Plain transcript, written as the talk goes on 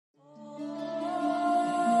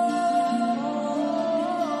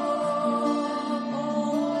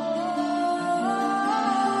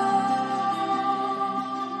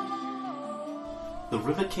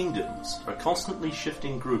River Kingdoms are a constantly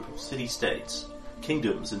shifting group of city-states,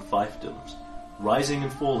 kingdoms and fiefdoms, rising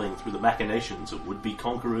and falling through the machinations of would-be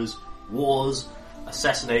conquerors, wars,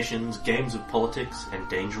 assassinations, games of politics, and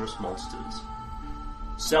dangerous monsters.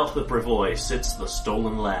 South of Brevoy sits the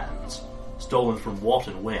Stolen Lands. Stolen from what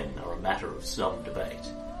and when are a matter of some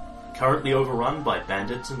debate. Currently overrun by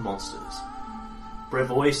bandits and monsters.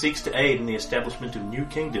 Brevoy seeks to aid in the establishment of new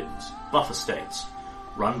kingdoms, buffer states,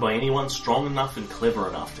 run by anyone strong enough and clever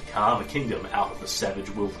enough to carve a kingdom out of the savage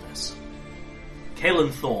wilderness.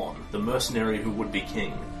 Caelan Thorne, the mercenary who would be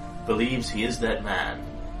king, believes he is that man.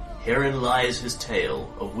 Herein lies his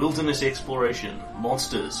tale of wilderness exploration,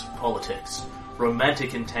 monsters, politics,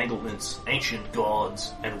 romantic entanglements, ancient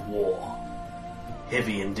gods, and war.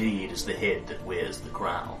 Heavy indeed is the head that wears the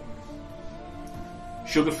crown.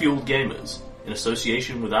 Sugar-Fueled Gamers, in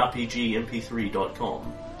association with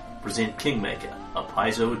RPGMP3.com, present Kingmaker, a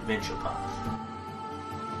Paizo adventure path.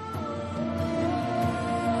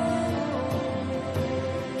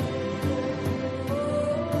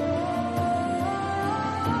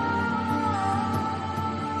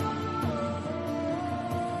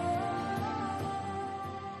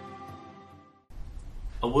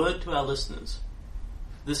 A word to our listeners.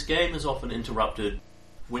 This game is often interrupted.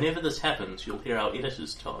 Whenever this happens, you'll hear our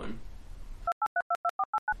editor's tone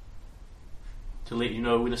to let you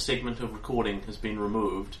know when a segment of recording has been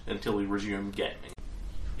removed until we resume gaming.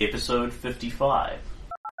 Episode 55.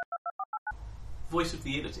 Voice of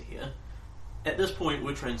the editor here. At this point,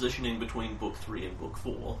 we're transitioning between Book 3 and Book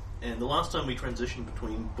 4, and the last time we transitioned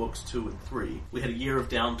between Books 2 and 3, we had a year of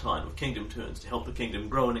downtime of kingdom turns to help the kingdom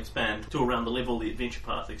grow and expand to around the level the adventure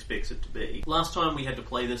path expects it to be. Last time we had to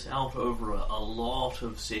play this out over a lot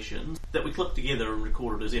of sessions that we clipped together and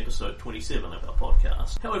recorded as episode 27 of our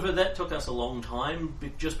podcast. However, that took us a long time,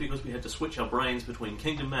 just because we had to switch our brains between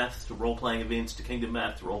kingdom math to role-playing events to kingdom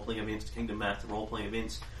math to role-playing events to kingdom math to role-playing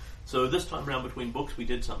events. So this time around between books we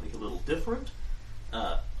did something a little different.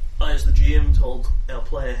 I, as the GM, told our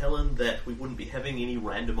player Helen that we wouldn't be having any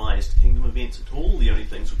randomised kingdom events at all. The only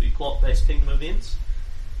things would be plot-based kingdom events.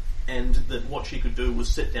 And that what she could do was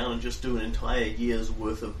sit down and just do an entire year's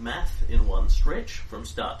worth of math in one stretch from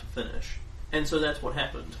start to finish. And so that's what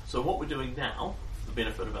happened. So what we're doing now, for the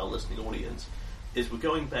benefit of our listening audience, is we're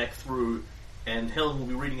going back through, and Helen will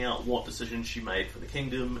be reading out what decisions she made for the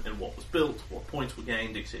kingdom and what was built, what points were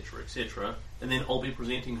gained, etc., etc. And then I'll be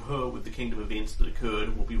presenting her with the kingdom events that occurred,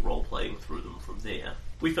 and we'll be role-playing through them from there.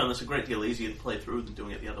 We found this a great deal easier to play through than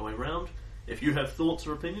doing it the other way around. If you have thoughts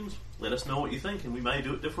or opinions, let us know what you think, and we may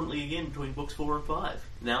do it differently again between books 4 and 5.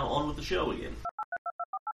 Now on with the show again.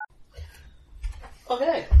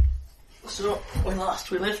 Okay, so when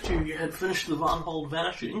last we left you, you had finished the Varnhold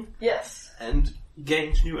vanishing. Yes. And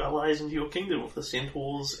gained new allies into your kingdom with the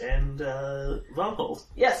Centaurs and Varnhold.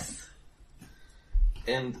 Yes.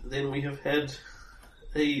 And then we have had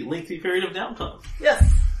a lengthy period of downtime. Yes.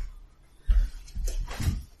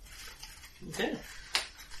 Okay.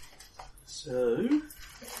 So,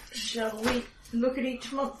 shall we look at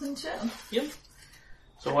each month in turn? Yep.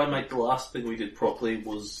 So I make the last thing we did properly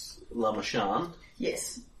was La Machan.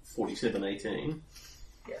 Yes. 4718.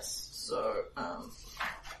 Yes. So,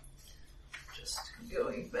 just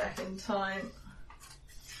going back in time.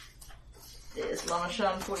 There's La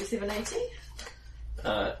Machan 4718.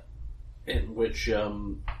 In which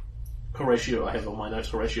Horatio, I have on my notes,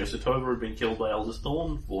 Horatio Satova had been killed by Aldous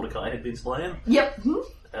Thorne, Mordecai had been slain. Yep.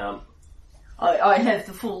 I have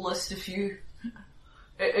the full list if you...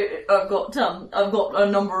 I've got a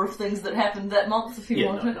number of things that happened that month if you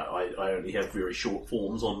want to... No, I only have very short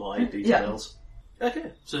forms on my details. Yeah.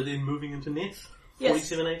 Okay, so then moving into Neth,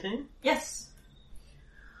 4718? Yes.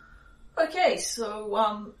 Okay,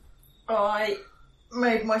 so I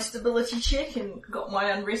made my stability check and got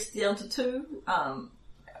my unrest down to 2.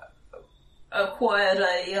 Acquired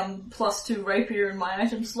a +2 rapier in my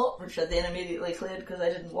item slot, which I then immediately cleared because I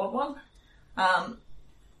didn't want one.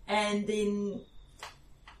 And then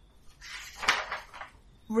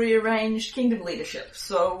rearranged kingdom leadership.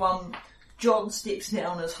 So John steps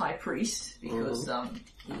down as High Priest because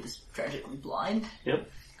he is tragically blind. Yep.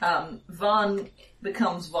 Van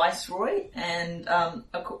becomes Viceroy, and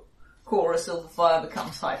Cora Silverfire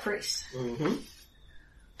becomes High Priest. Mm-hmm.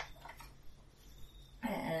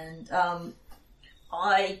 And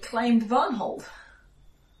I claimed Varnhold.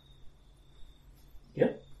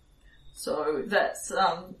 Yep. So that's,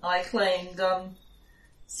 I claimed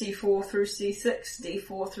C4 through C6,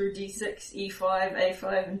 D4 through D6, E5,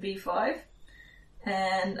 A5, and B5.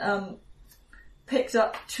 And picked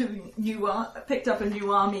up a new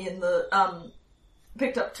army in the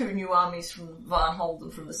picked up 2 new armies from Varnhold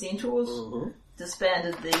and from the Centaurs. Mm-hmm.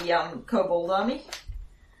 disbanded the Kobold army,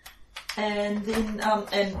 and then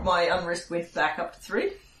and my unrest went back up to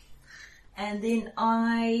 3. And then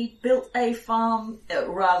I built a farm,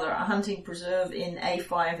 a hunting preserve in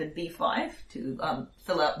A5 and B5 to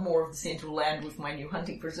fill out more of the central land with my new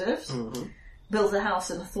hunting preserves. Mm-hmm. Built a house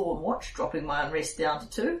in a Thornwatch, dropping my unrest down to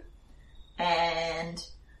 2. And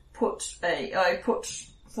I put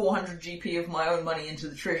 400 GP of my own money into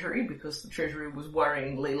the treasury because the treasury was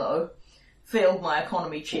worryingly low. Failed my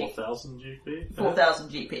economy check. 4,000 GP? 4,000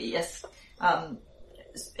 GP, yes.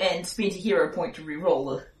 And spent a hero point to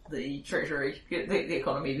re-roll the treasury, the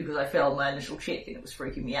economy, because I failed my initial check and it was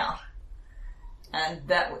freaking me out. And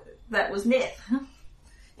that was net.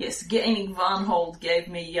 Yes, gaining Varnhold gave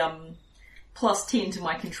me plus 10 to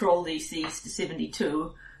my control DCs to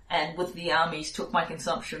 72, and with the armies took my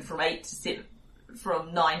consumption from 9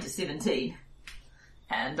 to 17,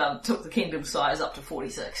 and took the kingdom size up to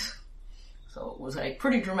 46. So it was a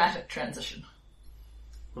pretty dramatic transition.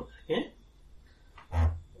 Okay.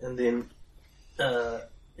 And then,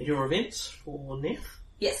 your events for Neff?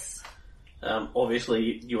 Yes.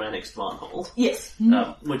 Obviously, you annexed Varnhold. Yes.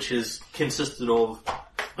 Which has consisted of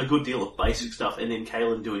a good deal of basic stuff, and then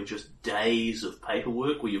Kaelin doing just days of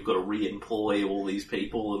paperwork where you've got to re-employ all these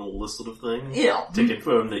people and all this sort of thing. Yeah. To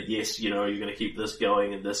confirm that, yes, you're going to keep this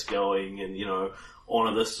going, and,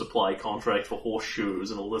 honour this supply contract for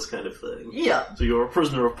horseshoes and all this kind of thing. Yeah. So you're a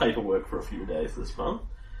prisoner of paperwork for a few days this month.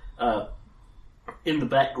 In the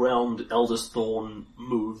background, Eldest Thorn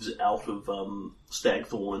moves out of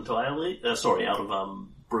Stagthorn entirely. Out of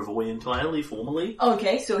Brevoy entirely, formally.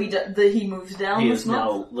 Okay, so he moves down. He this is month?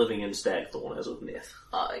 now living in Stagthorn as of Neff.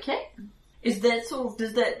 Okay. Is that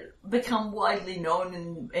does that become widely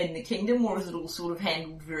known in the kingdom, or is it all sort of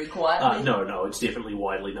handled very quietly? No, it's definitely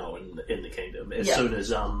widely known in the kingdom. As soon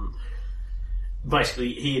as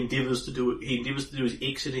basically, he endeavours to do his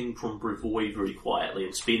exiting from Brevoy very quietly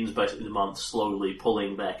and spends basically the month slowly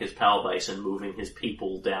pulling back his power base and moving his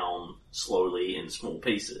people down slowly in small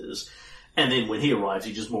pieces. And then when he arrives,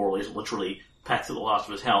 he just more or less literally packs at the last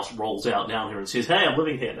of his house, rolls out down here and says, "Hey, I'm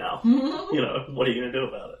living here now." What are you going to do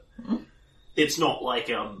about it? Mm-hmm. It's not like,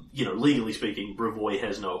 legally speaking, Brevoy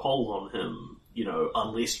has no hold on him,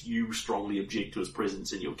 unless you strongly object to his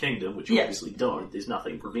presence in your kingdom, which you obviously don't. There's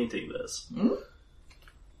nothing preventing this. Mm-hmm.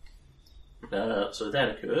 So that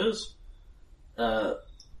occurs.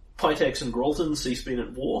 Pitax and Grolton cease being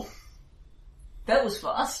at war. That was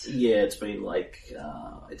fast. Yeah, it's been I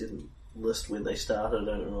didn't list when they started.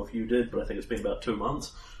 I don't know if you did, but I think it's been about 2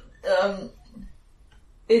 months.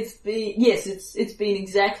 It's been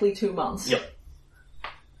exactly 2 months. Yep.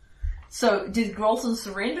 So, did Grolton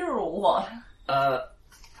surrender or what?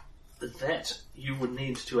 That you would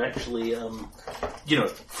need to actually,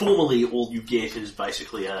 formally all you get is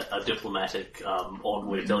basically a diplomatic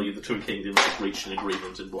envoy to tell you the two kingdoms have reached an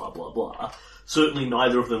agreement and blah blah blah. Certainly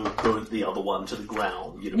neither of them have burnt the other one to the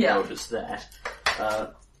ground. You'd have noticed that.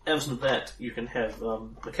 Absent of that, you can have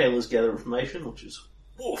Michaela's gather information, which is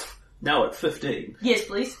now at 15. Yes,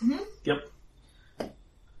 please. Mm-hmm. Yep.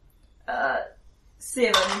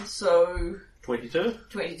 7, so... 22?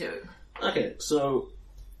 22. Okay, so...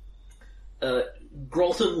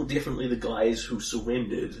 Grolton were definitely the guys who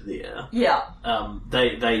surrendered there. Yeah.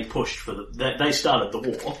 They pushed for they started the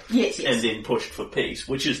war. Yes. And then pushed for peace,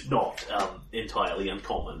 which is not entirely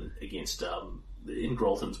uncommon against in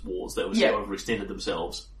Grolton's wars. They overextended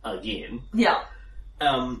themselves again. Yeah.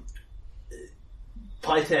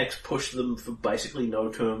 Pitax pushed them for basically no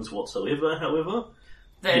terms whatsoever, however.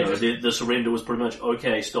 The surrender was pretty much,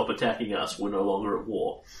 okay, stop attacking us, we're no longer at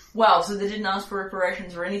war. Wow, so they didn't ask for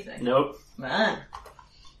reparations or anything? Nope. Man.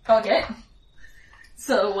 Okay.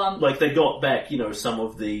 So, they got back, some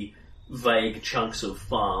of the vague chunks of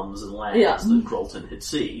farms and lands that Grolton had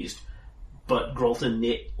seized, but Grolton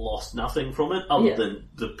net lost nothing from it, other than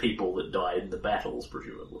the people that died in the battles,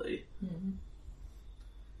 presumably. Mm-hmm.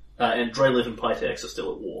 And Drelev and Pitax are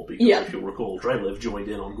still at war, because if you'll recall, Drelev joined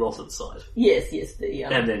in on Grolton's side. Yes.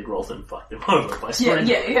 And then Grolton fucked him over by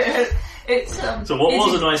surrendering. Yeah. It's, so what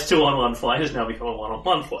was a nice 2-on-1 fight has now become a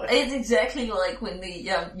 1-on-1 fight. It's exactly like when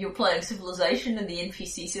you're playing Civilization and the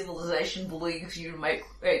NPC Civilization believes you to make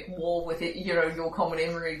war with it, your common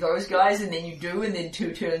enemy, those guys, and then you do, and then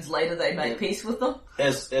 2 turns later they make peace with them.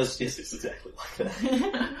 Yes, it's exactly like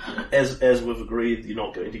that. as we've agreed, you're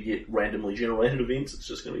not going to get randomly generated events, it's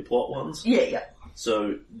just going to be plot ones. Yeah.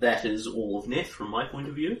 So that is all of Neff from my point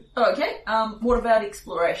of view. Okay, what about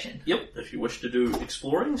exploration? Yep, if you wish to do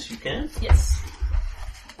explorings, you can. Yes.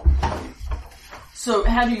 So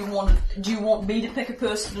how do you want me to pick a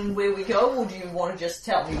person and where we go, or do you want to just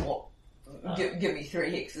tell me what? Give me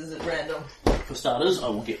 3 hexes at random. For starters, I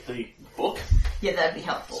will get the book Yeah, that'd be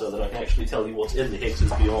helpful. so that I can actually tell you what's in the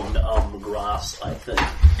hexes beyond grass, I think.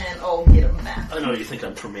 And I'll get a map. I know you think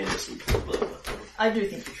I'm tremendously clever. But, I do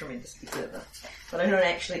think you're tremendously clever. But I don't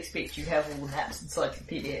actually expect you to have all the maps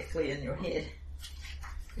encyclopedically in your head.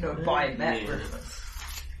 You know, by map, for instance.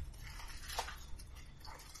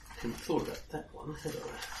 I hadn't thought about that one, had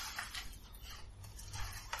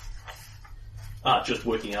I? Just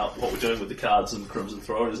working out what we're doing with the cards and Crimson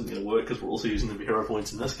Thrower isn't going to work because we're also using them for hero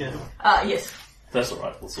points in this game. Yes. That's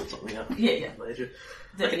alright, we'll sort something out. Yeah. Later.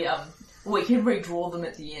 We can redraw them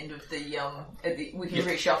at the end of we can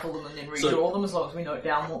reshuffle them and then redraw them as long as we note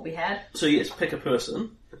down what we had. So yes, pick a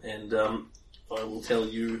person, and I will tell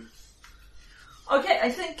you... Okay, I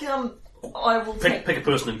think I will take... Pick a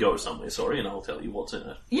person and go somewhere, sorry, and I'll tell you what's in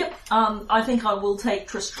it. Yep, I think I will take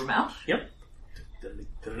Tristram out. Yep.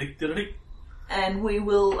 And we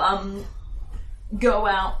will go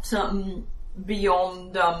out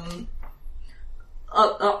beyond...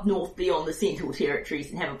 Up north beyond the Centaur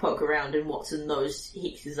territories and have a poke around in what's in those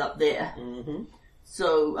hexes up there. Mm-hmm.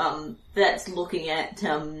 So that's looking at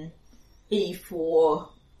E4,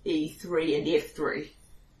 E3 and F3.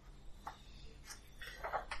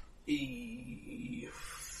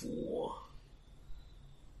 E4.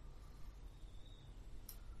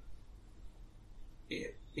 Yeah.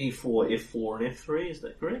 E4, F4 and F3, is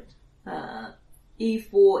that correct? E4,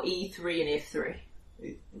 E3 and F3.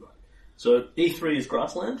 Right. So E3 is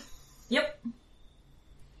grassland. Yep.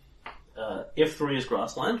 F3 is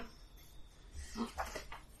grassland.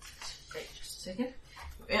 Wait just a second.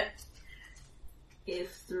 Yep.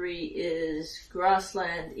 F3 is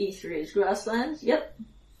grassland, E3 is grassland. Yep.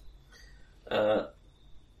 And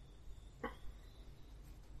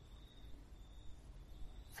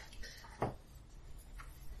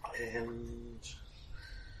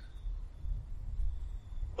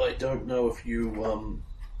I don't know if you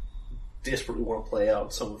desperately want to play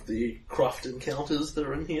out some of the craft encounters that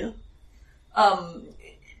are in here.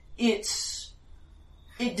 It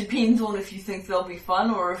depends on if you think they'll be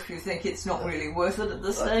fun or if you think it's not really worth it at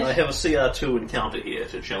this stage. I have a CR2 encounter here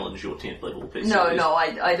to challenge your 10th level PC. No,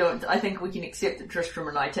 I don't. I think we can accept that Tristram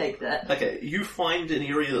and I take that. Okay, you find an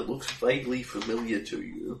area that looks vaguely familiar to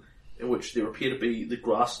you, in which there appear to be, the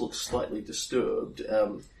grass looks slightly disturbed.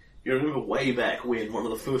 You remember way back when one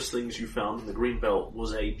of the first things you found in the Greenbelt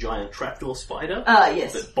was a giant trapdoor spider?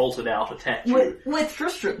 Yes. That bolted out, attacked you. With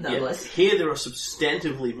Tristram, no less. Here there are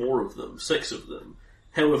substantively more of them, 6 of them.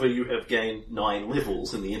 However, you have gained 9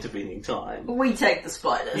 levels in the intervening time. We take the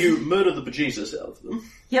spiders. You murder the bejesus out of them.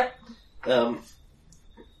 Yep.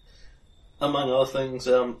 Among other things,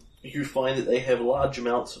 you find that they have large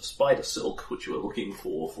amounts of spider silk, which you are looking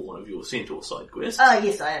for one of your Centaur side quests.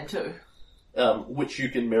 Yes, I am too. Which you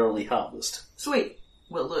can merrily harvest. Sweet.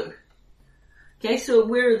 Will do. Okay, so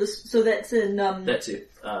where are the... So that's in... That's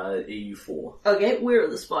it. EU4. Okay, where are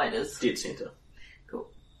the spiders? Dead center.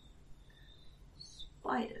 Cool.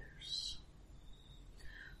 Spiders.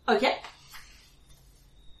 Okay.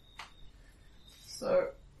 So,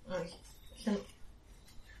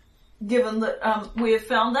 given that we have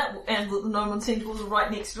found that and that the Gnomon Centaurs are right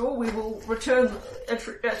next door, we will return,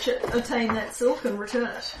 attain that silk and return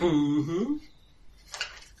it. Mm-hmm.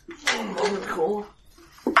 One moment, call.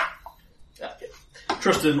 Okay.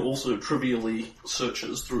 Tristan also trivially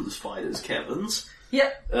searches through the spider's caverns.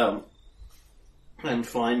 Yep. And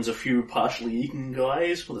finds a few partially eaten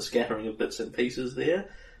guys with a scattering of bits and pieces there.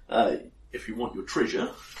 If you want your treasure.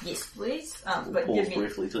 Yes, please. We'll But pause give me...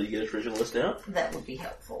 briefly till you get a treasure list out. That would be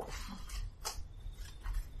helpful.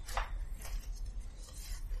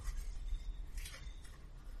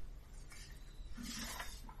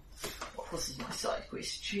 Well, this is my side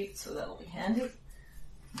quest sheet, so that'll be handy.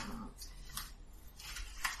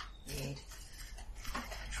 Need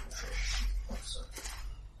actual treasure sheet also.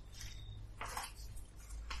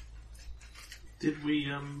 Did we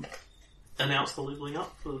announce the leveling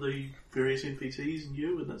up for the various NPCs and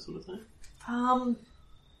you and that sort of thing?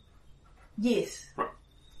 Yes. Right.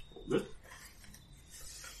 All good.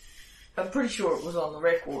 I'm pretty sure it was on the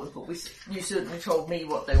record, but you certainly told me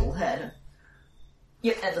what they all had.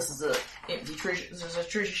 Yep, and this is a empty treasure. This is a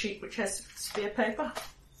treasure sheet which has spare paper.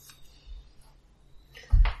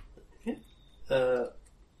 Okay.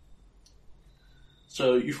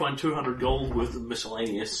 So you find 200 gold worth of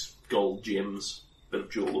miscellaneous gold gems, bit of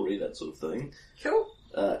jewellery, that sort of thing. Cool.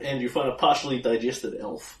 And you find a partially digested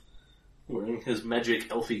elf wearing his magic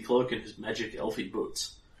elfy cloak and his magic elfy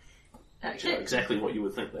boots. Which are exactly what you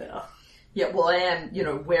would think they are. Yeah, well I am,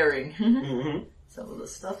 wearing Mm-hmm. some of the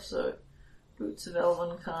stuff, so boots of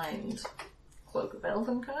elven kind, cloak of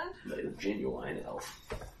elven kind. Made of genuine elf.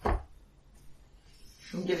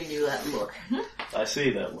 I'm giving you that look. I see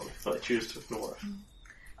that look, if I choose to ignore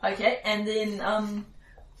it. Okay, and then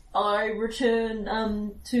I return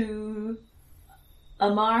to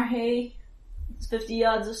Amarhe, 50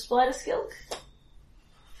 yards of spider skilk,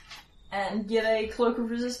 and get a cloak of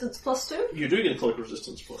resistance +2. You do get a cloak of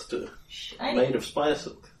resistance +2. Shiny. Made of spider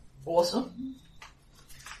silk. Awesome.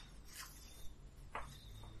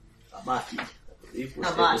 Amaki, I believe.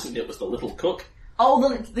 Amaki. It was the little cook.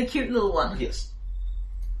 Oh, the cute little one. Yes.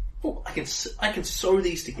 Oh, I can sew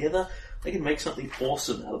these together. I can make something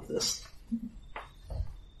awesome out of this.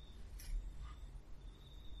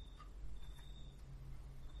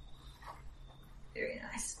 Very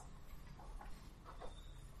nice.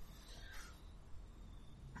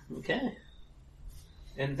 Okay.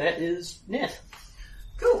 And that is Net.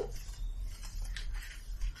 Cool.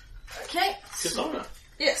 Okay. Kithona.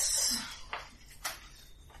 Yes.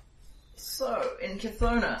 So, in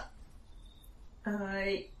Kithona,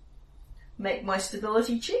 I make my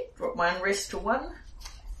stability check, drop my unrest to 1,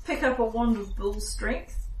 pick up a wand of bull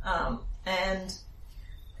strength, and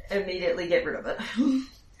immediately get rid of it.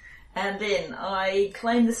 And then I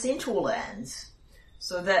claim the Centaur lands.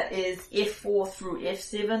 So that is F4 through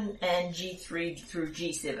F7 and G3 through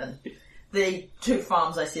G7. The 2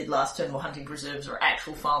 farms I said last turn were hunting preserves are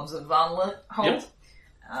actual farms that Vanla hold. Yep.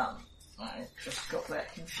 I just got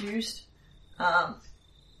that confused.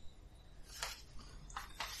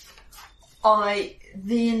 I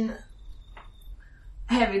then,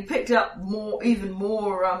 having picked up even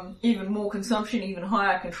more consumption, even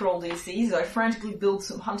higher control DCs, I frantically build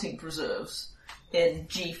some hunting preserves in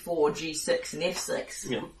G4, G6, and F6.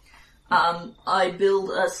 Yeah. I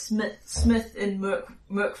build a smith in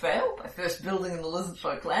Merkvale, by first building in the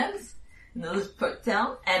Lizardfolk lands, in the Lizardfolk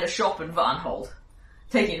town, and a shop in Varnhold,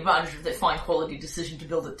 taking advantage of their fine quality decision to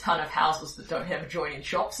build a ton of houses that don't have adjoining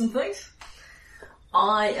shops and things.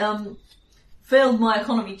 I failed my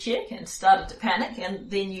economy check and started to panic,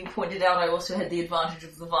 and then you pointed out I also had the advantage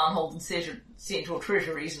of the Varnhold and Central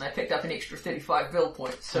treasuries, and I picked up an extra 35 bill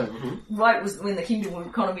points. So right was when the Kingdom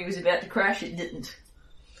economy was about to crash, it didn't.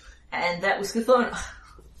 And that was Kithona.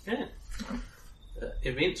 Yeah.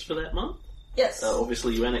 Events for that month? Yes.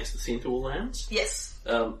 Obviously you annexed the Centaur lands. Yes.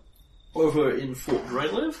 Over in Fort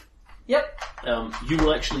Drelev. Yep. You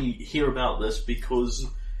will actually hear about this because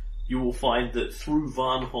you will find that through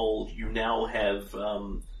Varnhold you now have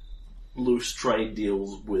loose trade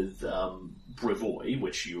deals with Brevoy,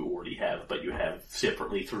 which you already have, but you have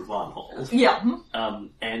separately through Varnhold. Yeah.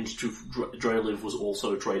 And Drelev was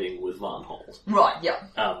also trading with Varnhold. Right, yeah.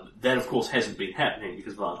 That of course hasn't been happening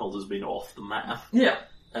because Varnhold has been off the map. Yeah.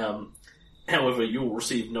 However, you'll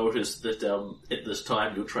receive notice that at this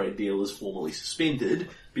time your trade deal is formally suspended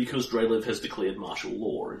because Drelev has declared martial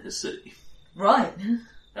law in his city. Right.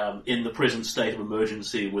 In the present state of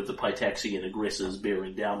emergency with the Pytaxian aggressors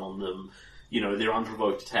bearing down on them, their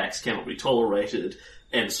unprovoked attacks cannot be tolerated,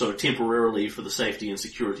 and so temporarily for the safety and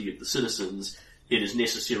security of the citizens, it is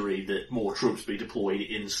necessary that more troops be deployed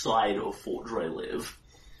inside of Fort Drelev.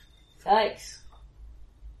 Thanks.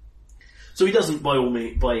 So he doesn't, by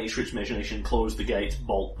any stretch of imagination, close the gates,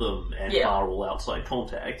 bolt them, and bar all outside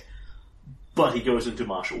contact, but he goes into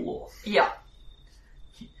martial law. Yeah.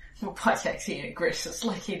 Well, Pytaxian aggressors,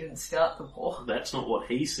 like he didn't start the war. That's not what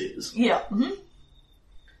he says. Yeah. Mm-hmm.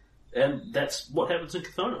 And that's what happens in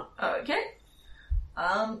Kithona. Okay.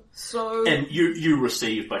 So... And you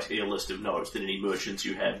receive basically a list of notes that any merchants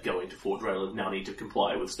you have going to Fort Drelev now need to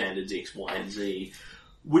comply with standards X, Y, and Z,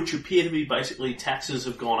 which appear to be basically taxes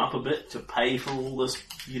have gone up a bit to pay for all this,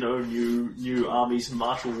 new armies and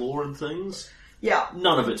martial law and things. Yeah.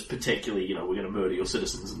 None of it's particularly, we're going to murder your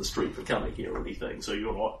citizens in the street for coming here or anything, so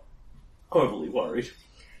you're not overly worried.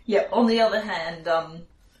 Yeah, on the other hand,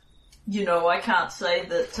 I can't say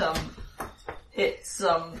that, it's,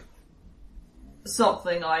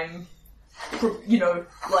 something I'm,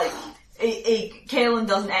 Kalen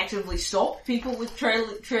doesn't actively stop people with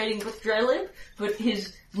trading with Drelev, but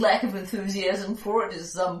his lack of enthusiasm for it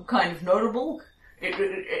is, kind of notable.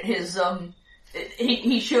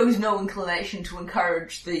 He shows no inclination to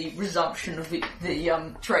encourage the resumption of the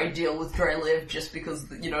trade deal with Drelev just because,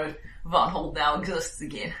 Varnhold now exists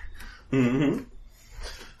again. Mm-hmm.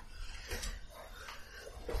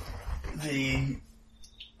 You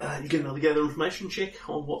get another gather information check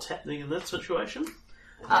on what's happening in that situation.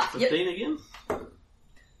 15 again.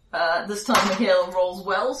 This time Michaela rolls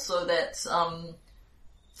well, so that's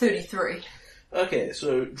 33. Okay,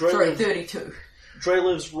 so Sorry, 32.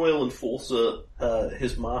 Drelev's royal enforcer,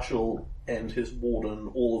 his marshal, and his warden,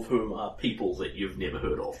 all of whom are people that you've never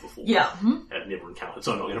heard of before. Yeah. Have never encountered,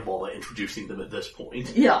 so I'm not going to bother introducing them at this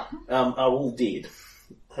point. Yeah. Are all dead.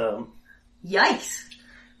 Yikes!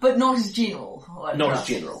 But not as general. Not as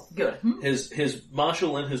general. Good. His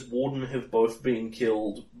marshal and his warden have both been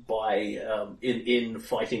killed by in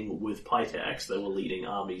fighting with Pitax. They were leading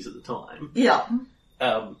armies at the time. Yeah.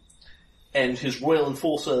 And his royal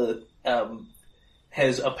enforcer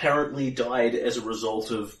has apparently died as a result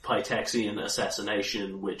of Pitaxian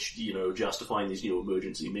assassination, which, justifying these new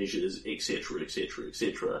emergency measures, etc., etc.,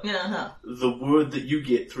 etc. Uh-huh. The word that you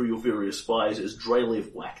get through your various spies is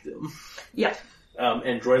Drelev whacked him. Yeah.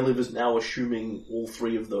 And Drelev is now assuming all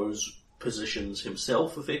three of those positions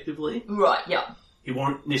himself, effectively. Right, yeah. He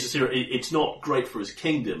won't necessarily... It's not great for his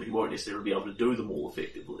kingdom. He won't necessarily be able to do them all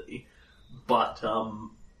effectively. But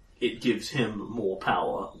it gives him more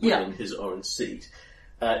power within his own seat.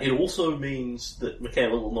 It also means that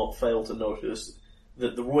Michaela will not fail to notice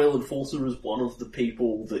that the Royal Enforcer is one of the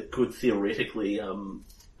people that could theoretically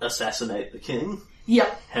assassinate the king.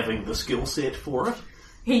 Yeah. Having the skill set for it.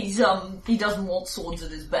 He doesn't want swords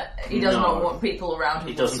at his back. He does not want people around him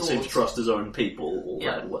He with doesn't swords. seem to trust his own people all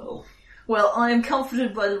that well. Well, I am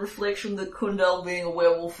comforted by the reflection that Kundal being a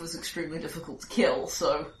werewolf was extremely difficult to kill,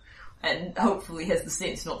 and hopefully has the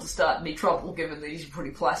sense not to start any trouble, given that he's a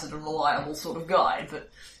pretty placid and reliable sort of guy, but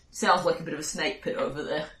sounds like a bit of a snake pit over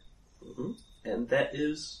there. Mm-hmm. And that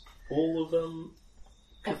is all of,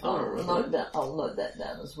 I'll note that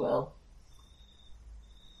down as well.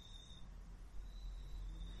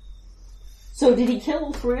 So did he kill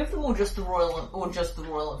all three of them, or just the royal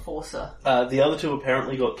enforcer? The other two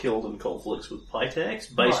apparently got killed in conflicts with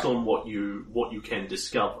Pitax, based on what you can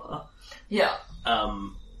discover. Yeah.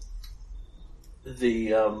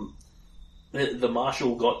 The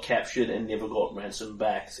marshal got captured and never got ransom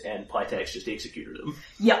back, and Pitax just executed him.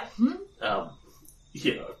 Yeah. In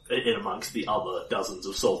amongst the other dozens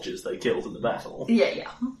of soldiers they killed in the battle. Yeah.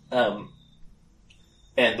 And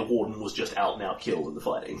the warden was just out and out killed in the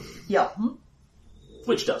fighting. Yeah.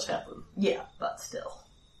 Which does happen. Yeah, but still.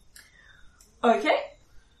 Okay.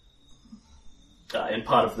 And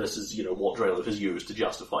part of this is, what Drelev has used to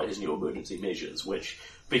justify his new emergency measures, which,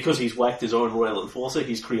 because he's whacked his own royal enforcer,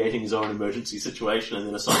 he's creating his own emergency situation and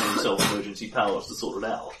then assigning himself emergency powers to sort it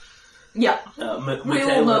out. Yeah. We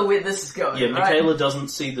all know where this is going, Yeah, right? Michaela doesn't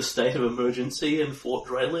see the state of emergency in Fort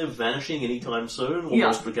Drelev vanishing anytime soon,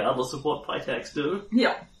 almost regardless of what Pitax do.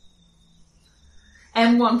 Yeah.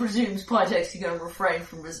 And one presumes Pitax is going to refrain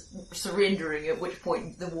from surrendering, at which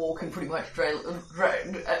point the war can pretty much drag on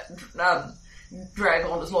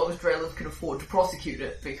as long as Drelev can afford to prosecute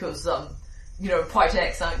it, because,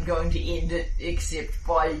 Pitax aren't going to end it except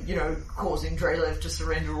by, causing Drelev to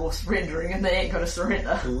surrender or surrendering, and they ain't going to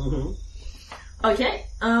surrender. Mm-hmm. Okay,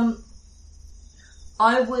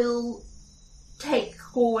 I will take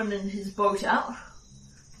Corwin and his boat out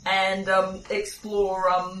and explore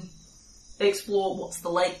what's the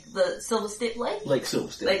lake, the Silverstep Lake? Lake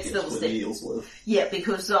Silverstep. Lake yes, Silverstep. where the eels live. Yeah,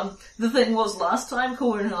 because the thing was last time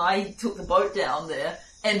Corwin and I took the boat down there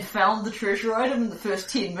and found the treasure item in the first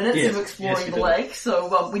 10 minutes of exploring the lake,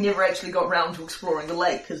 so we never actually got round to exploring the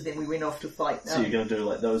lake because then we went off to fight. So you're going to do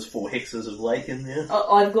like those 4 hexes of lake in there?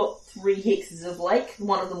 I've got 3 hexes of lake.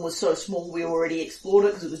 One of them was so small we already explored it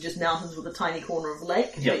because it was just mountains with a tiny corner of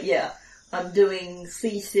lake. Yep. But yeah, I'm doing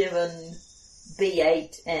C7,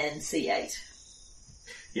 B8 and C8.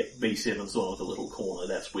 Yep, B7's the one with the little corner.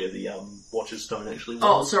 That's where the Watcher's Stone actually was.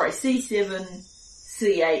 Oh, sorry, C7,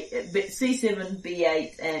 C8, C7,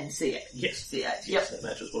 B8 and C8. Yes. C8, yep. Yes, that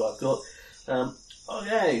matches what I've got.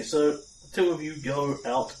 Okay, so 2 of you go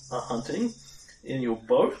out hunting in your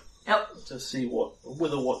boat. Yep. To see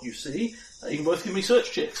whether what you see. You can both give me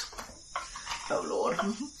search checks. Oh lord.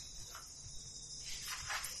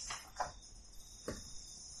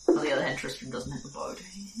 On the other hand, Tristram doesn't have a boat.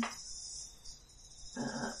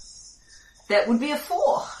 That would be a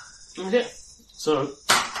 4. Okay. So,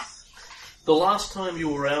 the last time you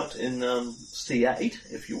were out in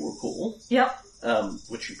C8, if you recall, Yep.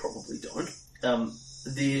 which you probably don't,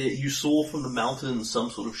 you saw from the mountain some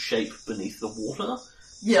sort of shape beneath the water,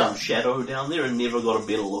 some shadow down there, and never got a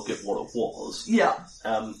better look at what it was. Yeah.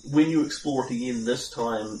 When you explore it again this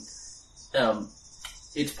time,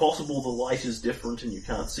 it's possible the light is different and you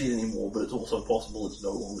can't see it anymore, but it's also possible it's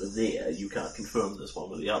no longer there. You can't confirm this one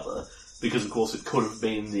or the other, because of course it could have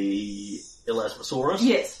been the Elasmosaurus.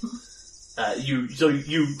 Yes. So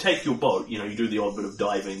you take your boat, you do the odd bit of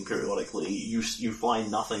diving periodically, you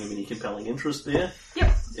find nothing of any compelling interest there.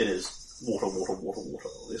 Yep. It is water,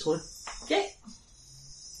 obviously. Okay.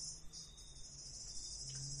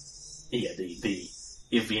 Yeah, the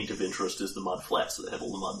event of interest is the mud flats that have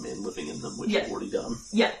all the mud men living in them, which you've already done.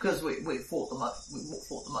 Yeah, because we fought the mud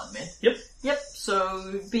men. Yep. Yep,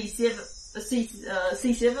 so B7,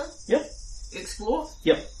 C7? Yep. Explore?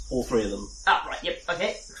 Yep. All three of them. Ah, right, yep,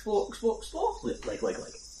 okay. Explore. Like.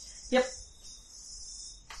 Yep.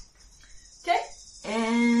 Okay,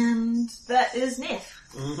 and that is Neff.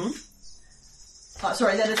 Mm-hmm. Oh,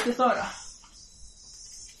 sorry, that is Cathona.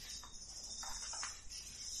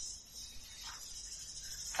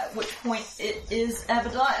 At which point it is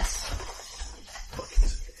Abadias.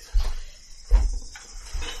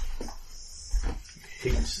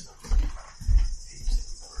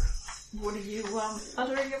 What are you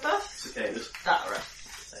uttering about? Cicadas. Ah, right.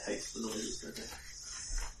 I hate the noises, don't they?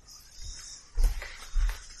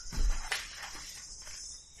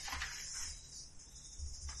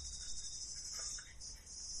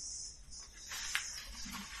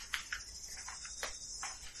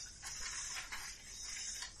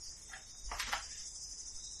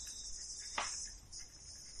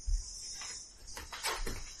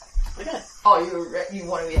 Okay. Oh, you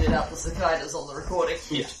want to edit out the cicadas on the recording?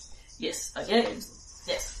 Yes. Yes, okay.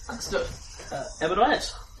 Yes, understood.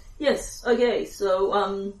 Abadias. Yes, okay,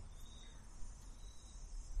 so,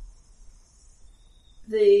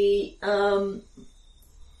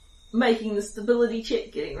 making the stability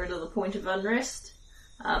check, getting rid of the point of unrest,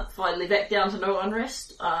 finally back down to no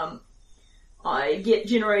unrest, I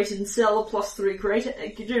generate and sell a +3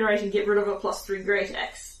 generate and get rid of a +3 great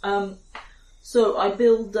axe. So I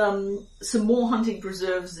build, some more hunting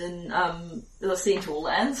preserves in, the Centaur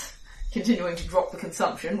lands, continuing to drop the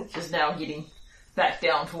consumption, which is now getting back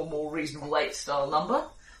down to a more reasonable 8 style number.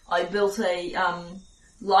 I built a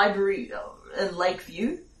library in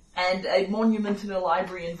Lakeview and a monument in a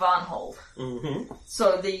library in Varnhold. Mm-hmm.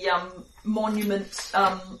 So the monument,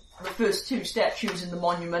 the first 2 statues in the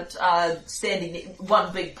monument are standing,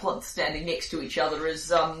 one big plinth standing next to each other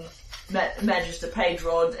is Magister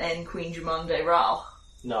Pedrod and Queen Jumunde Ral.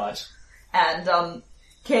 Nice. And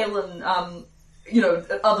Kaelin,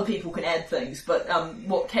 other people can add things, but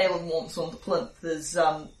what Kaelin wants on the plinth is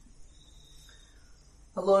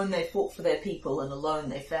alone they fought for their people and alone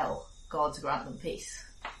they fell. Gods grant them peace.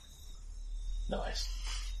 Nice.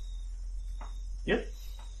 Yep.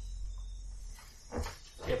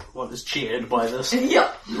 Everyone is cheered by this.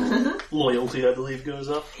 Yep. Loyalty, I believe, goes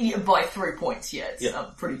up. Yeah, by 3 points, yeah. It's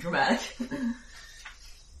pretty dramatic.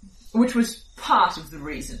 Which was part of the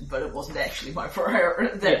reason, but it wasn't actually my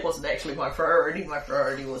priority. Wasn't actually my priority. My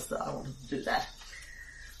priority was that I wanted to do that.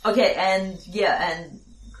 Okay, and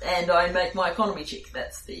I make my economy check.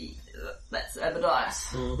 That's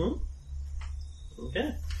Abadias. Mm-hmm.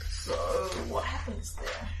 Okay. So, what happens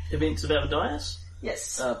there? Events of Abadias.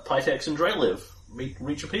 Yes. Pitax and Drelev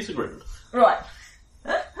reach a peace agreement. Right.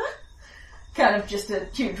 Kind of just a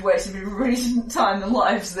huge waste of everybody's time and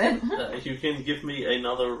lives then. You can give me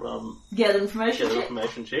another Gather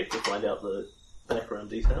information check to find out the background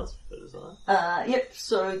details for design. Yep,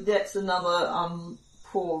 so that's another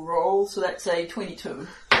poor roll, so that's a 22.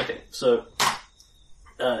 Okay, so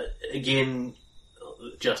again,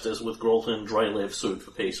 just as with Grolton, Drelev sued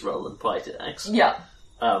for peace rather than Pitax. Yeah.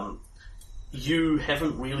 You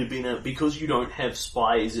haven't really been because you don't have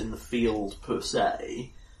spies in the field per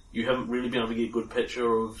se, you haven't really been able to get a good picture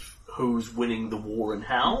of who's winning the war and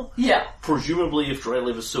how. Yeah. Presumably if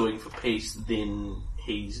Drelev is suing for peace, then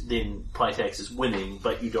Pitax is winning,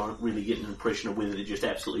 but you don't really get an impression of whether they're just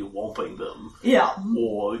absolutely whomping them. Yeah.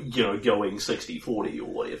 Or, going 60-40 or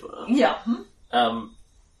whatever. Yeah.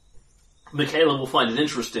 Michaela will find it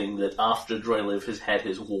interesting that after Drelev has had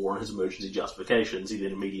his war and his emergency justifications, he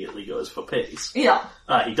then immediately goes for peace. Yeah.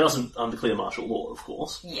 He doesn't undeclare martial law, of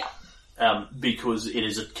course. Yeah. Because it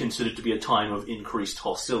is considered to be a time of increased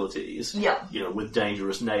hostilities. Yeah. With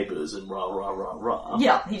dangerous neighbours and rah rah rah rah.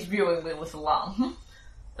 Yeah, he's viewing me with alarm.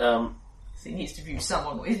 So he needs to view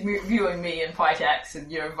someone. He's viewing me and Pitax and,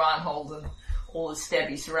 Varnhold and all the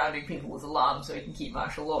stabby surrounding people with alarm so he can keep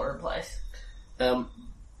martial law in place.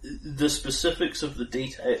 The specifics of the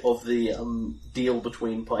deal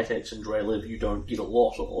between Pitax and Drelev you don't get a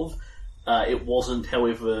lot of. It wasn't,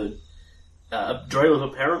 however, Drelev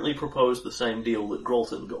apparently proposed the same deal that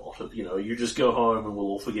Grolton got, of, you just go home and we'll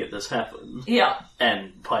all forget this happened. Yeah.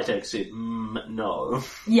 And Pitax said, no.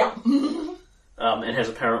 Yeah. And has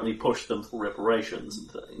apparently pushed them for reparations and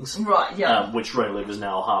things. Right, yeah. Which Drelev is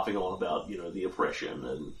now harping on about, the oppression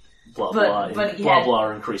and blah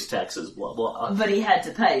blah, increased taxes, blah blah. But he had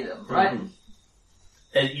to pay them, right? Mm-hmm.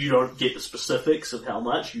 And you don't get the specifics of how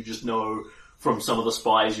much, you just know from some of the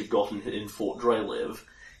spies you've got in Fort Drelev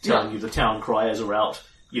telling you the town criers are out,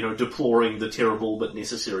 deploring the terrible but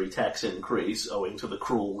necessary tax increase owing to the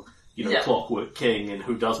cruel, clockwork king and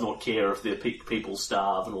who does not care if their people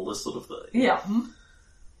starve and all this sort of thing. Yeah.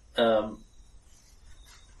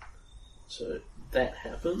 So that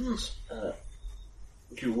happens.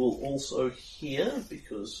 You will also hear,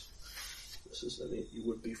 because this is an event you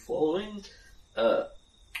would be following,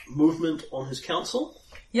 movement on his council.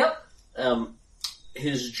 Yep.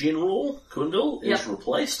 His general, Kundal, is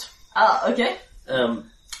replaced. Okay.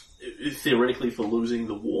 Theoretically for losing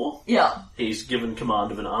the war. Yeah. He's given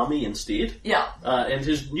command of an army instead. Yeah. And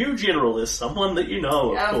his new general is someone that you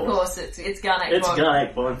know, of course. Of course, it's Garnack. It's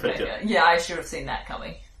Garnack Bonepicker. Yeah, I should have seen that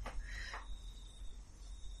coming.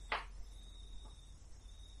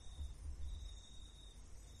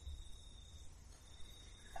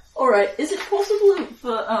 Alright, is it possible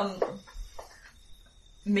for,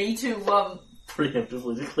 me to,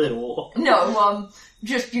 Preemptively declare war. No,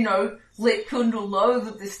 just, let Kundal know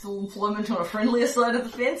that there's still employment on a friendlier side of the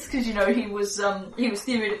fence, because, he was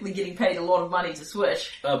theoretically getting paid a lot of money to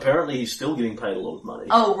switch. Apparently he's still getting paid a lot of money.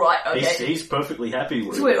 Oh, right, okay. He's perfectly happy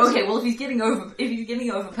with Sweet, it. okay, well if he's getting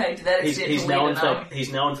overpaid to that extent, he's now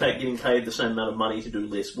in fact getting paid the same amount of money to do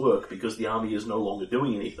less work, because the army is no longer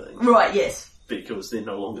doing anything. Right, yes. Because they're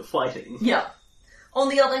no longer fighting. Yeah. On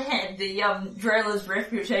the other hand, the Drailer's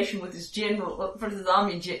reputation with his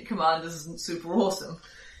army commanders isn't super awesome.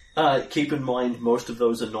 Keep in mind, most of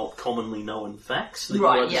those are not commonly known facts that you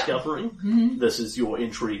are discovering. Mm-hmm. This is your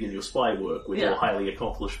intrigue and your spy work with your highly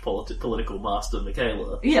accomplished political master,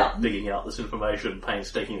 Michaela, digging out this information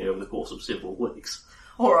painstakingly over the course of several weeks.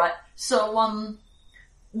 Alright, so,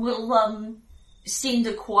 we'll, send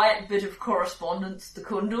a quiet bit of correspondence to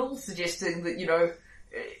Kundal, suggesting that,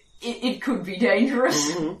 it could be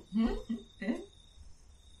dangerous. Mm-hmm.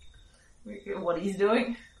 What he's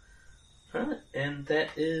doing. Alright, and that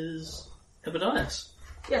is Abadias.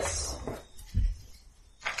 Yes.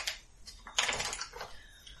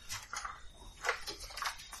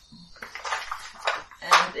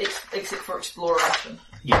 And except for exploration.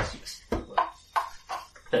 Yes.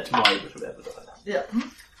 That's my bit of Abadias. Yeah.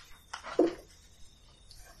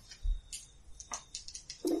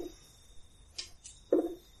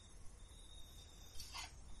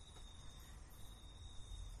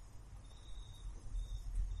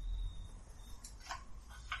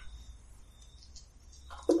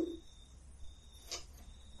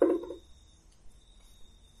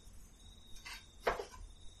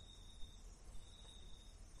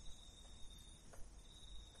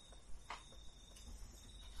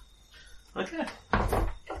 Okay.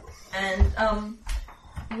 And,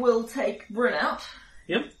 we'll take Bryn out.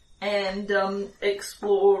 Yep. And,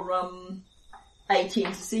 explore, A10 to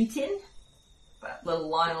C10. That little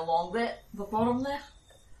line along there, the bottom there.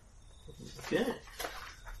 Okay.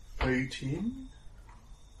 A10.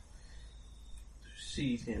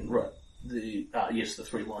 C10, right. Yes, the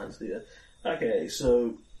 3 lines there. Okay,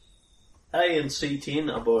 so A and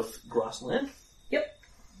C10 are both grassland. Yep.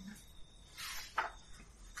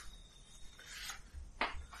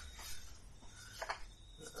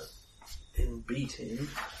 In B10,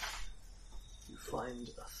 you find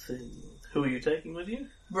a thing. Who are you taking with you?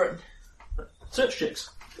 Bryn. Search checks.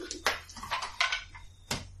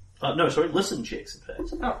 No, sorry, listen checks, in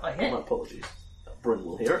fact. Oh, okay. My apologies. Bryn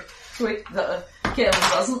will hear it. Sweet. Kevin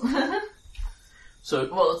doesn't. So,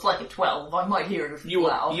 well, it's like a 12. I might hear it if it's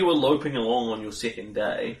loud. You were loping along on your second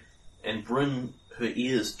day, and Bryn, her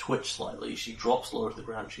ears twitch slightly. She drops low to the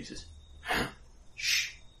ground and she says,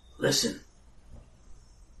 "Shh, listen."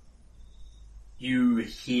 You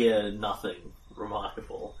hear nothing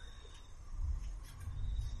remarkable.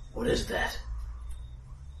 What is that?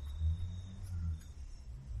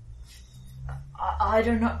 I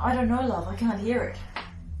don't know, love. I can't hear it.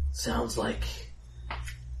 Sounds like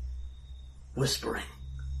whispering.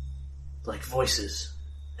 Like voices.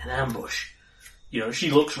 An ambush. She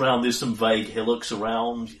looks around, there's some vague hillocks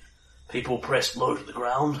around. People pressed low to the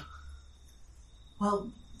ground.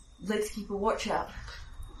 Well, let's keep a watch out.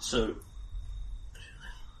 So,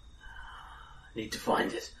 I need to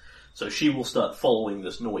find it. So she will start following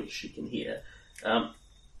this noise she can hear.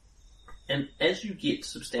 And as you get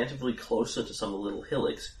substantively closer to some of the little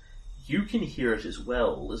hillocks, you can hear it as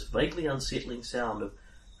well, this vaguely unsettling sound of...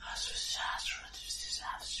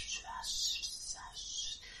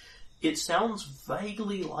 It sounds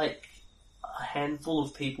vaguely like a handful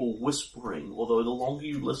of people whispering, although the longer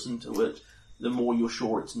you listen to it, the more you're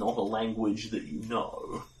sure it's not a language that you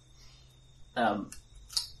know.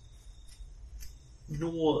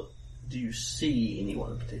 Nor do you see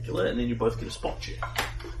anyone in particular, and then you both get a spot check.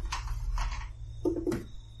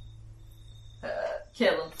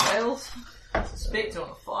 Kellen fails. I suspect on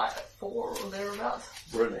a 5 at 4 or thereabouts.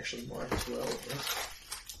 Bryn actually might as well.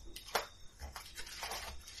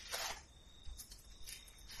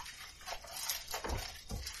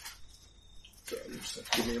 So,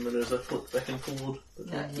 just give me a minute as I flip back and forward.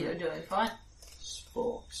 No, you're doing fine.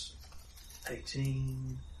 Spox.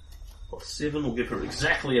 18 plus 7 will give her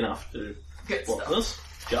exactly enough to Good spot stuff. this.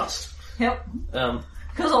 Just. Yep.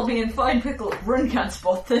 Because I'll be in fine pickle if Bryn can't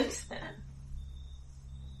spot things.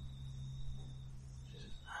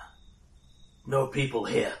 No people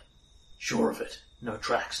here. Sure of it. No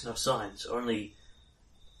tracks, no signs, only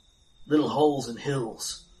little holes and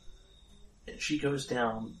hills. And she goes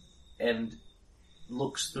down and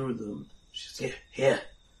looks through them. She says, here,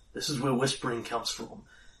 this is where whispering comes from.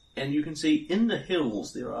 And you can see in the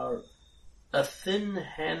hills there are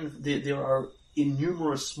there are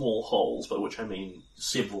innumerous small holes, by which I mean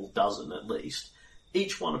several dozen at least,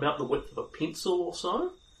 each one about the width of a pencil or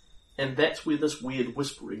so, and that's where this weird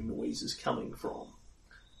whispering noise is coming from.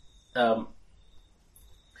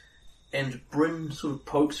 And Bryn sort of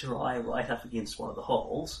pokes her eye right up against one of the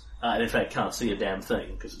holes, and in fact can't see a damn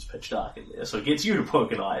thing because it's pitch dark in there, so it gets you to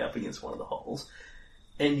poke an eye up against one of the holes,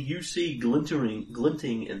 and you see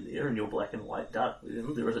glinting in there in your black and white dark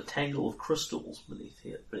vision, there is a tangle of crystals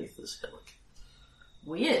beneath this hillock.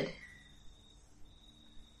 Weird.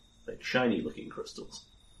 Like shiny looking crystals.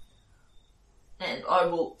 And I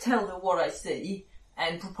will tell her what I see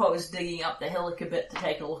and propose digging up the hillock a bit to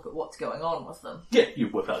take a look at what's going on with them. Yeah, you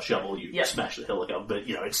whip out a shovel, you smash the hillock up, but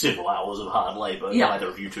it's several hours of hard labour, neither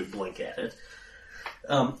of you two blink at it.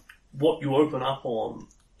 What you open up on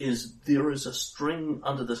is there is a string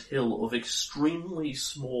under this hill of extremely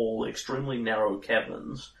small, extremely narrow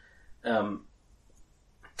caverns.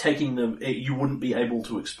 Taking them, you wouldn't be able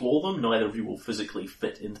to explore them, neither of you will physically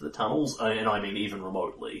fit into the tunnels, and I mean even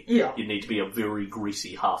remotely. Yeah. You'd need to be a very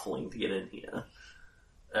greasy halfling to get in here.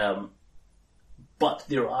 But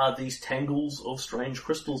there are these tangles of strange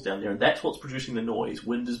crystals down there, and that's what's producing the noise.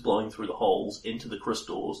 Wind is blowing through the holes into the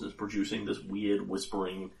crystals, and it's producing this weird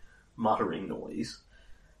whispering, muttering noise.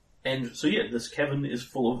 And so this cavern is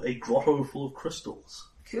full of a grotto full of crystals.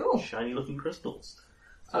 Cool. Shiny looking crystals.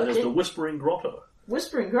 So it has the Whispering Grotto.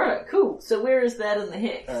 Whispering Grotto, cool. So where is that in the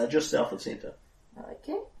hex? Just south of centre.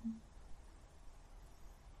 Okay.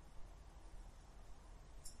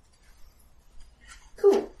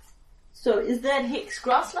 Cool. So is that hex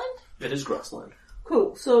grassland? It is grassland.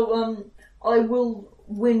 Cool. So I will,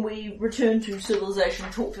 when we return to civilization,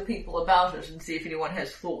 talk to people about it and see if anyone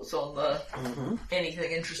has thoughts on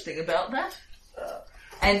anything interesting about that.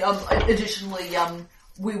 And additionally,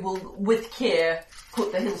 we will, with care,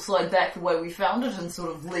 put the hillside back the way we found it and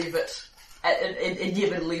sort of leave it,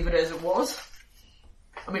 endeavour to leave it as it was.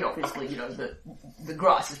 I mean, obviously, the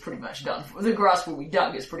grass is pretty much done for. The grass where we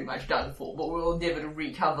dug is pretty much done for, but we'll endeavour to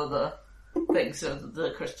recover the thing so that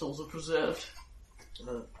the crystals are preserved.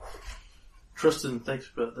 Tristan thinks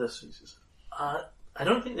about this. He says, I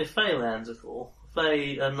don't think they're Fey lands at all.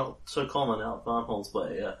 Fey are not so common out Varnhol's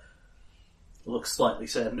Bay. Looks slightly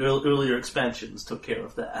sad. Earlier expansions took care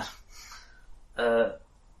of that.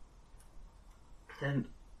 And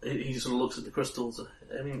he sort of looks at the crystals.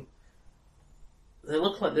 I mean, they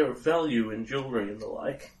look like they're of value in jewellery and the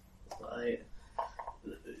like. I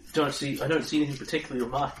don't see anything particularly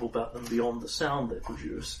remarkable about them beyond the sound they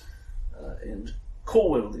produce. And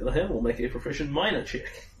Corwin, on the other hand, will make a proficient minor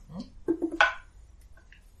check.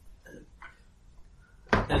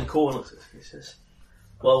 And Corwin looks at it and he says,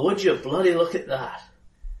 well, would you bloody look at that?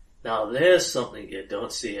 Now there's something you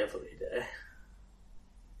don't see every day.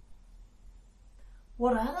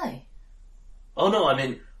 What are they? Oh no, I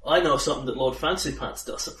mean, I know something that Lord Fancy Pants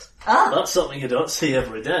doesn't. Ah! That's something you don't see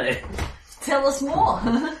every day. Tell us more.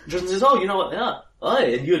 Tristan says, oh, you know what they are?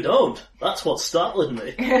 Aye, and you don't. That's what's startling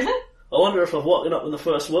me. I wonder if I've woken up in the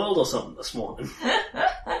first world or something this morning.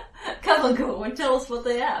 Come on, Corwin, tell us what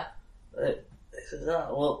they are. He says,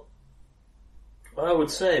 well, I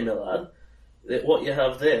would say, my lad, that what you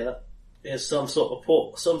have there is some sort of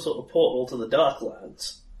portal to the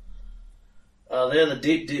Darklands. They're the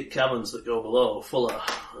deep, deep caverns that go below, full of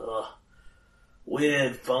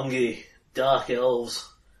weird, fungi, dark elves,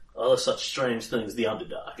 other such strange things. The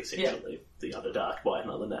Underdark, essentially. Yeah. The Underdark by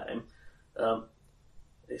another name.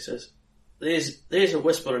 He says, these are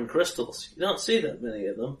whispering crystals. You don't see that many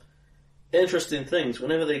of them. Interesting things.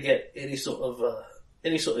 Whenever they get any sort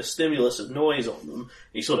of stimulus of noise on them,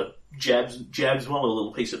 he sort of jabs one with a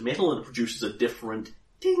little piece of metal and it produces a different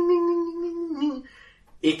ding, ding, ding, ding, ding,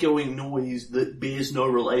 echoing noise that bears no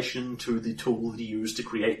relation to the tool that he used to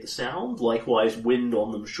create the sound. Likewise, wind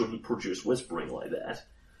on them shouldn't produce whispering like that.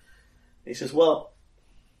 He says, well,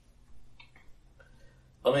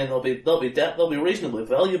 I mean, they'll be reasonably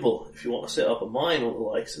valuable if you want to set up a mine or the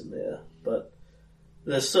likes in there, but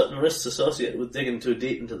there's certain risks associated with digging too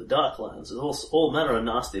deep into the Darklands. There's all manner of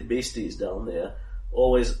nasty beasties down there.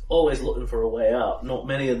 always looking for a way out. Not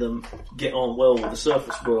many of them get on well with the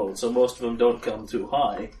surface world, so most of them don't come too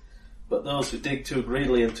high. But those who dig too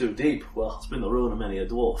greedily and too deep, well, it's been the ruin of many a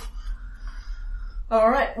dwarf.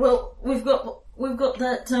 Alright, well, we've got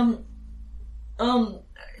that,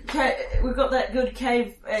 we've got that good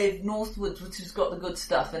cave northwards, which has got the good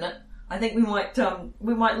stuff in it. I think we might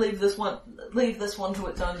leave this one to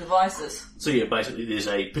its own devices. So yeah, basically there's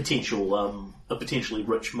a potentially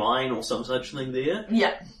rich mine or some such thing there.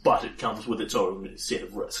 Yeah. But it comes with its own set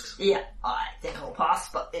of risks. Yeah, I think I'll pass,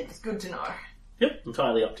 but it's good to know. Yep,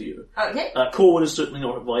 entirely up to you. Okay. Corwin is certainly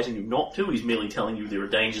not advising you not to. He's merely telling you there are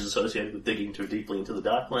dangers associated with digging too deeply into the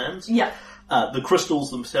Darklands. Yeah. The crystals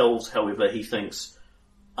themselves, however, he thinks,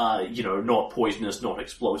 not poisonous, not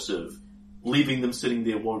explosive. Leaving them sitting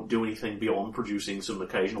there won't do anything beyond producing some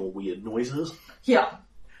occasional weird noises. Yeah.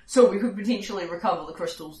 So we could potentially recover the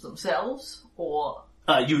crystals themselves, or...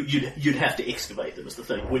 You'd have to excavate them, is the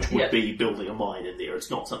thing, which would be building a mine in there. It's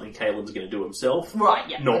not something Kaelin's going to do himself. Right,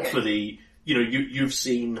 yeah. Not for the... you've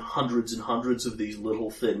seen hundreds and hundreds of these little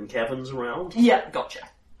thin caverns around. Yeah, gotcha.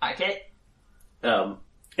 Okay.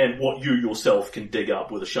 And what you yourself can dig up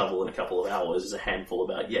with a shovel in a couple of hours is a handful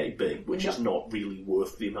about yay big, which is not really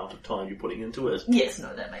worth the amount of time you're putting into it. Yes,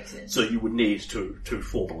 no, that makes sense. So you would need to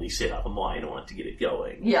formally set up a mine on it to get it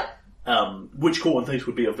going. Yeah. Which Corwin thinks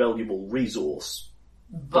would be a valuable resource,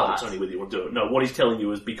 but it's only whether you want to do it. No, what he's telling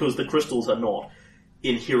you is because the crystals are not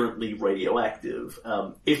inherently radioactive,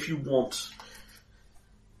 if you want...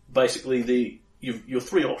 Basically, your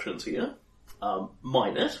three options here.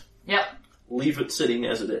 Mine it. Yep. Leave it sitting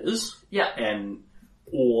as it is. Yeah.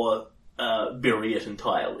 Or bury it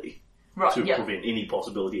entirely. Right, to prevent any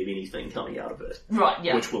possibility of anything coming out of it. Right,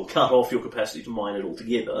 yeah. Which will cut off your capacity to mine it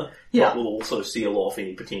altogether, but will also seal off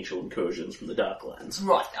any potential incursions from the Darklands.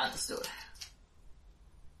 Right, understood.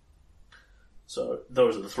 So,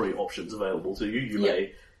 those are the three options available to you. You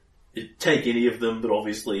may take any of them, but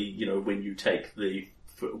obviously, when you take the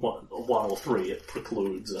one or three, it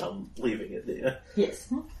precludes leaving it there.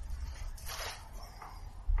 Yes.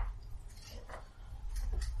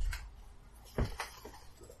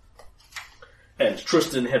 And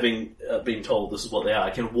Tristan, having been told this is what they are,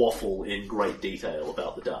 can waffle in great detail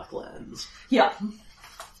about the Darklands. Yeah.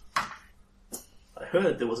 I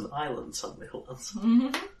heard there was an island somewhere once.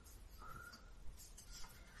 Mm-hmm.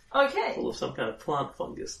 Okay. Full of some kind of plant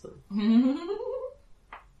fungus thing. Mm-hmm.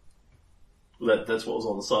 That's what was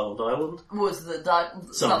on the Silent Island? Was the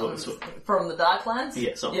something from the Darklands?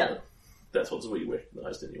 Yeah, something like that. That's what we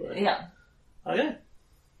recognised anyway. Yeah. Okay.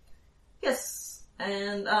 Yes.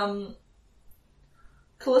 And,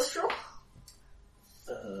 cholesterol?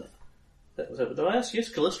 That was over the last,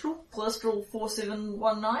 yes, cholesterol. Cholesterol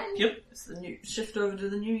 4719? Yep. It's the new shift over to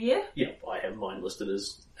the new year? Yep, I have mine listed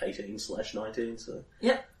as 18/19, so...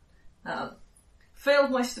 Yep.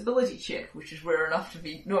 Failed my stability check, which is rare enough to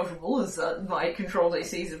be notable, as my control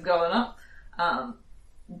DCs have gone up.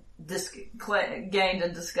 Gained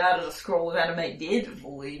and discarded a scroll of Animate Dead, of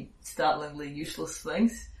all the startlingly useless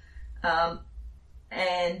things.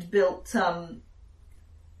 And built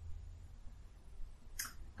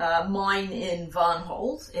mine in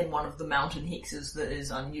Varnhold, in one of the mountain hexes that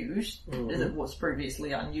is unused, that was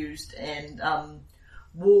previously unused, and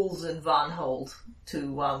walls in Varnhold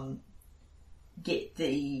to get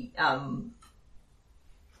their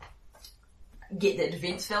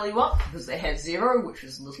defense value up, because they have 0, which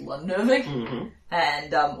is a little unnerving,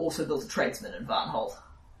 and also built a tradesman in Varnhold.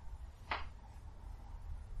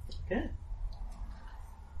 Okay.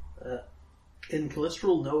 In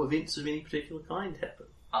cholesterol, no events of any particular kind happen.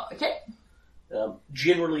 Okay.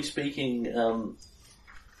 Generally speaking,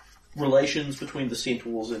 relations between the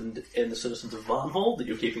centaurs and the citizens of Varnhold, that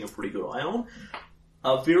you're keeping a pretty good eye on,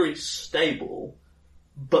 are very stable,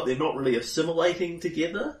 but they're not really assimilating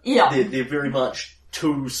together. Yeah. They're very much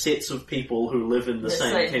two sets of people who live in the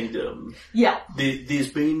same kingdom. Yeah. There's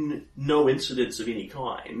been no incidents of any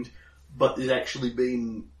kind, but there's actually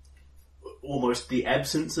been almost the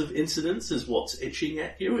absence of incidents is what's itching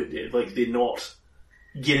at you. They're not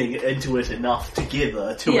getting into it enough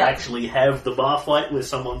together to actually have the bar fight where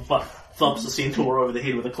someone thumps a centaur over the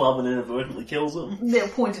head with a club and inadvertently kills him. They're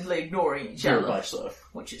pointedly ignoring each other. Very much so.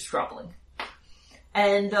 Which is troubling.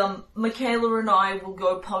 And Michaela and I will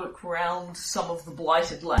go poke around some of the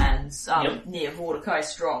blighted lands near Mordecai's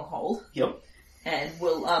stronghold. Yep. And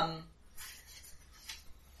we'll,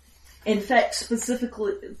 in fact,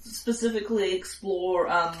 specifically explore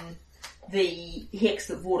the hex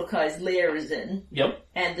that Mordecai's lair is in. Yep.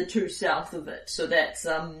 And the two south of it. So that's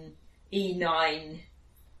E9, D10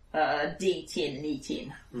 and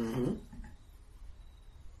E10. Mm-hmm.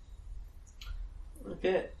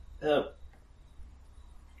 Okay.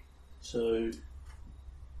 So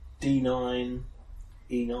D9,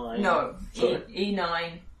 E9. No, Sorry.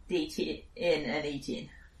 E9, D10, and E10.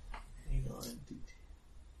 E9, D10.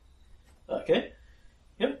 Okay.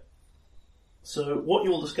 Yep. So what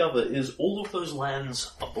you'll discover is all of those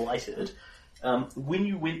lands are blighted. When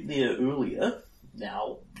you went there earlier,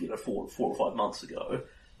 now 4 or 5 months ago,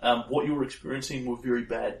 what you were experiencing were very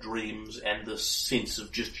bad dreams and this sense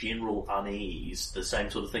of just general unease, the same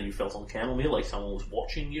sort of thing you felt on Camelmere, like someone was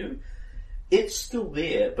watching you. It's still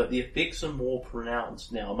there, but the effects are more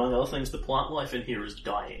pronounced now. Among other things, the plant life in here is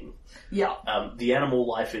dying. Yeah. The animal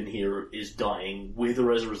life in here is dying,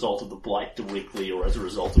 whether as a result of the blight directly or as a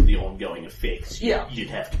result of the ongoing effects. You'd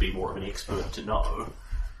have to be more of an expert to know.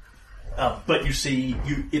 But you see,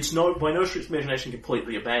 it's by no stretch of imagination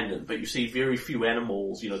completely abandoned, but you see very few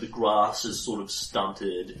animals. The grass is sort of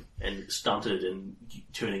stunted and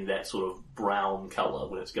turning that sort of brown colour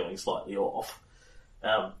when it's going slightly off.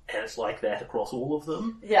 And it's like that across all of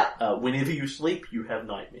them. Yeah. Whenever you sleep, you have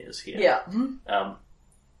nightmares here. Yeah.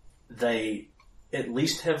 They at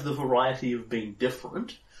least have the variety of being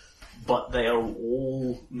different, but they are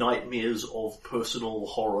all nightmares of personal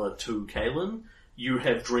horror to Kaelin. You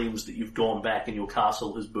have dreams that you've gone back and your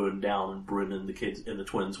castle has burned down and Bryn and the kids and the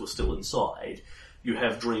twins were still inside. You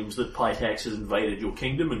have dreams that Pytax has invaded your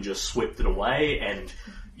kingdom and just swept it away, and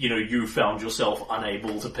you found yourself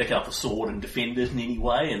unable to pick up a sword and defend it in any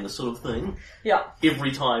way, and this sort of thing. Yeah.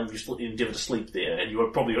 Every time you endeavour to sleep there, and you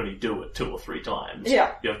would probably only do it 2 or 3 times.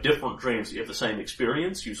 Yeah. You have different dreams, you have the same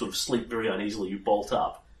experience, you sort of sleep very uneasily, you bolt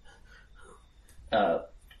up.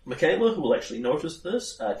 Michaela, who will actually notice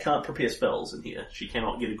this, can't prepare spells in here. She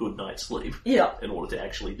cannot get a good night's sleep in order to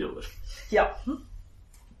actually do it. Yeah.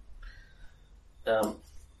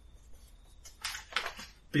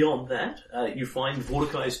 Beyond that, you find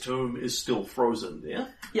Mordecai's tomb is still frozen there.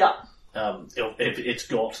 Yeah. It's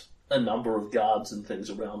got a number of guards and things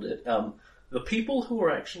around it. The people who are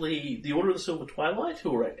actually, the Order of the Silver Twilight,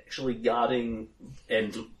 who are actually guarding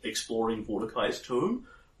and exploring Mordecai's tomb,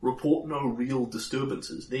 report no real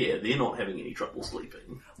disturbances there. They're not having any trouble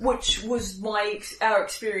sleeping. Which was our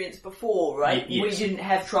experience before, right? Yes. We didn't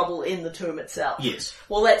have trouble in the tomb itself. Yes.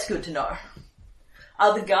 Well, that's good to know.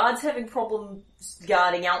 Are the guards having problems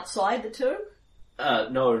guarding outside the tomb?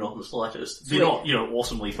 No, not in the slightest. Sweet. They're not,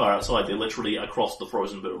 awesomely far outside. They're literally across the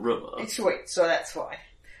frozen bit of river. It's sweet, so that's fine.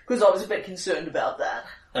 Because I was a bit concerned about that.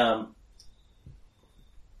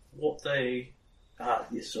 What they have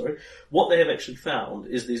actually found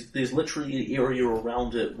is there's literally an area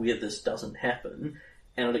around it where this doesn't happen,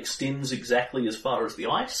 and it extends exactly as far as the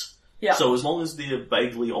ice. Yeah. So as long as they're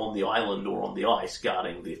vaguely on the island or on the ice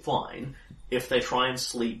guarding, they're fine. If they try and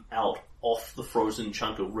sleep out off the frozen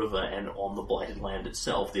chunk of river and on the blighted land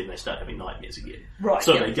itself, then they start having nightmares again. Right.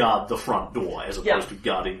 So they guard the front door as opposed to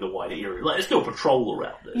guarding the wider area. Like, they still patrol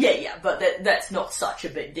around it. Yeah, but that's not such a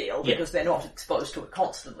big deal because they're not exposed to it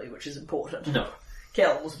constantly, which is important. No.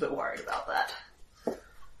 Kel was a bit worried about that.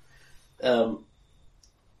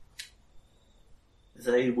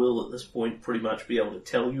 They will, at this point, pretty much be able to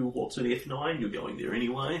tell you what's in F9. You're going there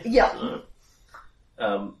anyway. Yeah.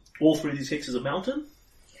 So, all 3 of these hexes are mountain.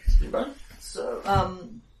 Right? So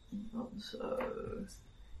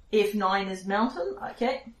F9 is mountain,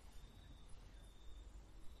 okay.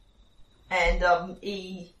 And,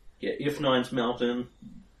 E... Yeah, F9's mountain.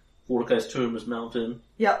 Mordecai's tomb is mountain.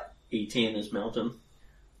 Yep. E10 is mountain.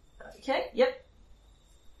 Okay, yep.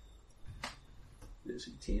 There's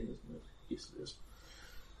E10, isn't it? Yes, it is.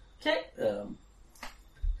 Okay.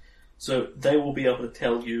 So they will be able to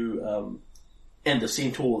tell you, and the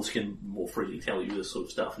centaurs can more freely tell you this sort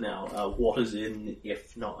of stuff now, what is in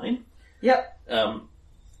F9. Yep.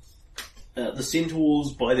 The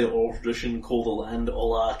centaurs, by their oral tradition, call the land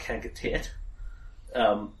Olar Kankatet,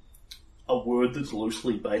 a word that's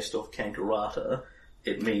loosely based off Kankarata.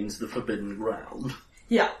 It means the forbidden ground.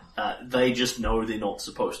 Yeah. They just know they're not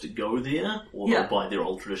supposed to go there, although by their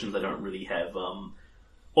old tradition they don't really have, well,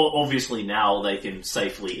 obviously now they can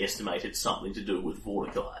safely estimate it's something to do with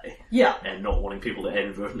Mordecai. Yeah. And not wanting people to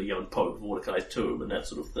inadvertently go and poke Mordecai's tomb and that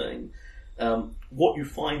sort of thing. What you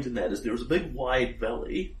find in that is there is a big wide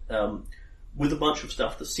valley, with a bunch of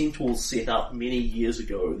stuff the centaurs set up many years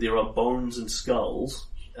ago. There are bones and skulls,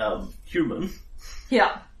 human.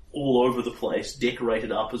 Yeah. All over the place,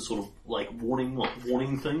 decorated up as sort of like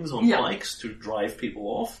warning things on bikes to drive people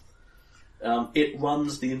off. It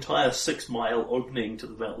runs the entire 6-mile opening to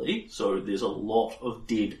the valley, so there's a lot of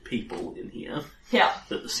dead people in here. Yeah.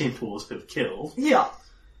 That the centaurs have killed. Yeah.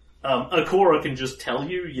 Akora can just tell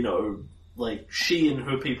you, like, she and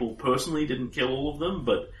her people personally didn't kill all of them,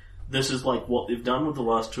 but this is like what they've done with the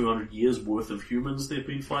last 200 years worth of humans they've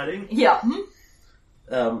been fighting. Yeah.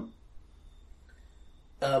 Beyond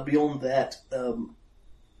that,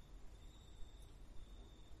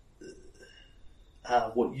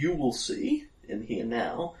 what you will see in here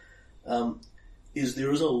now is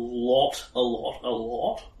there is a lot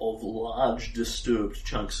of large disturbed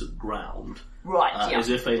chunks of ground. Right, As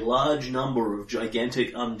if a large number of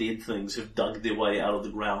gigantic undead things have dug their way out of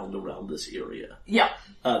the ground around this area. Yeah.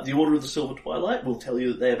 The Order of the Silver Twilight will tell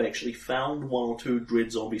you that they have actually found one or two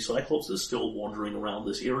dread zombie cyclopses still wandering around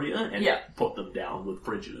this area and put them down with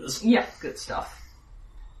prejudice. Yeah, good stuff.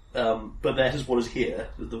 But that is what is here,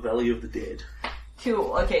 the Valley of the Dead.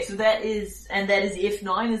 Cool, okay, so that is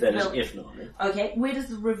F9? That is F9. Okay, where does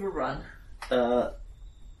the river run?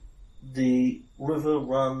 The river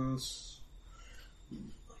runs... I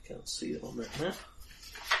can't see it on that map.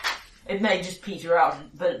 It may just peter out,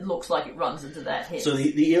 but it looks like it runs into that head. So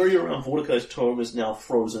the area around Vorticai's Tome is now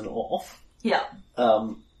frozen off. Yeah.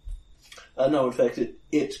 No, in fact,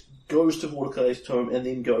 it goes to Vorticai's Tome and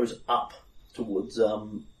then goes up towards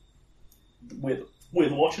where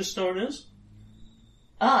the Watcher's Stone is.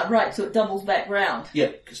 Ah, right, so it doubles back round. Yeah,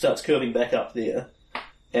 it starts curving back up there,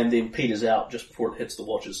 and then peters out just before it hits the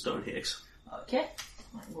Watcher's Stone hex. Okay.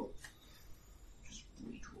 I will just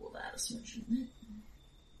redraw that a smidgen.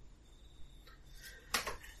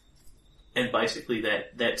 And basically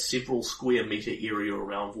that several square metre area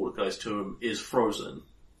around Vorticai's Tomb is frozen,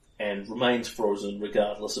 and remains frozen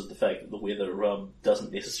regardless of the fact that the weather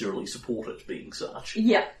doesn't necessarily support it being such.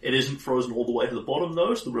 Yeah. It isn't frozen all the way to the bottom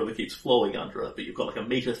though, so the river keeps flowing under it, but you've got like a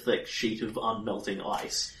metre thick sheet of unmelting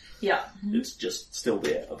ice. Yeah. It's just still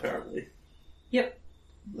there, apparently. Yep.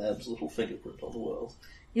 Lab's little fingerprint on the world.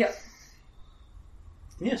 Yep.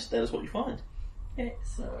 Yes, that is what you find. Okay,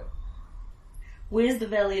 so... Where's the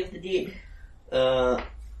Valley of the Dead? I'll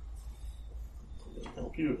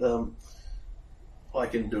help you. I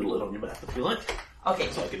can doodle it on your map if you like. Okay.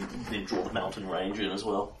 So I can then draw the mountain range in as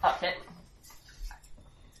well. Okay.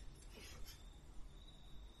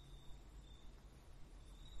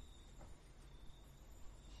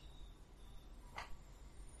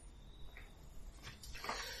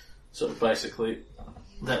 So basically,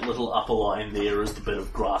 that little upper line there is the bit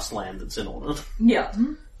of grassland that's in on it. Yeah.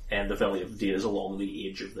 And the Valley of the Dead is along the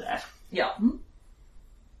edge of that. Yeah.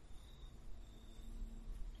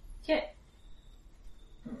 Okay.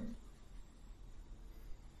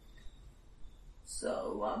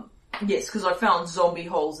 So, yes, because I found zombie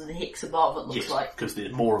holes in the hex above, it looks like. Because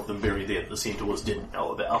there's more of them buried there that the Centaurs didn't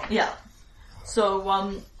know about. Yeah.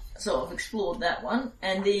 So, so I've explored that one.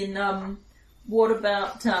 And then, what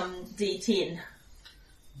about, D10?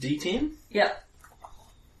 D10? Yeah.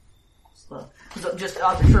 So, because I'm just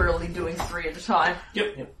arbitrarily doing 3 at a time.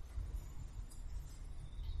 Yep.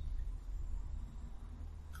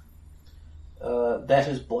 That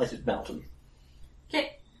is Blighted Mountain.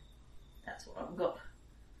 Okay. That's what I've got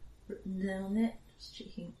written down there. Just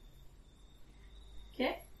checking.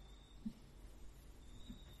 Okay.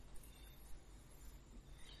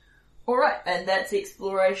 Alright, and that's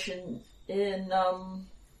exploration in,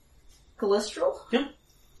 Cholesterol. Yep.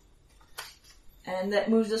 And that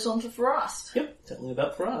moves us on to Frost. Yep, tell me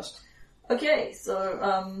about Frost. Okay,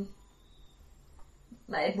 so,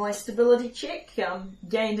 made my stability check,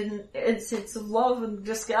 gained a sense of love and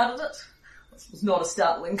discarded it. This was not a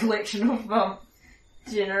startling collection of,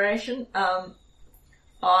 generation.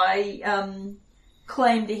 I,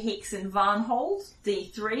 claimed a hex in Varnhold,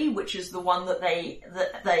 D3, which is the one that they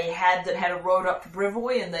had that a road up to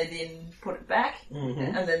Brevoy, and they then put it back,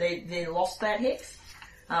 and then they then lost that hex.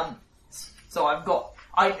 So I've got,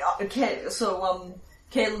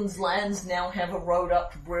 Kaelin's lands now have a road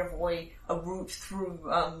up to Brevoy, a route through,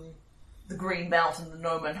 the Green Belt and the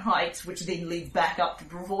Noman Heights, which then leads back up to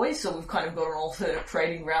Brevoy, so we've kind of got an alternate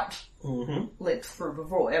trading route linked through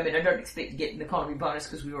Brevoy. I mean, I don't expect to get an economy bonus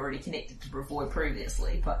because we were already connected to Brevoy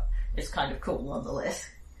previously, but it's kind of cool nonetheless.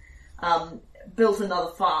 Built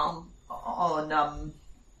another farm on,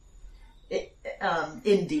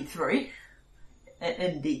 in D3.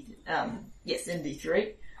 In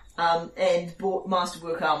D3. And bought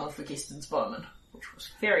Masterwork armor for Keston's Bowman, which was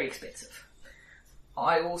very expensive.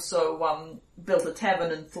 I also built a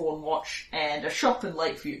tavern in Thornwatch and a shop in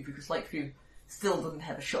Lakeview, because Lakeview still didn't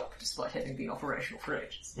have a shop, despite having been operational for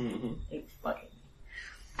ages. It was bugging me.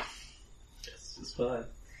 Yes, it's fine.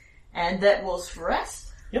 And that was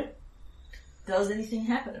Frost. Yep. Does anything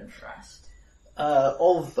happen in Frost?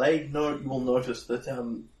 Of vague note, you will notice that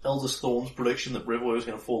Eldest Thorn's prediction that Brevoy was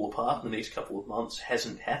going to fall apart in the next couple of months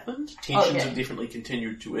hasn't happened. Tensions have definitely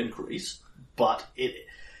continued to increase, but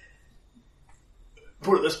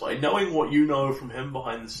put it this way, knowing what you know from him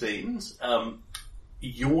behind the scenes,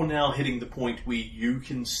 you're now hitting the point where you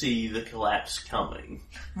can see the collapse coming.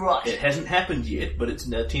 Right. It hasn't happened yet, but its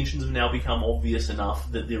tensions have now become obvious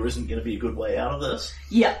enough that there isn't going to be a good way out of this.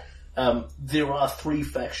 Yeah. There are 3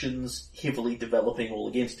 factions heavily developing all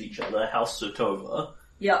against each other. House Sertova,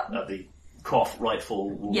 the Koth rightful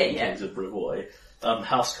ruling kings of Brevoy,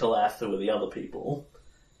 House Calath, who are the other people,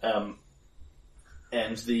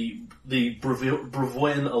 and the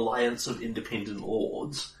Brevoyan Alliance of Independent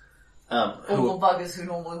Lords. All the buggers who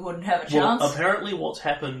normally wouldn't have a chance. Well, apparently what's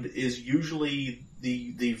happened is usually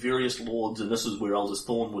the various lords, and this is where Eldest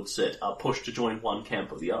Thorn would sit, are pushed to join one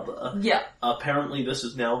camp or the other. Yeah. Apparently this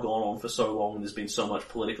has now gone on for so long and there's been so much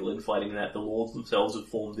political infighting that the lords themselves have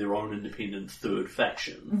formed their own independent third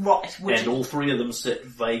faction. Right. And all 3 of them sit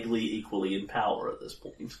vaguely equally in power at this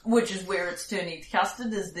point. Which is where it's turning to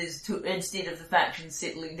custard, is there's instead of the factions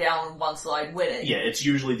settling down on one side winning. Yeah, it's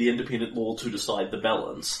usually the independent lords who decide the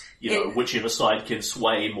balance. Whichever side can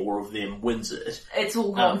sway more of them wins it. It's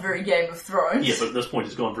all gone very Game of Thrones. Yeah, but at this point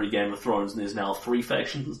it's gone very Game of Thrones and there's now 3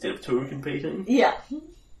 factions instead of 2 competing. Yeah.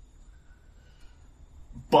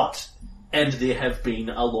 And there have been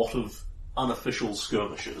a lot of unofficial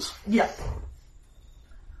skirmishes. Yeah.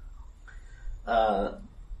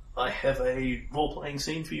 I have a role-playing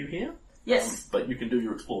scene for you here. Yes. But you can do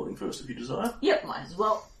your exploring first if you desire. Yep, might as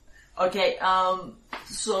well. Okay,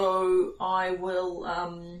 so I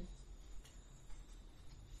will,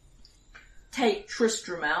 take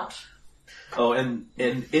Tristram out. Oh, and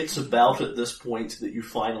it's about at this point that you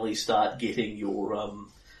finally start getting your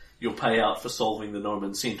payout for solving the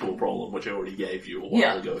Gnomon Centaur problem, which I already gave you a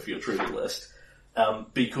while ago for your trivia list.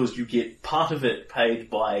 Because you get part of it paid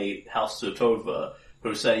by House Sertova,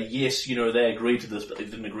 who say, yes, they agreed to this, but they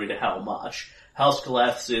didn't agree to how much. House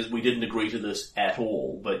Calath says, we didn't agree to this at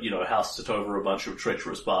all, but, House Sertova are a bunch of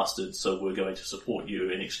treacherous bastards, so we're going to support you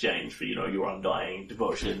in exchange for, your undying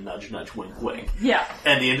devotion, nudge, nudge, wink, wink. Yeah.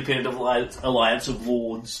 And the Independent Alliance of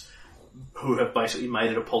Lords, who have basically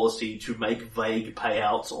made it a policy to make vague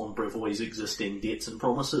payouts on Brevoy's existing debts and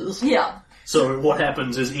promises. Yeah. So what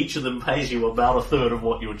happens is each of them pays you about a third of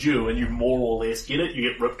what you're due, and you more or less get it. You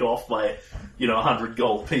get ripped off by, 100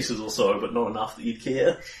 gold pieces or so, but not enough that you'd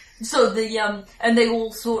care. So and they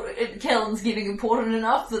all Kellen's getting important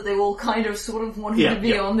enough that they all kind of sort of want him to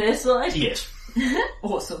be on their side? Yes.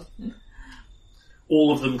 Awesome.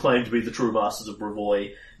 All of them claim to be the true masters of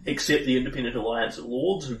Brevoy, except the Independent Alliance of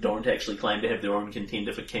Lords, who don't actually claim to have their own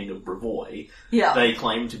contender for King of Brevoy. Yeah. They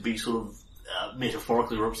claim to be sort of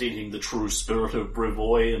metaphorically representing the true spirit of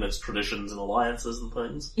Brevoy and its traditions and alliances and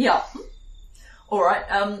things. Yeah. Alright,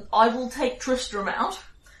 I will take Tristram out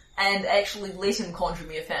and actually let him conjure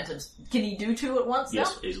me a phantom. Can he do 2 at once now?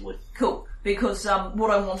 Yes, easily. Cool. Because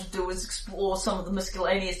what I want to do is explore some of the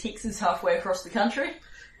miscellaneous hexes halfway across the country.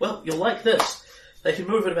 Well, you'll like this. They can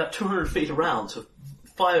move at about 200 feet around, so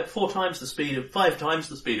 5 times the speed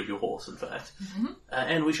of your horse, in fact. Mm-hmm.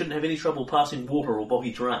 And we shouldn't have any trouble passing water or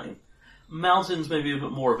boggy terrain. Mountains may be a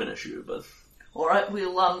bit more of an issue, but... Alright,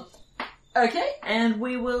 we'll, okay, and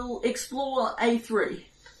we will explore A3.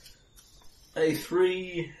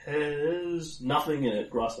 A3 has nothing in it,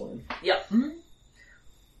 grassland. Yep. Mm-hmm.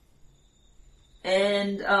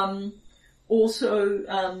 And,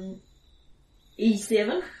 also,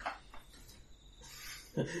 E7.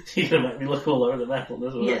 You're going to make me look all over the map on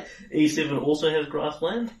this one. Yeah. E7 also has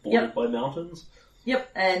grassland, bordered by mountains.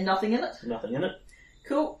 Yep, and nothing in it. Nothing in it.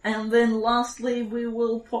 Cool, and then lastly we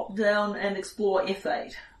will pop down and explore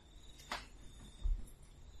F8.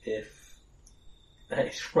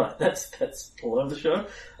 F8, right, that's all over the show.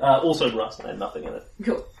 Also grassland, nothing in it.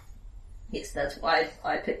 Cool. Yes, that's why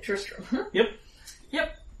I picked Tristram. Yep.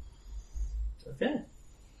 Yep. Okay.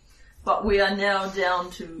 But we are now down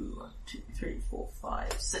to 1, 2, 3, 4,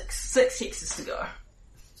 5, 6. 6 hexes to go.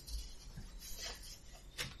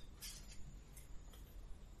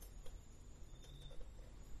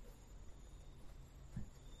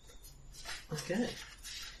 Okay.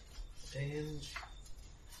 And...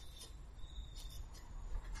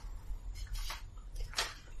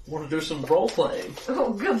 want to do some role-playing?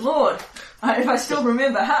 Oh, good lord. If I still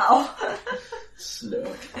remember how.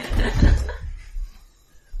 Slurk.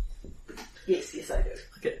 Yes, I do.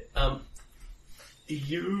 Okay,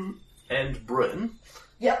 you and Bryn...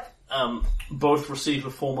 Yep. Both receive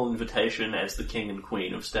a formal invitation as the King and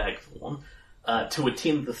Queen of Stagthorn to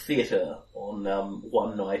attend the theatre on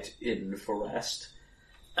one night in Farast.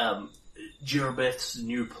 Jerabeth's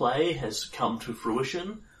new play has come to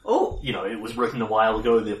fruition. Oh. You know, it was written a while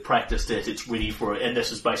ago, they've practiced it, it's ready for it, and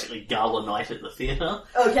this is basically gala night at the theatre.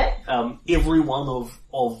 Okay. Everyone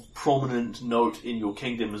of prominent note in your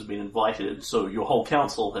kingdom has been invited, so your whole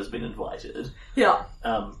council has been invited. Yeah.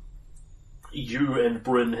 You and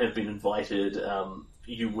Bryn have been invited,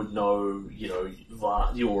 you would know, you know,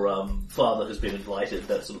 your father has been invited,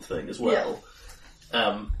 that sort of thing as well.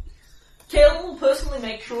 Yeah. Kale will personally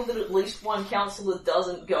make sure that at least one councillor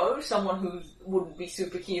doesn't go, someone who wouldn't be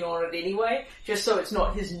super keen on it anyway, just so it's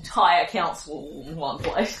not his entire council in one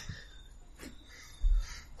place.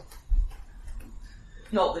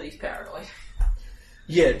 Not that he's paranoid.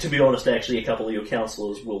 Yeah, to be honest, actually, a couple of your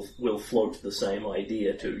councillors will float the same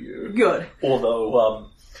idea to you. Good. Although,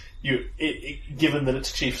 given that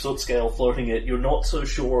it's Chief Sootscale floating it, you're not so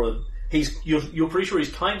sure. You're pretty sure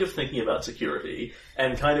he's kind of thinking about security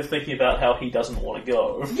and kind of thinking about how he doesn't want to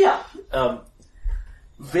go. Yeah.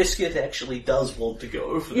 Viscit actually does want to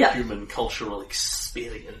go for the human cultural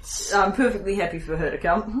experience. I'm perfectly happy for her to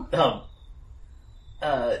come.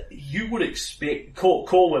 You would expect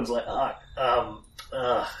Corwin's like,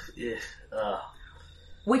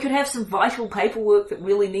 we could have some vital paperwork that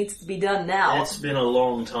really needs to be done now. It's been a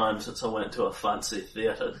long time since I went to a fancy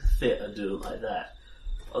theatre do like that.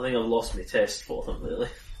 I think I lost my taste for them, really.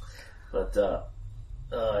 But,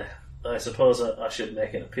 I suppose I should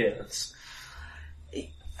make an appearance.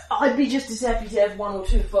 I'd be just as happy to have one or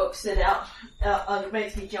two folks sit out. It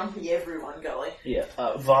makes me jumpy, everyone going. Yeah,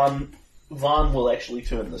 Van will actually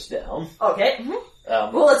turn this down. Okay. Mm-hmm.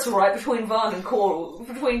 Well, that's alright. Between Van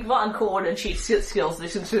Cord and Chief Skills, they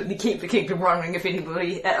should certainly keep the kingdom running if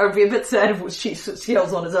anybody... I'd be a bit sad if it was Chief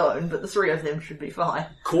Skills on his own, but the three of them should be fine.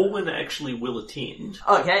 Corwin actually will attend.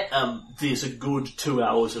 Okay. There's a good 2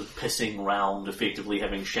 hours of pissing round, effectively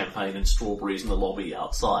having champagne and strawberries in the lobby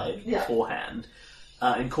outside beforehand.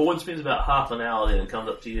 And Corwin spends about half an hour there and comes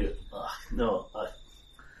up to you. No,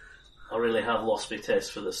 I really have lost my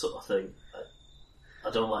taste for this sort of thing. I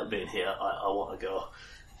don't like being here. I want to go.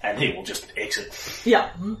 And he will just exit. Yeah.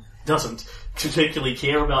 Doesn't particularly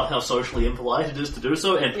care about how socially impolite it is to do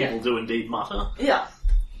so, and people do indeed mutter. Yeah.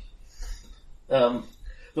 The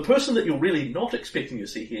person that you're really not expecting to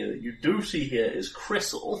see here, that you do see here, is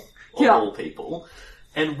Cressel, of all people,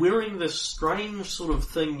 and wearing this strange sort of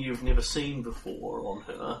thing you've never seen before on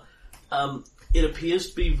her. It appears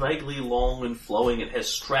to be vaguely long and flowing. It has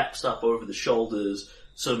straps up over the shoulders,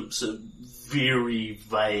 some very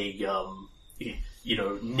vague,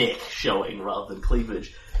 neck showing rather than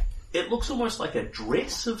cleavage. It looks almost like a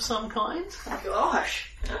dress of some kind.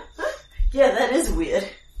 Gosh. Yeah, that is weird.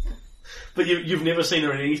 But you've never seen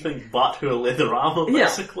her in anything but her leather armour,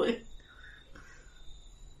 basically.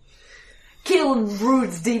 Keelan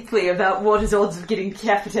broods deeply about what his odds of getting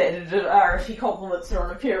decapitated are if he compliments her on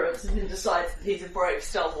appearance and then decides that he's a brave,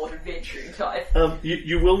 stalwart, adventuring type.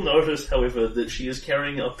 You will notice, however, that she is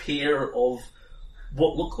carrying a pair of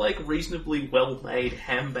what look like reasonably well-made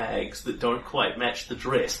handbags that don't quite match the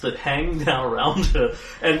dress, that hang down around her.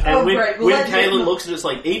 And when Kaylin looks at it, it's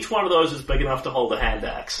like, each one of those is big enough to hold a hand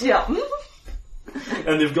axe. Yeah.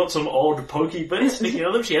 And they've got some odd pokey bits sticking out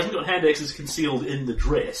of them. She hasn't got hand axes concealed in the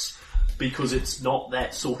dress, because it's not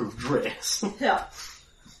that sort of dress. Yeah.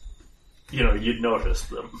 You'd notice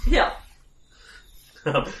them. Yeah.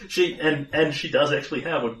 She does actually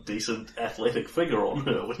have a decent athletic figure on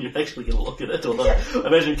her when you're actually going to look at it. Although I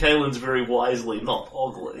imagine Kaylin's very wisely not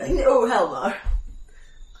ogling. Oh, hell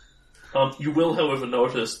no. You will, however,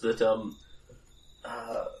 notice that,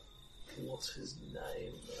 what's his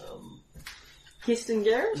name? Kirsten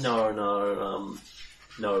Garris?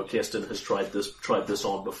 No, Kirsten has tried this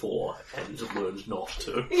on before and learned not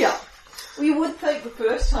to. Yeah. Well, you would think the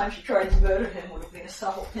first time she tried to murder him would have been a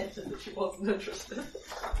subtle hint that she wasn't interested.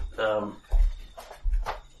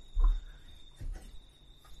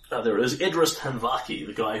 There is Idris Hanvaki,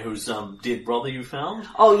 the guy whose dead brother you found.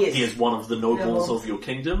 Oh, yes. He is one of the nobles of your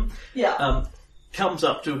kingdom. Yeah. Comes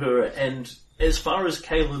up to her, and as far as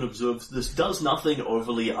Kaylin observes, this does nothing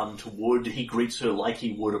overly untoward. He greets her like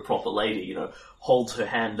he would a proper lady, holds her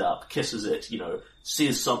hand up, kisses it,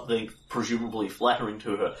 says something presumably flattering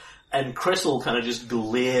to her. And Cressel kind of just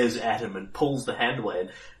glares at him and pulls the hand away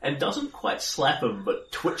and doesn't quite slap him,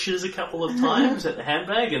 but twitches a couple of times at the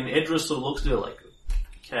handbag, and Idris sort of looks at her like,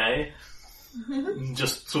 okay. And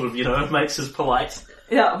just sort of, makes his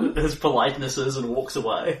politenesses and walks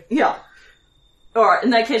away. Yeah. Alright,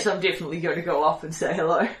 in that case I'm definitely going to go up and say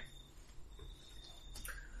hello.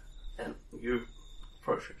 And you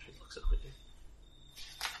approach her, she looks up at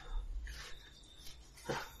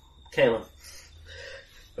you. Kaylin.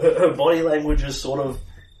 Her body language is sort of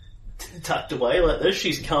tucked away like this.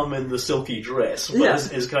 She's come in the silky dress,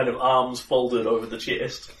 but is kind of arms folded over the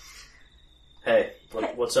chest. Hey,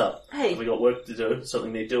 what's up? Hey. Have we got work to do?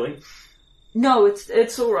 Something need doing? No,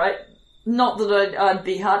 it's alright. Not that I'd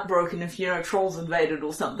be heartbroken if, trolls invaded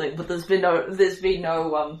or something, but there's been no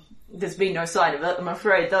sign of it. I'm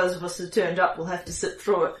afraid those of us who turned up will have to sit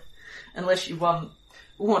through it. Unless you, want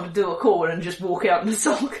to do a call and just walk out in a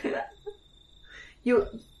sulk. You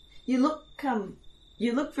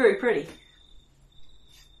look very pretty.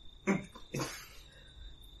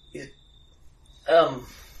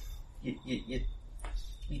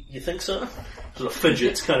 You think so? Sort of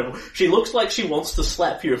fidgets, kind of. She looks like she wants to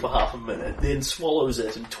slap you for half a minute, then swallows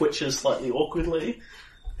it and twitches slightly awkwardly.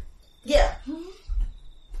 Yeah.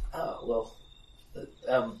 Oh, well,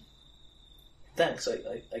 thanks,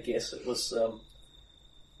 I guess. It was,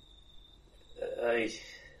 I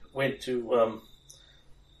went to, what's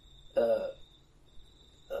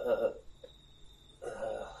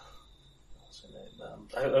her name?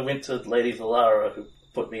 I went to Lady Valara, who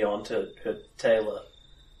put me on to her tailor.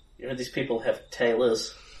 These people have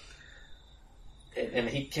tailors. And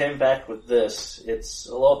he came back with this. It's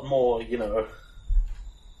a lot more,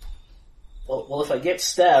 Well, if I get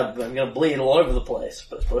stabbed, I'm going to bleed all over the place.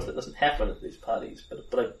 But I suppose that doesn't happen at these parties.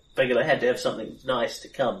 But I figured I had to have something nice to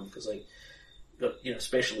come, because I got,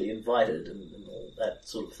 specially invited and all that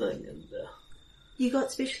sort of thing. And You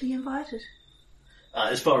got specially invited?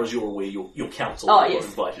 As far as you're aware, your council were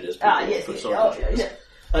invited as people. Yes.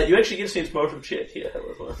 You actually get a sense motive check here,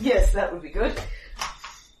 however. Yes, that would be good.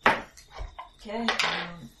 Okay,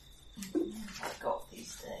 I've got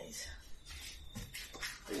these days.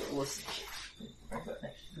 I've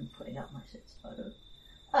been putting up my sets photo.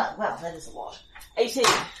 Ah, wow, that is a lot. 18.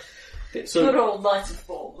 Okay, so good old Knights of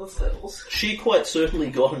Thorns levels. She quite certainly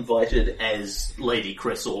got invited as Lady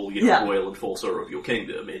Cressel, royal enforcer of your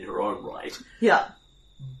kingdom in her own right. Yeah.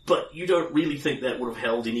 But you don't really think that would have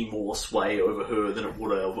held any more sway over her than it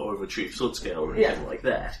would have over Chief Sootscale or anything like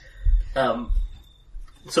that.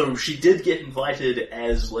 So she did get invited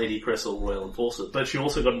as Lady Cressel, Royal Enforcer, but she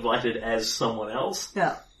also got invited as someone else.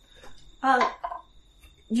 Yeah.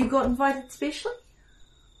 You got invited specially?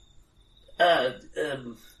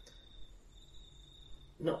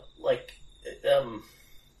 Not like,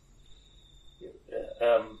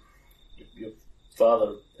 your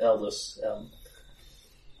father, Aldous,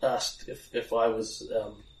 asked if I was,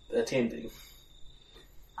 attending.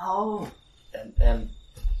 Oh. And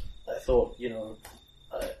I thought,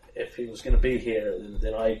 if he was going to be here,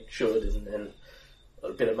 then I should, and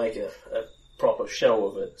I'd better make a proper show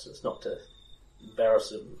of it, so as not to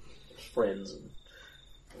embarrass him, his friends, and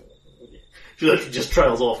she just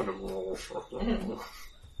trails off and Well,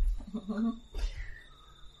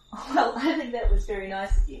 I think that was very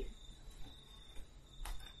nice of you.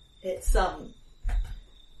 It's,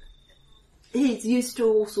 he's used to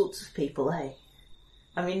all sorts of people, eh?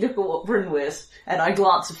 I mean, look at what Bryn wears. And I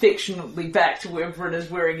glance affectionately back to where Bryn is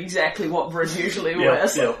wearing exactly what Bryn usually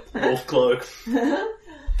wears. Yeah, wolf cloak.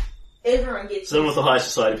 Everyone gets... Some of the high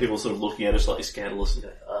society people sort of looking at her slightly scandalous and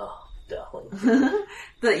going, darling.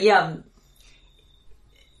 But,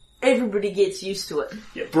 everybody gets used to it.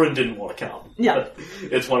 Yeah, Bryn didn't want to come. Yeah. But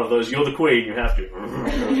it's one of those, you're the queen, you have to.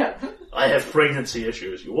 Yeah. I have pregnancy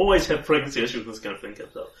issues. You always have pregnancy issues with this kind of thing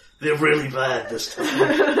comes up. They're really bad this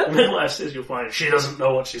time. Midwife says you'll find she doesn't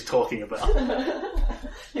know what she's talking about.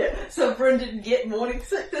 Yeah, so Bryn didn't get morning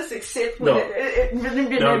sickness except when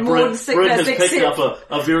Bryn has picked up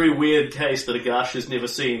a very weird case that Agash has never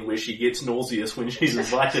seen where she gets nauseous when she's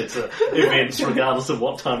invited to events regardless of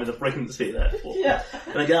what time in the pregnancy that falls. Yeah.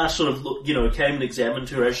 And Agash sort of, came and examined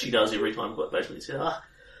her as she does every time quite patiently. He said,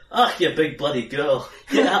 you big bloody girl.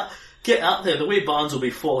 Get out there, the wee barns will be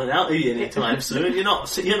falling out of you anytime soon. You're not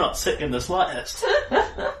sick in the slightest.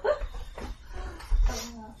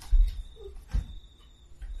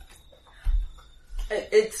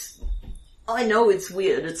 I know it's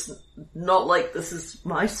weird. It's not like this is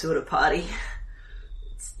my sort of party.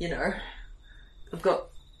 It's, I've got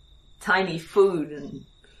tiny food and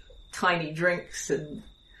tiny drinks and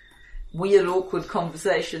weird awkward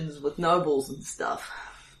conversations with nobles and stuff.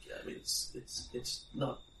 Yeah, I mean, it's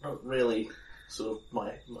not really sort of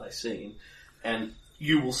my scene. And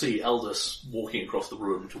you will see Aldous walking across the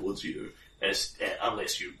room towards you,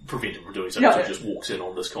 unless you prevent him from doing so, he just walks in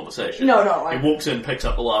on this conversation. No. He walks in, picks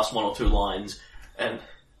up the last one or two lines, and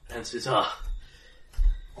says,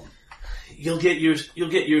 you'll get used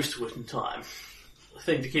to it in time. The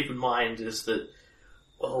thing to keep in mind is that,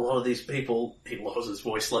 well, a lot of these people, he lowers his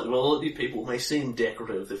voice slightly, a lot of these people may seem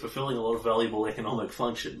decorative, they're fulfilling a lot of valuable economic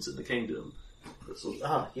functions in the kingdom. It's sort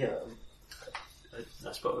of,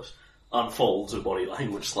 I suppose. unfolds her body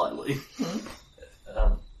language slightly.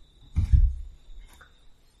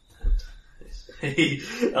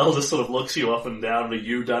 Eldest sort of looks you up and down. Are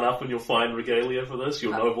you done up in your fine regalia for this?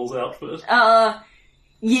 Your noble's outfit?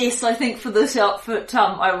 Yes, I think for this outfit,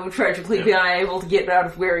 I will tragically be unable to get out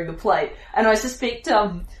of wearing the plate. And I suspect,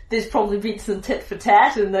 there's probably been some tit for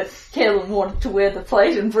tat in that Caitlin wanted to wear the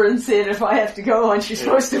plate and Bryn said if I have to go on, she's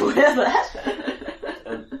supposed to wear that.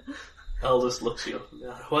 And Eldest looks you up and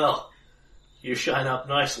down. Well, you shine up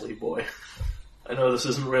nicely, boy. I know this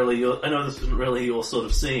isn't really your sort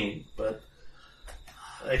of scene, but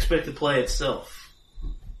I expect the play itself.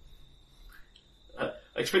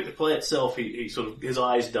 He sort of, his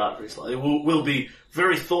eyes dart very slightly. Will be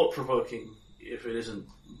very thought-provoking if it isn't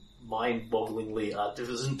too mind-bogglingly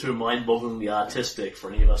artistic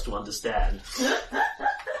for any of us to understand.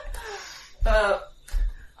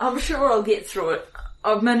 I'm sure I'll get through it.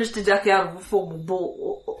 I've managed to duck out of a formal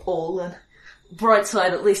ball, and bright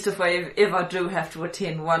side, at least if I ever do have to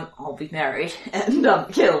attend one, I'll be married. And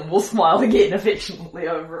Kellen will smile again affectionately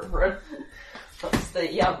over it. That's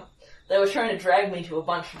they were trying to drag me to a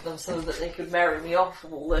bunch of them so that they could marry me off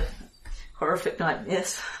of all the horrific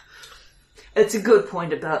nightmares. It's a good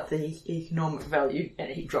point about the economic value,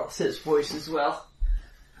 and he drops his voice as well.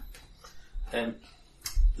 And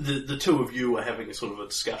the two of you are having a sort of a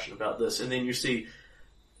discussion about this, and then you see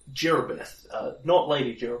Jerobeth, not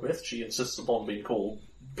Lady Jerobeth, she insists upon being called,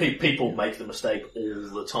 people make the mistake all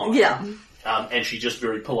the time. Yeah. And she just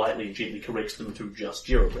very politely and gently corrects them to just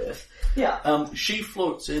Jerobeth. Yeah. She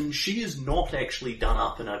floats in. She is not actually done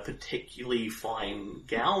up in a particularly fine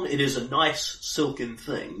gown. It is a nice silken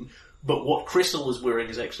thing, but what Cressel is wearing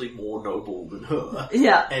is actually more noble than her.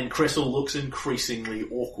 Yeah. And Cressel looks increasingly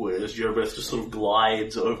awkward as Jerobeth just sort of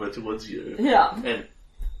glides over towards you. Yeah. And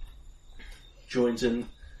joins in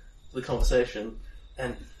the conversation,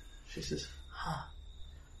 and she says,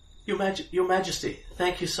 Your Majesty,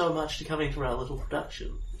 thank you so much for coming to our little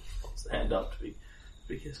production. Puts the hand up to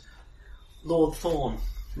be kissed. Lord Thorne,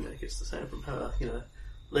 gets the same from her,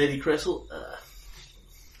 Lady Cressel,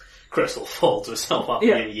 Cressel folds herself up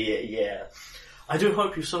again, yeah. I do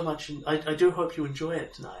hope you enjoy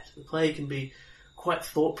it tonight. The play can be quite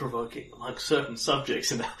thought-provoking among certain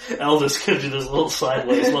subjects, and Eldest gives you this little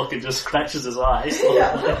sideways look and just scratches his eyes.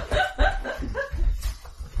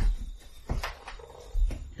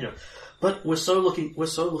 But we're so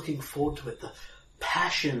looking forward to it. The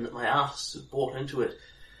passion that my artists have brought into it,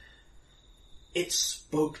 it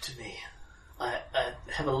spoke to me. I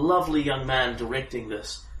have a lovely young man directing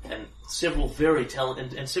this, and several very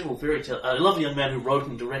talented, a lovely young man who wrote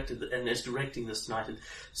and directed and is directing this tonight, and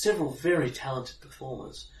several very talented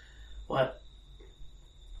performers. Why,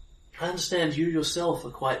 I understand you yourself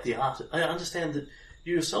are quite the artist. I understand that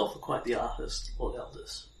you yourself are quite the artist, Lord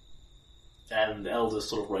Eldest. And Eldest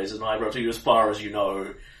sort of raises an eyebrow to you as far as you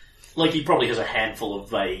know. Like, he probably has a handful of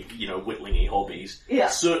vague, whittling-y hobbies. Yeah.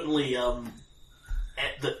 Certainly,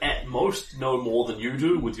 at most, no more than you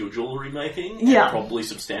do with your jewellery making. Yeah. And probably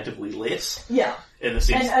substantively less. Yeah. In the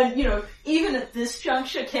sense... And even at this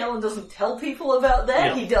juncture, Kellen doesn't tell people about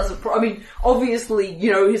that. Yeah. He does it... obviously,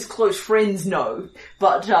 his close friends know,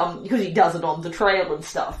 but, because he does it on the trail and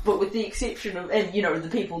stuff. But with the exception of... And, the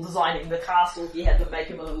people designing the castle, he had to make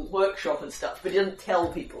him a little workshop and stuff, but he doesn't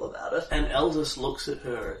tell people about it. And Eldest looks at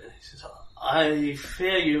her and he says, I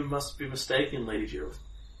fear you must be mistaken, Lady Jerobeth.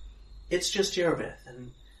 It's just Jerobeth,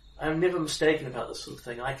 and I'm never mistaken about this sort of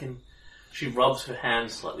thing. She rubs her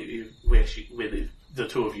hand slightly where the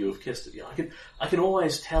two of you have kissed it. I can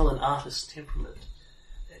always tell an artist's temperament.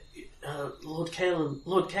 Lord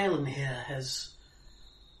Caelan here has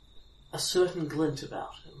a certain glint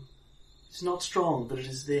about him. It's not strong, but it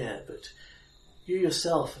is there. But you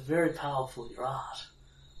yourself are very powerful in your art.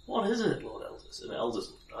 What is it, Lord Eldest? And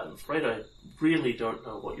Eldest, I'm afraid I really don't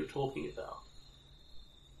know what you're talking about.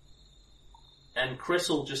 And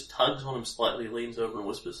Cressel just tugs on him slightly, leans over and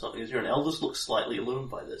whispers something in his ear, and Eldest looks slightly illumined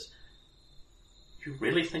by this. You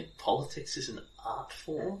really think politics is an art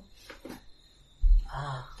form?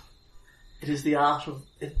 It is the art of...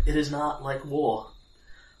 It is an art like war.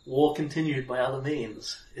 War continued by other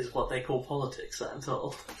means is what they call politics, I'm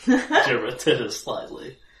told. Jira titters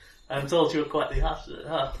slightly. I'm told you're quite the artist.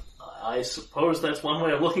 I suppose that's one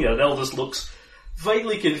way of looking at it. Eldest looks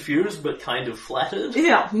vaguely confused, but kind of flattered.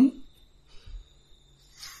 Yeah.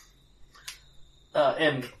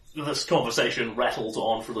 And this conversation rattles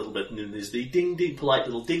on for a little bit, and then there's the ding-ding, polite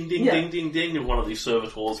little ding-ding-ding-ding-ding of one of these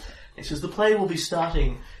servitors. It says, the play will be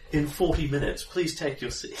starting in 40 minutes. Please take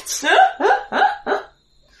your seats.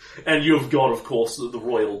 And you've got, of course, the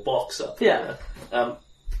royal box up there.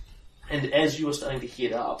 And as you are starting to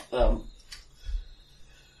head up,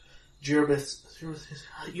 Jerobeth,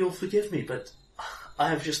 you'll forgive me, but I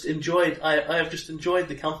have just enjoyed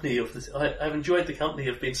the company of this. I've enjoyed the company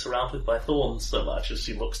of being surrounded by thorns so much. As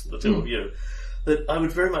she looks at the two of you, that I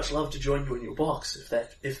would very much love to join you in your box if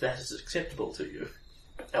that is acceptable to you.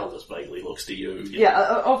 Eldest vaguely looks to you.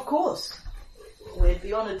 Of course. We'd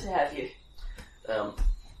be honoured to have you.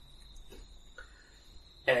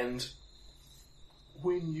 And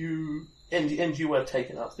when you and you are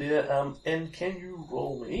taken up there, and can you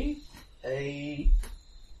roll me a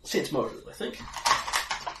sense motive? I think.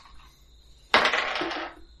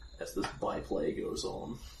 As this byplay goes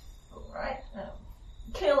on. Alright.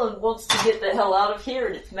 Kalen wants to get the hell out of here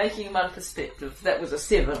and it's making him unperspective. That was a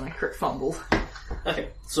 7, I crit fumbled. Okay,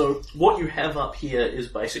 so what you have up here is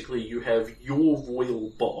basically you have your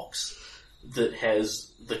royal box that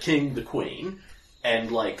has the king, the queen,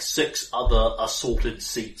 and like 6 other assorted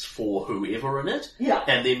seats for whoever in it. Yeah.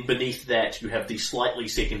 And then beneath that you have the slightly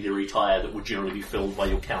secondary tier that would generally be filled by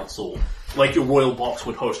your council. Like your royal box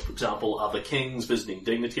would host, for example, other kings, visiting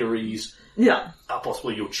dignitaries. Yeah.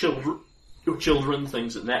 Possibly your children,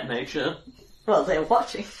 things of that nature. Well, they're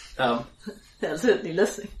watching. They're certainly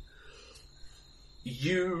listening.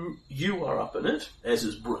 You are up in it, as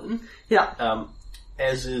is Bryn. Yeah.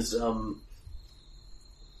 As is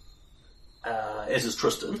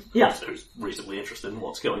Tristan. Yeah. Who's reasonably interested in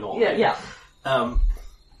what's going on. Yeah.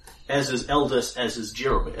 As is Eldest, as is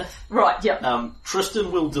Jerobeth. Right, yeah.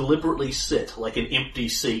 Tristan will deliberately sit, like an empty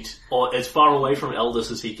seat, or as far away from Eldest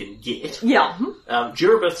as he can get. Yeah.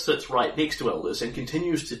 Jerobeth sits right next to Eldest and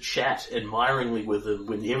continues to chat admiringly with him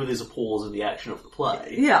whenever there's a pause in the action of the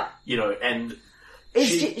play. Yeah. You know, and...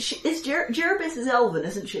 Jerobeth is Elven,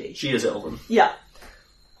 isn't she? She is Elven. Yeah.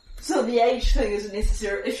 So the age thing isn't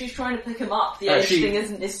necessarily... If she's trying to pick him up, the age thing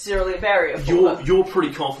isn't necessarily a barrier for her. You're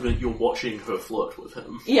pretty confident you're watching her flirt with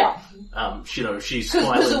him. Yeah. She's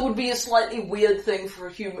smiling. Because it would be a slightly weird thing for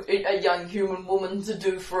a young human woman to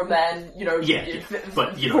do for a man, Yeah,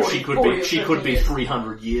 but, she could be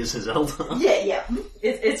 300 years his elder. Yeah.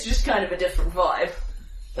 It's just kind of a different vibe.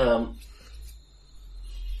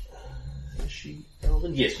 Is she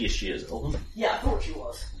Elven? Yes, she is Elven. Yeah, I thought she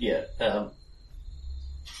was. Yeah,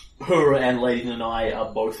 her and Lady Nanai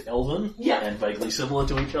are both Elven, and vaguely similar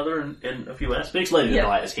to each other in a few aspects. Lady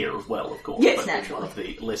Nanai is here as well, of course. Yes, but naturally. One of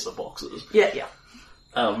the lesser boxes. Yeah.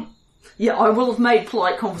 I will have made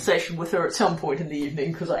polite conversation with her at some point in the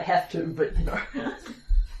evening, because I have to, but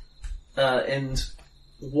and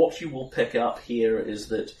what you will pick up here is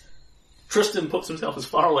that Tristan puts himself as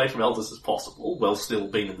far away from Eldest as possible, while still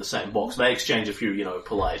being in the same box. They exchange a few,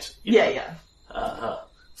 polite...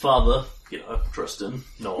 Father... Tristan,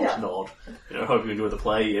 nod. Hope you enjoy the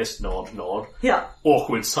play, yes, nod. Yeah.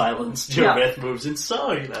 Awkward silence. Jerobeth moves in,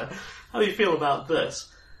 so, how do you feel about this?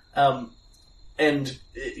 And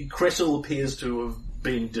Cressel appears to have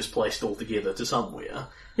been displaced altogether to somewhere.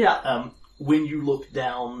 Yeah. When you look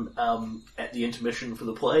down at the intermission for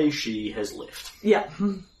the play, she has left. Yeah.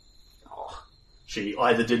 She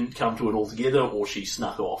either didn't come to it altogether, or she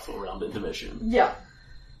snuck off around intermission. Yeah.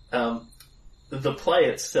 The play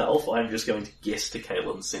itself, I'm just going to guess to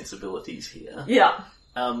Kaelin's sensibilities here. Yeah.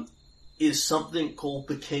 Is something called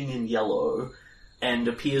The King in Yellow, and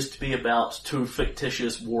appears to be about 2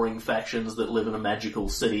 fictitious warring factions that live in a magical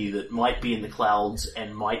city that might be in the clouds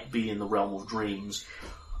and might be in the realm of dreams.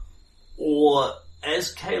 Or,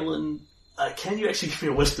 as Kaelin, can you actually give me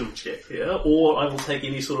a wisdom check here? Or I will take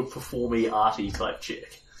any sort of performy, arty type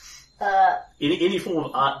check. Any form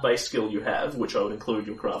of art-based skill you have, which I would include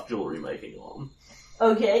your craft jewellery making on.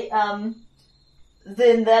 Okay,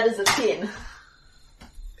 then that is a 10.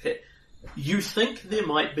 Okay. You think there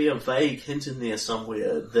might be a vague hint in there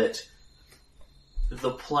somewhere that the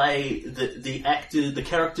play, the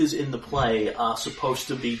characters in the play are supposed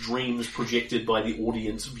to be dreams projected by the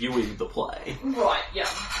audience viewing the play. Right, yeah.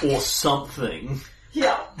 Or something.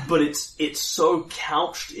 Yeah. But it's so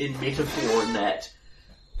couched in metaphor in that.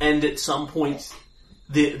 And at some point,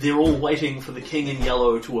 they're all waiting for the King in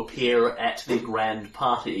Yellow to appear at their grand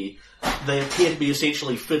party. They appear to be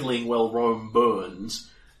essentially fiddling while Rome burns.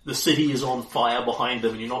 The city is on fire behind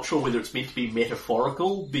them, and you're not sure whether it's meant to be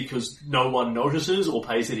metaphorical, because no one notices or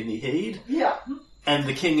pays it any heed. Yeah. And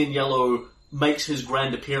the King in Yellow makes his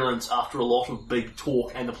grand appearance after a lot of big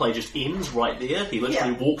talk, and the play just ends right there. He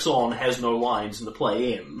literally walks on, has no lines, and the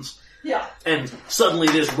play ends. Yeah. And suddenly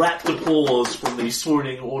there's rapt applause from the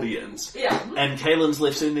swooning audience. Yeah. And Kaelin's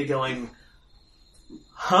left in there going,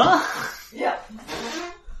 huh? Yeah.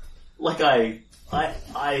 Like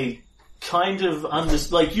I kind of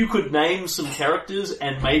understand, like you could name some characters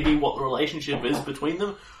and maybe what the relationship is between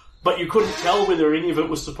them. but you couldn't tell whether any of it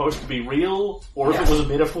was supposed to be real, or if it was a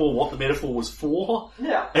metaphor, what the metaphor was for.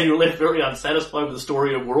 Yeah. And you're left very unsatisfied with the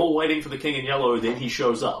story of we're all waiting for the King in Yellow, then he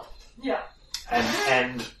shows up. Yeah.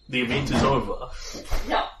 And the event is over.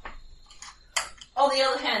 Yeah. On the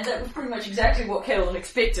other hand, that was pretty much exactly what Caitlin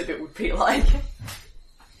expected it would be like.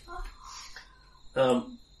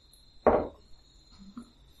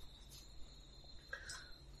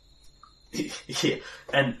 Yeah,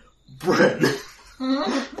 and Bryn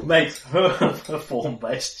makes her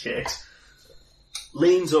form-based checks,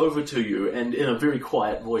 leans over to you, and in a very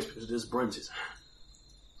quiet voice, because it is Bryn, says,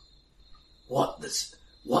 What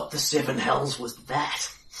the seven hells was that?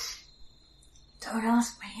 Don't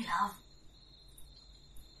ask me, love.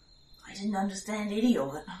 I didn't understand any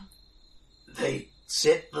of it. They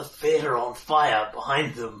set the theatre on fire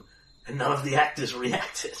behind them, and none of the actors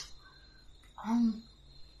reacted.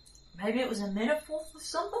 Maybe it was a metaphor for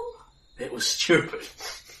something? It was stupid.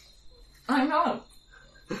 I know.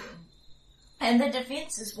 And the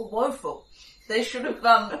defences were woeful. They should have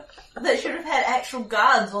had actual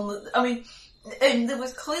guards on the, I mean, and there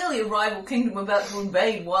was clearly a rival kingdom about to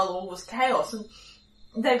invade while all was chaos, and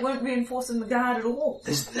they weren't reinforcing the guard at all.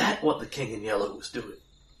 Is that what the King in Yellow was doing?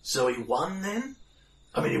 So he won then?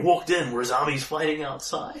 I mean, he walked in where his army's fighting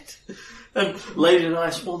outside. And Lady and I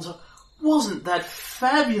spawns up, wasn't that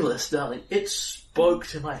fabulous, darling? It spoke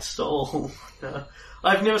to my soul.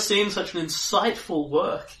 I've never seen such an insightful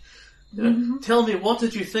work. Tell me, what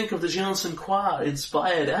did you think of the Jean Saint-Croix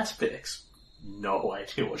inspired aspects? No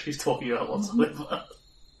idea what she's talking about whatsoever.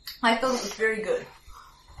 I thought it was very good.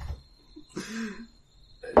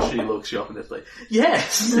 She looks you up and it's like,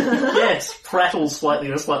 yes, yes, prattles slightly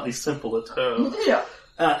in a slightly simpler term. Yeah.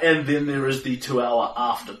 And then there is the 2-hour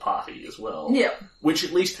after party as well. Yeah. Which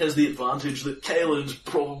at least has the advantage that Kaylin's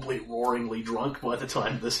probably roaringly drunk by the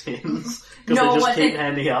time this ends. Because they just keep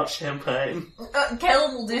handing out champagne.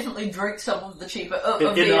 Kaylin will definitely drink some of the cheaper...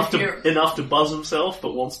 enough to buzz himself,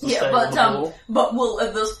 but wants to stay on the ball. But will,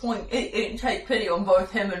 at this point, take pity on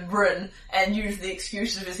both him and Bryn and use the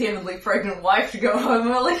excuse of his heavily pregnant wife to go home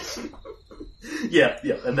early. Yeah,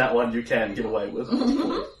 and that one you can get away with at this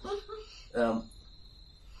point.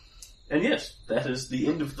 And yes, that is the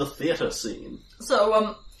end of the theatre scene.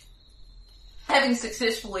 So, having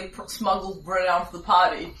successfully smuggled Bryn out of the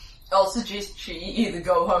party, I'll suggest she either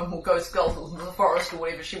go home or go skeletons into the forest or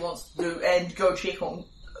whatever she wants to do, and go check on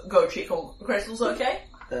Crystal's okay.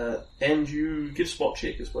 And you get spot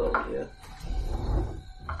check as well, yeah.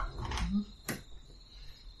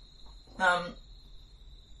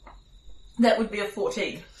 That would be a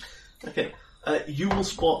 14. Okay. You will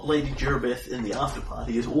spot Lady Jerabeth in the after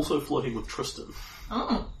party is also flirting with Tristan.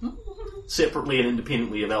 Oh. Separately and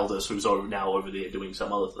independently of Aldous, who's now over there doing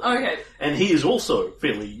some other thing. Okay. And he is also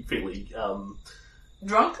fairly,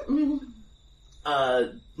 drunk?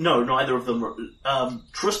 No, neither of them are.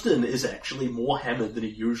 Tristan is actually more hammered than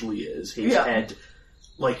he usually is. He's had...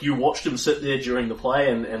 Like, you watched him sit there during the play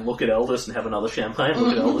and look at Aldous and have another champagne,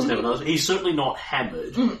 look at Aldous and have another... He's certainly not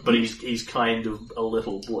hammered, but he's kind of a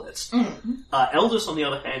little blitzed. Aldous, on the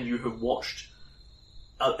other hand, you have watched...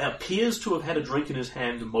 appears to have had a drink in his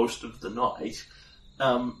hand most of the night.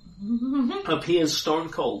 Appears stone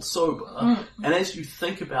cold sober. And as you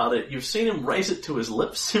think about it, you've seen him raise it to his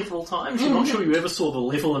lips several times. You're not sure you ever saw the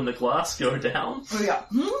level in the glass go down. Oh, yeah.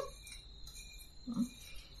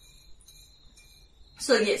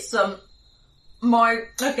 So yes,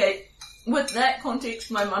 with that context,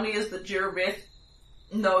 my money is that Jerabeth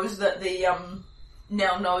knows that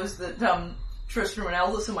now knows that, Tristram and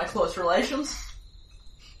Aldous are my close relations.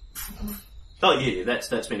 Oh yeah,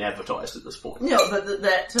 that's been advertised at this point. No, but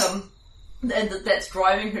that's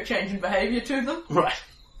driving her change in behaviour to them. Right.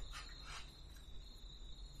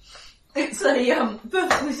 It's a,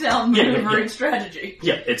 perfectly sound maneuvering strategy.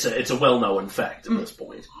 Yeah, it's a well-known fact at this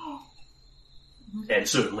point. And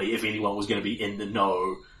certainly, if anyone was going to be in the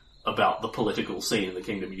know about the political scene in the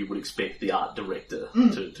kingdom, you would expect the art director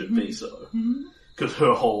to be so. Because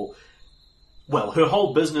her whole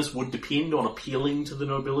business would depend on appealing to the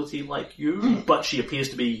nobility like you, but she appears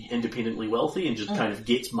to be independently wealthy and just kind of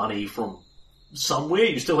gets money from somewhere.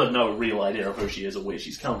 You still have no real idea of who she is or where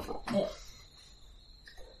she's come from.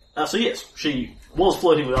 So yes, she was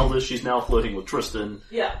flirting with Aldous, she's now flirting with Tristan.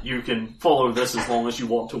 Yeah. You can follow this as long as you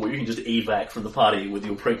want to, or you can just evac from the party with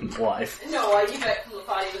your pregnant wife. No, I evac from the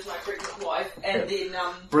party with my pregnant wife, and then,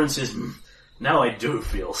 Bryn says, now I do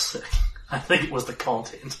feel sick. I think it was the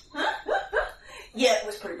content. Yeah, it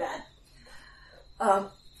was pretty bad.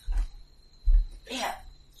 Yeah,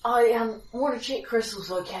 I, want to check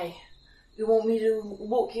Crystal's okay. You want me to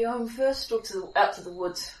walk you home first, or out to the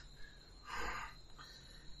woods?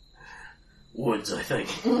 woods, I think.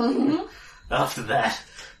 After that,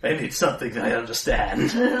 I need something I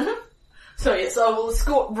understand. So yes, I will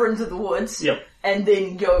escort Bryn to the woods. Yep. And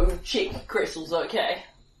then go check Cressel's okay.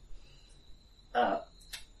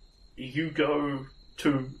 You go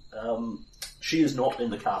to, she is not in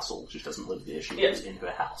the castle, she doesn't live there, she is in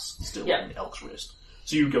her house, still in Elk's Rest.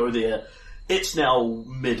 So you go there, it's now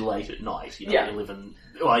mid-late at night, you know, 11,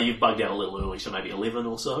 well, you've bugged out a little early, so maybe 11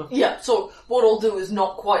 or so. Yeah, so what I'll do is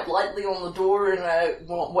knock quite lightly on the door and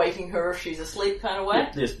not waking her if she's asleep kind of way.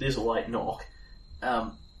 Yeah, there's a light knock.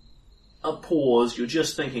 A pause, you're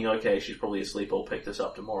just thinking, okay, she's probably asleep, I'll pick this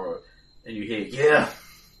up tomorrow. And you hear, yeah.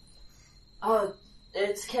 Oh,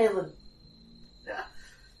 it's Caleb. Yeah.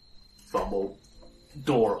 Fumble.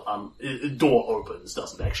 Door opens,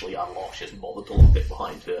 doesn't actually unlock, she hasn't bothered to lock it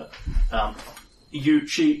behind her.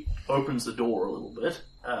 She opens the door a little bit,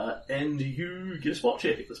 and you get a spot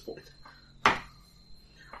check at this point.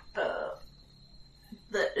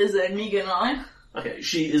 That is a meager 9. Okay,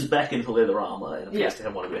 she is back in her leather armour and appears to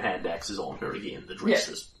have one of her hand axes on her again. The dress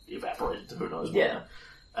has evaporated to who knows where.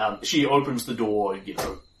 She opens the door, you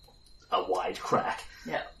know, a wide crack.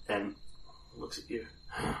 Yeah. And looks at you.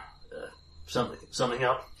 Something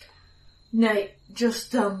up? Nate,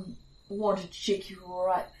 just, wanted to check you were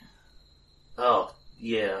alright. Oh,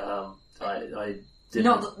 yeah, I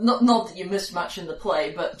didn't... Not that you missed much in the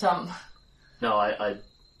play, but, No, I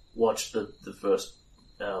watched the first,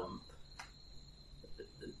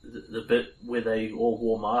 the bit where they all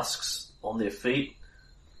wore masks on their feet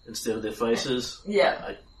instead of their faces.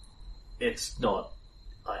 Yeah. It's not...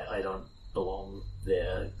 I don't belong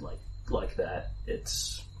there like that.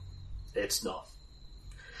 It's not.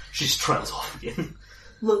 She just trails off again.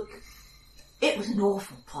 Look, it was an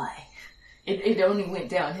awful play. It only went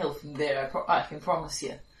downhill from there, I can promise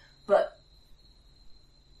you. But,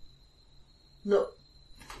 look,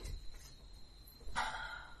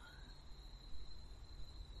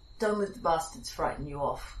 don't let the bastards frighten you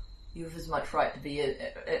off. You've as much right to be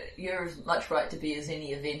you're as much right to be as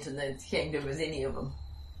any event in the kingdom as any of them.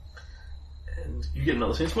 And you get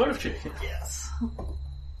another sense motive check. Yes.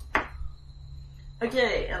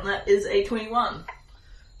 Okay, and that is a 21.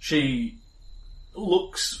 She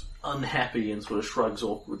looks unhappy and sort of shrugs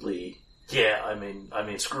awkwardly. Yeah, I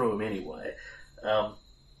mean, screw him anyway.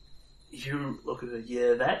 You look at her,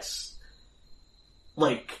 yeah, that's...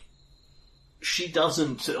 Like, she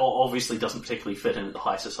obviously doesn't particularly fit in at the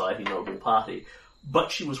high society noble party,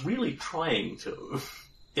 but she was really trying to,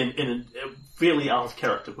 in a fairly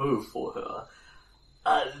out-of-character move for her.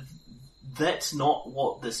 That's not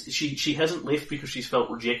what this... She hasn't left because she's felt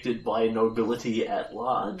rejected by nobility at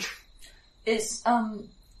large. Is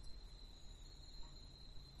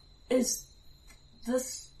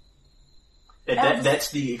this...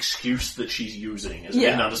 That's the excuse that she's using, is I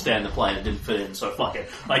didn't understand the plan, it didn't fit in, so fuck it.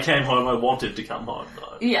 I came home, I wanted to come home,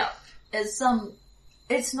 though. Yeah. It's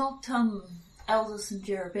not, Aldous and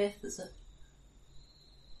Jerabeth, is it?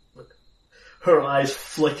 Her eyes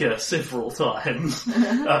flicker several times.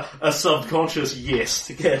 A subconscious yes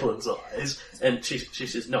to Caitlin's eyes. And she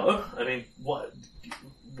says, no, I mean, what...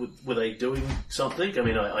 Were they doing something? I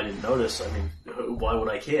mean, I didn't notice. I mean, why would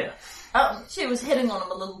I care? She was hitting on him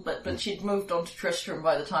a little bit, but she'd moved on to Tristram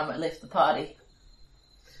by the time I left the party.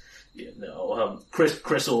 Yeah, no,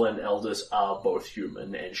 Cressel and Aldous are both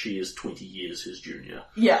human, and she is 20 years his junior.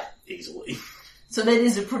 Yeah. Easily. So that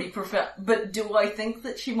is a pretty profound... But do I think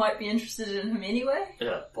that she might be interested in him anyway?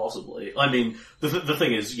 Yeah, possibly. I mean, the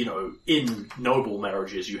thing is, you know, in noble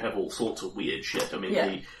marriages you have all sorts of weird shit. I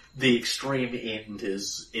mean, the extreme end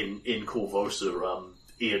is in Corvosa,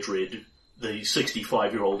 Eardred, the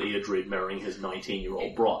 65-year-old Eardred marrying his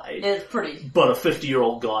 19-year-old bride. It's pretty... But a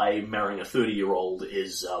 50-year-old guy marrying a 30-year-old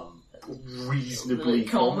is reasonably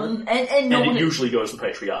common. And it usually goes the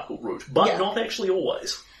patriarchal route, but not actually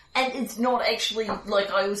always. And it's not actually,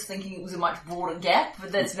 like, I was thinking it was a much broader gap,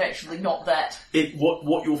 but that's actually not that.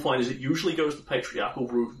 What you'll find is it usually goes the patriarchal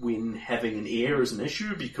route when having an heir is an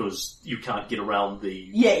issue, because you can't get around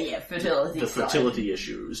the fertility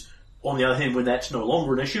issues. On the other hand, when that's no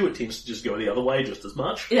longer an issue, it tends to just go the other way just as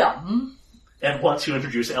much. Yeah. Mm-hmm. And once you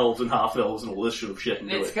introduce elves and half-elves and all this sort of shit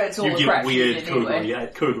into it, you get weird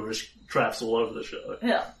cougarish traps all over the show.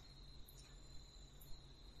 Yeah.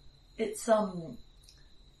 It's,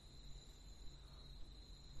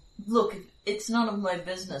 look, it's none of my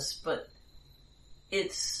business, but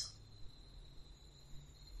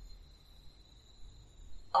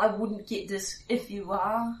I wouldn't get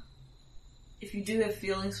if you do have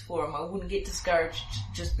feelings for him, I wouldn't get discouraged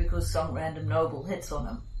just because some random noble hits on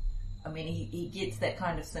him. I mean, he gets that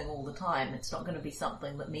kind of thing all the time. It's not going to be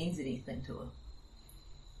something that means anything to him.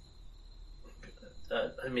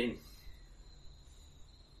 I mean,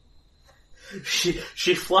 she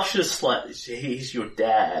flushes slightly. He's your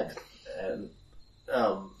dad, and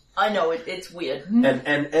I know it's weird.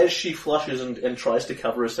 And as she flushes and tries to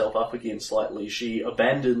cover herself up again slightly, she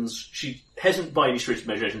abandons. She hasn't by any stretch of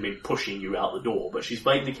imagination been pushing you out the door, but she's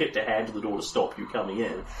basically kept her hand to the door to stop you coming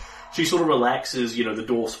in. She sort of relaxes, the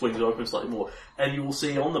door swings open slightly more, and you will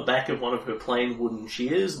see on the back of one of her plain wooden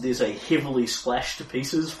chairs, there's a heavily slashed to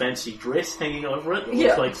pieces fancy dress hanging over it. It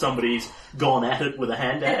looks like somebody's gone at it with a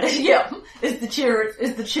hand axe. Yeah. Is the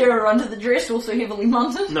chair under the dress also heavily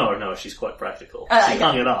mounted? No, she's quite practical. She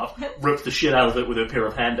hung it up, ripped the shit out of it with her pair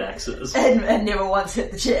of hand axes. And never once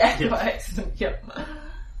hit the chair by accident. Yep.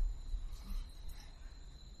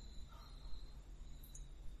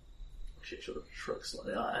 She sort of shrugs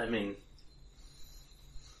slightly. I mean,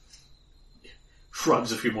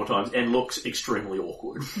 shrugs a few more times and looks extremely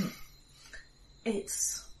awkward.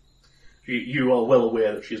 It's... You are well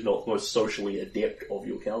aware that she's not the most socially adept of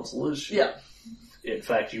your counsellors. In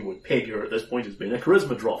fact, you would peg her at this point as being a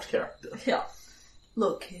charisma dropped character. Yeah.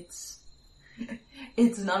 Look, it's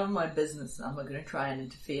none of my business and I'm not going to try and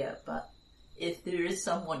interfere, but if there is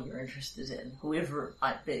someone you're interested in, whoever it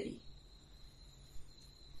might be,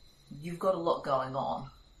 you've got a lot going on.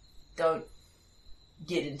 Don't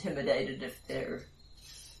get intimidated if they're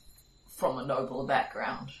from a noble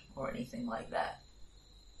background or anything like that.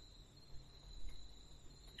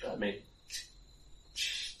 I mean,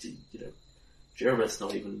 Jeremith's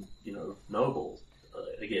not even, noble.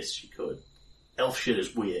 I guess you could. Elf shit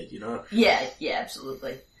is weird, Yeah,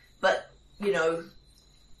 absolutely. But,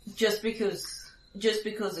 just because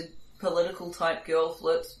a political type girl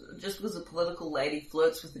just because a political lady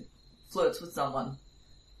flirts with someone,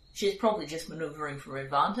 she's probably just manoeuvring for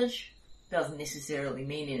advantage. Doesn't necessarily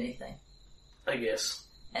mean anything. I guess.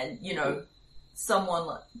 And,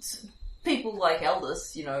 people like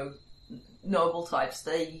Aldous, noble types,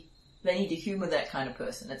 they need to humour that kind of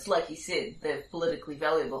person. It's like he said, they're politically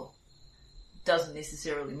valuable. Doesn't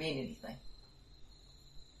necessarily mean anything.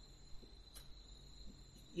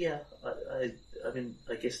 Yeah, I mean,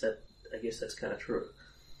 I guess that's kind of true.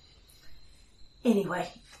 Anyway,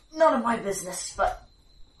 none of my business, but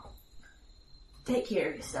take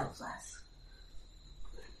care of yourself, lass.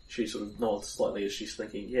 She sort of nods slightly as she's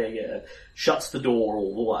thinking, yeah, shuts the door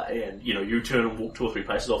all the way, and, you turn and walk 2 or 3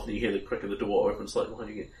 paces off, and you hear the crick of the door open slightly behind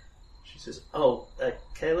you again. She says,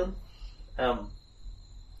 Kaelin?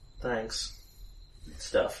 Thanks.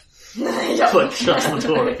 Stuff. Click, shuts the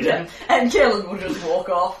door again. And Kaelin will just walk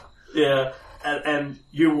off. Yeah, and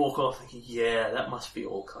you walk off thinking, yeah, that must be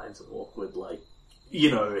all kinds of awkward,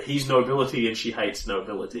 he's nobility and she hates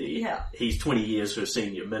nobility. Yeah. He's 20 years her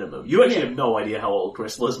senior minimum. You actually have no idea how old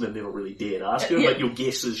Crystal is and have never really dared ask her, but your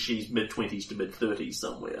guess is she's mid-20s to mid-30s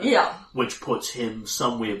somewhere. Yeah. Which puts him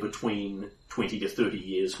somewhere between 20 to 30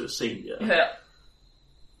 years her senior. Yeah.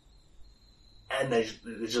 And they're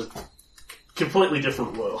just completely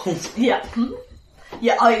different worlds. Yeah.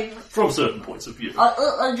 Yeah, from certain points of view.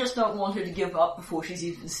 I just don't want her to give up before she's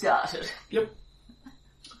even started. Yep.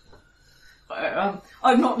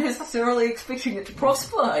 I'm not necessarily expecting it to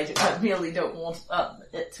prosper. I merely don't want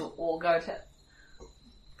it to all go to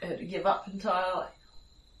her to give up entirely.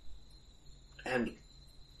 And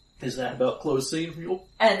is that about closed scene from your...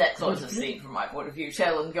 And that closes the scene from my point of view.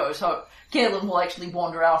 Kaelin goes home. Kaelin will actually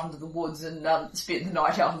wander out into the woods and spend the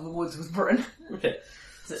night out in the woods with Bryn. Okay.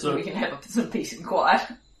 So we can have some peace and quiet.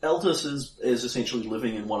 Aldous is essentially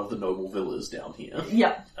living in one of the noble villas down here.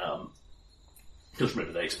 Yeah. Because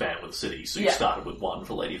remember, they expand with the city, so you started with one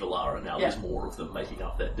for Lady Valara, now there's more of them making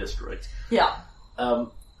up that district. Yeah.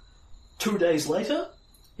 2 days later,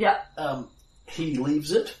 he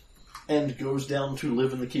leaves it and goes down to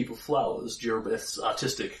live in the Keep of Flowers, Jerobeth's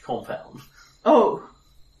artistic compound. Oh.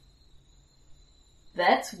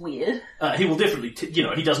 That's weird. He will definitely,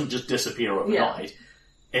 he doesn't just disappear overnight,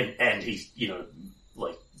 and he's,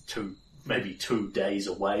 maybe 2 days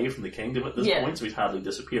away from the kingdom at this point, so he's hardly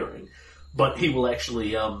disappearing. But he will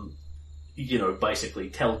actually, basically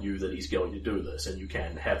tell you that he's going to do this, and you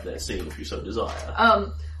can have that scene if you so desire.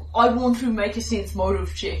 I want to make a sense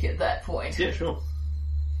motive check at that point. Yeah, sure.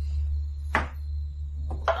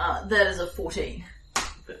 That is a 14.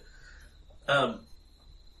 Okay.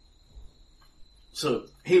 So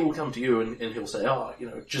he will come to you and he'll say,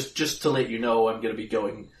 just to let you know, I'm going to be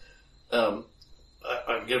going, I'm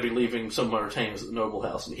going to be leaving some of my retainers at the Noble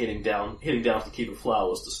House and heading down to the Keep of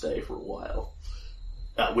Flowers to stay for a while.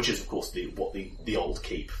 Which is, of course, the old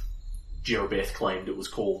keep. Jerobeth claimed it was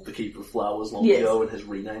called the Keep of Flowers long ago and has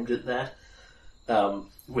renamed it that.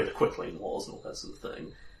 Where the Quicklane was and all that sort of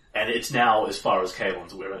thing. And it's now, as far as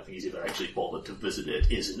Kaelin's aware, I don't think he's ever actually bothered to visit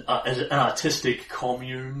it, is an artistic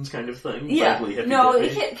commune kind of thing. Yeah. No,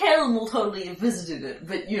 hippy-dippy. Kaelin will totally have visited it,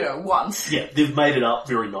 but, once. Yeah, they've made it up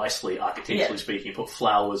very nicely, architecturally speaking, put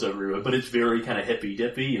flowers everywhere, but it's very kind of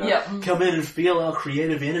hippy-dippy, Come in and feel our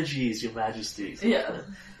creative energies, your majesties. Yeah.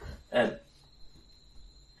 And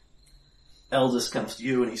Eldest comes to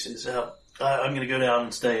you and he says, I'm going to go down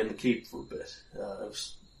and stay in the keep for a bit. I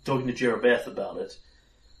was talking to Jerabeth about it.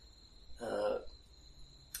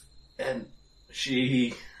 And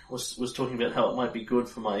she was talking about how it might be good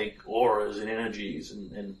for my auras and energies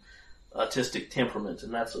and artistic temperament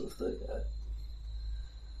and that sort of thing.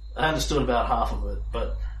 I understood about half of it,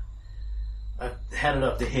 but I've had it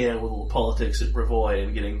up to here with all the politics at Brevoy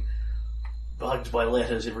and getting bugged by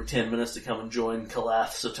letters every 10 minutes to come and join Kalath,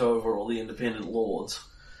 Satova, or the Independent Lords,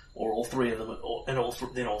 or all three of them, then all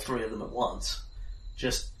three of them at once.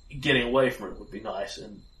 Just getting away from it would be nice,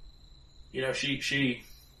 and she,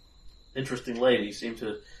 interesting lady, seemed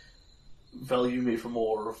to value me for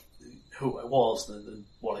more of who I was than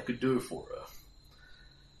what I could do for her.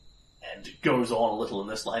 And it goes on a little in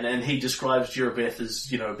this line, and he describes Jerabeth as,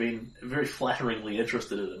 being very flatteringly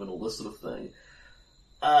interested in him and all this sort of thing.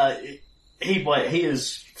 He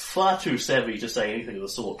is far too savvy to say anything of the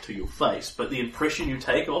sort to your face, but the impression you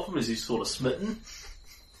take of him is he's sort of smitten.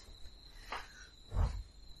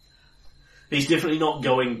 He's definitely not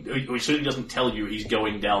going, he certainly doesn't tell you he's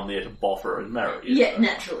going down there to boffer and marry. Yeah,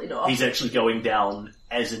 naturally not. He's actually going down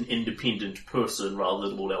as an independent person rather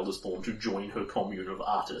than Lord Eldersthorne to join her commune of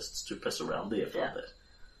artists to piss around there for a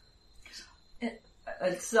bit.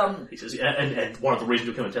 It's, He says, and one of the reasons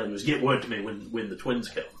he'll come and tell you is get word to me when the twins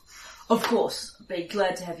come. Of course. Be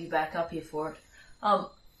glad to have you back up here for it.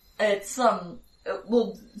 It's,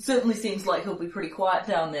 it certainly seems like he'll be pretty quiet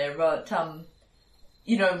down there, but,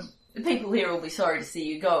 the people here will be sorry to see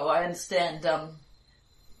you go. I understand,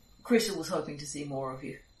 Crystal was hoping to see more of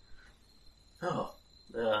you. Oh,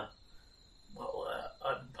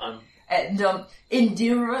 I'm... And,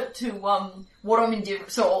 Indira to, what I'm endeavouring...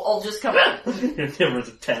 So I'll just come out. Indira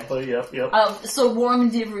to Tampa, yep. So what I'm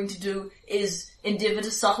endeavouring to do is endeavour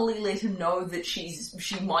to subtly let him know that she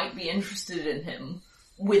might be interested in him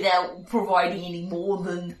without providing any more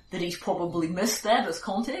than that he's probably missed that as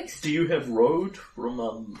context. Do you have road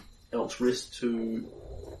from, Elk's Rest to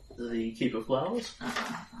the Keep of Flowers? I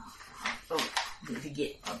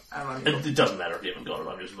forget. It doesn't matter if you haven't got it,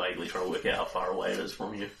 I'm just vaguely trying to work out how far away it is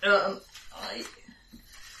from you. I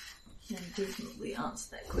can definitely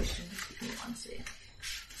answer that question. Just give me one second.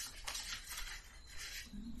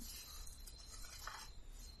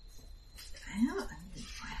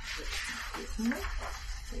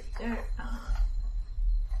 There we go.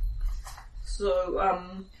 So,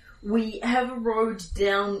 we have a road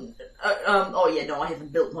down, I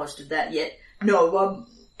haven't built most of that yet. No,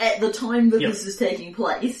 at the time that this is taking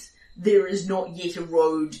place, there is not yet a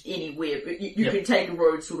road anywhere. You can take a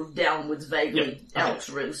road sort of downwards vaguely, out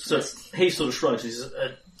through. So he sort of shrugs, he says,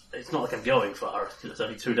 it's not like I'm going far, it's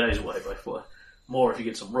only 2 days away by foot. More if you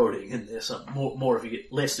get some roading in there,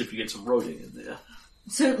 less if you get some roading in there.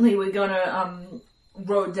 Certainly we're gonna,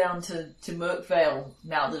 road down to Merkvale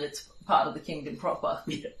now that it's part of the kingdom proper.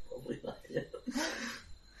 Yeah, probably not, yeah.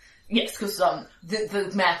 Yes, because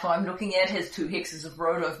the map I'm looking at has 2 hexes of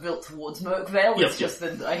road I've built towards Merkvale. It's just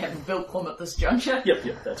that I haven't built them at this juncture.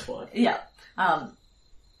 Yep, that's fine. Yeah.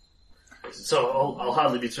 So I'll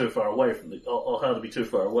hardly be too far away from the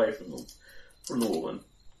woman.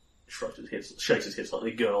 Shakes his head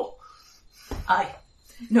slightly. Girl. Aye,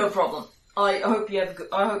 no problem. I hope you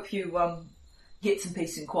get some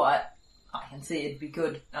peace and quiet. I can see it'd be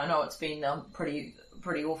good. I know it's been pretty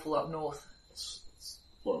awful up north. It's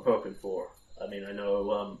what I'm hoping for. I mean, I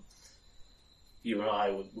know you and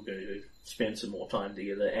I were going to spend some more time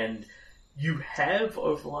together, and you have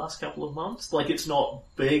over the last couple of months. Like, it's not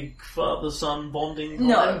big father-son bonding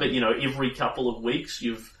time, but every couple of weeks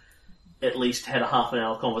you've at least had a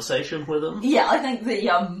half-an-hour conversation with him. Yeah, I think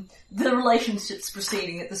the relationship's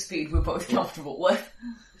proceeding at the speed we're both comfortable with.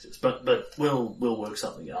 But we'll work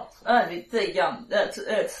something out.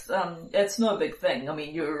 It's no big thing. I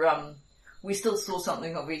mean, we still saw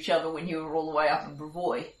something of each other when you were all the way up in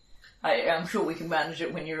Brevoy. I'm sure we can manage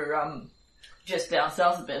it when you're just down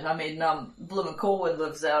south a bit. I mean, Bloomin' Corwin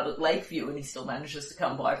lives out at Lakeview and he still manages to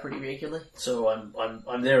come by pretty regularly. So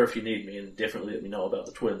I'm there if you need me, and definitely let me know about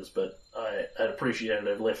the twins, but I'd appreciate it.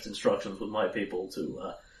 I've left instructions with my people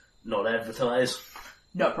to not advertise.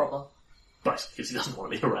 No problem. Basically, because he doesn't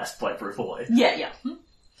want to be harassed by Brevoy. Yeah.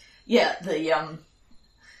 Yeah,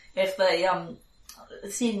 if they,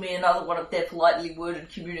 send me another one of their politely worded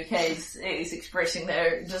communiques is expressing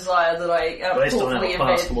their desire that I Based on thoughtfully our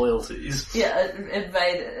past invade. loyalties. Yeah,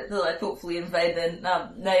 that I thoughtfully invade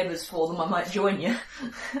their neighbours for them. I might join you.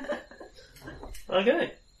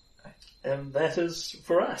 Okay. And that is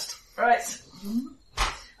for us. Right.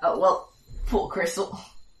 Oh well, poor Crystal.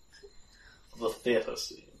 The theatre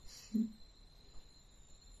scene.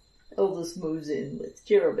 Elvis moves in with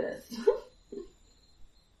Jerabeth.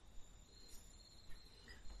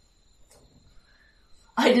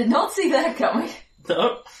 I did not see that coming.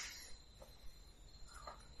 No.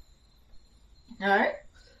 Alright.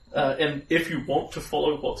 And if you want to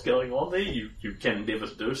follow what's going on there, you can endeavour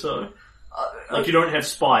to do so. Like, you don't have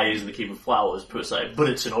spies in the Keep of Flowers, per se, but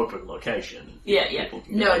it's an open location. Yeah. People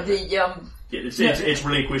can No, go there. the, It's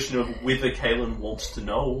really a question of whether Kaelin wants to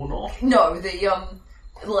know or not. No,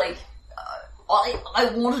 I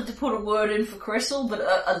wanted to put a word in for Crystal, but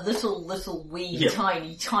a little wee,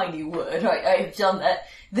 tiny word. I have done that.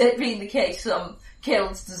 That being the case,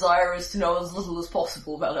 Kaelin's desire is to know as little as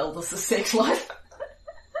possible about Elvis's sex life.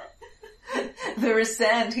 There is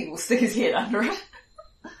sand, he will stick his head under it.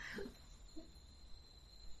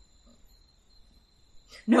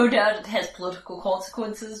 No doubt it has political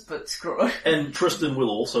consequences, but screw it. And Tristan will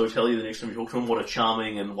also tell you the next time you talk to him what a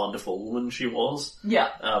charming and wonderful woman she was.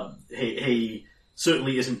 Yeah. He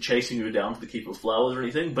certainly isn't chasing her down to the Keep of Flowers or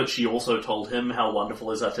anything, but she also told him how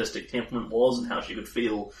wonderful his artistic temperament was and how she could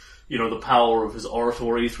feel, the power of his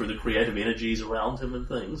oratory through the creative energies around him and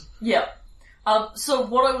things. Yeah. So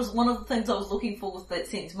one of the things I was looking for with that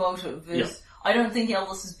sense motive is, I don't think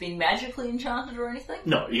Elvis has been magically enchanted or anything.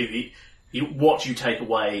 No, what you take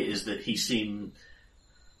away is that he seemed...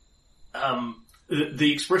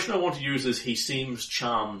 the expression I want to use is he seems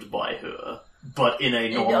charmed by her, but in a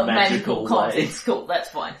non-magical way. Context. Cool, that's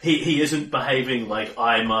fine. He isn't behaving like,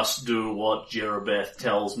 I must do what Jerabeth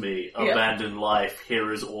tells me, abandon life,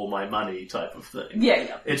 here is all my money type of thing.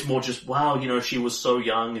 Yeah. It's more just, wow, she was so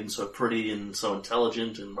young and so pretty and so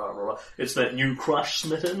intelligent and blah, blah, blah. It's that new crush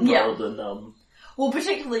smitten rather than... Well,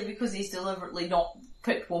 particularly because he's deliberately not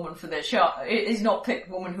picked woman for their show. He's not picked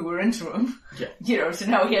women who were into him. Yeah. So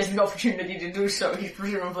now he has the opportunity to do so. He's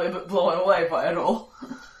presumably a bit blown away by it all.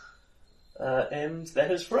 And that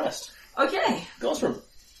is for us. Okay. Gosram.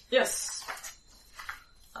 Yes.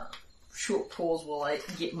 Short pause while I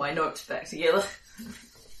get my notes back together.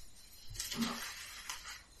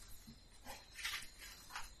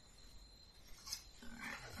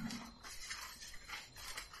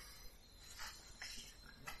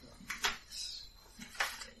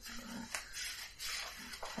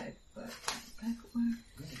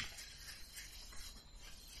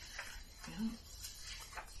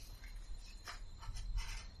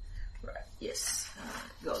 Yes,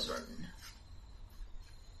 Gosram.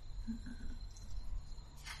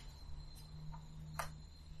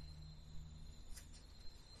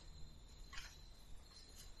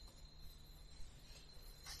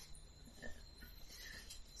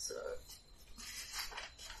 So,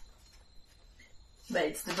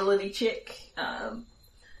 made stability check,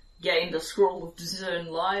 gained a scroll of discern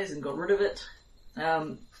lies and got rid of it,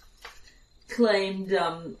 claimed,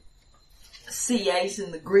 C8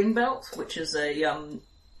 in the Greenbelt, which is a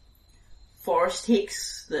forest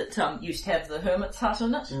hex that used to have the hermit's hut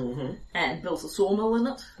in it, and built a sawmill in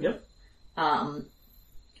it. Yep.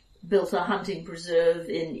 Built a hunting preserve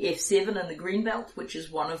in F7 in the Greenbelt, which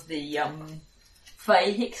is one of the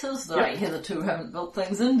Fey hexes that I hitherto haven't built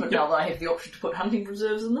things in, but now that I have the option to put hunting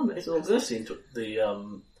preserves in them, it's all good.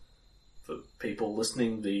 For people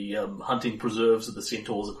listening, the hunting preserves are the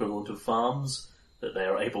centaurs' equivalent of farms that they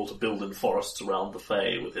are able to build in forests around the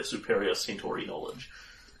Fae with their superior centauri knowledge.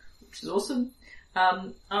 Which is awesome.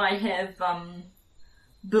 I have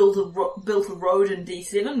built a road in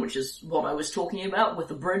D7, which is what I was talking about,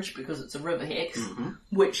 with a bridge because it's a river hex,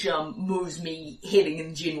 which moves me heading in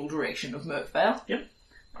the general direction of Merkvale. Yep.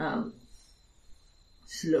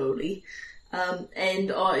 Slowly.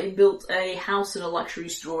 And I built a house and a luxury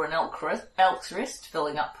store in Elk's Rest,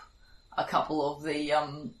 filling up a couple of the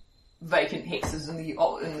vacant hexes in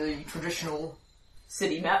the traditional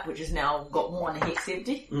city map, which has now got one hex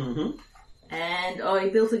empty. And I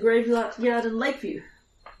built a graveyard in Lakeview.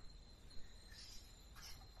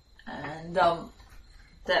 And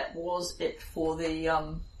that was it for the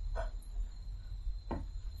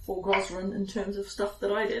for Gosram in terms of stuff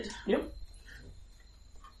that I did. Yep.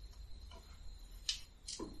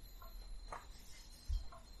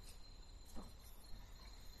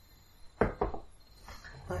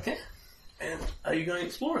 Okay. And are you going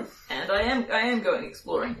exploring? And I am going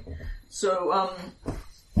exploring. So,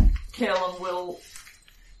 Kaelin will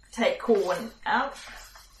take Corwin out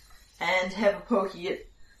and have a pokey at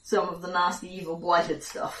some of the nasty, evil, blighted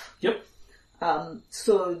stuff. Yep.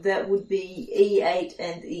 So that would be E8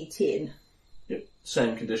 and E10. Yep.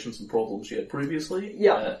 Same conditions and problems you had previously.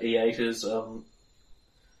 Yeah. E8 is,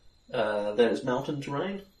 that is mountain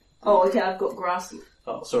terrain. Oh, okay, I've got grassland.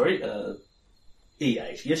 Oh, sorry,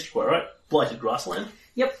 E8. Yes, you're quite right. Blighted grassland.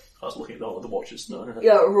 Yep. I was looking at all of the watches. No.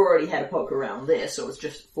 Yeah, I've already had a poke around there, so it's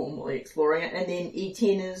just formally exploring it. And then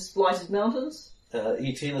E10 is Blighted Mountains.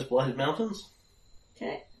 E10 is Blighted Mountains.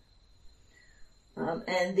 Okay.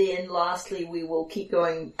 And then lastly, we will keep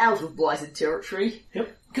going out of Blighted territory.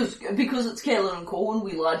 Yep. Because it's Caelan and Corwin,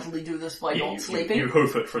 we largely do this by not sleeping. You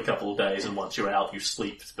hoof it for a couple of days, and once you're out, you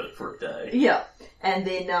sleep for a day. Yeah. And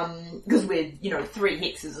then, because we're, 3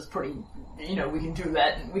 hexes is pretty, we can do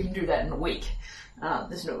that in a week.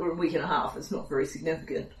 There's no, a week and a half, it's not very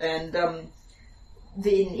significant. And, then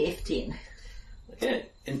F10. Okay.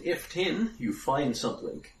 In F10, you find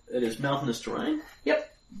something. It is mountainous terrain. Yep.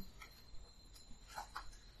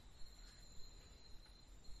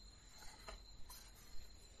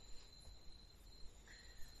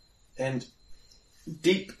 And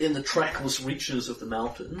deep in the trackless reaches of the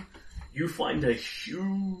mountain, you find a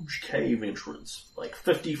huge cave entrance, like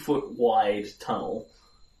 50-foot wide tunnel.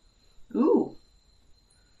 Ooh.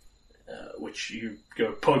 Which you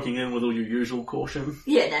go poking in with all your usual caution.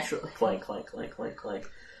 Yeah, naturally. Clank, clank, clank, clank, clank.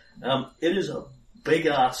 It is a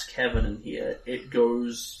big-ass cavern in here. It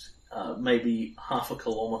goes maybe half a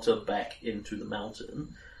kilometre back into the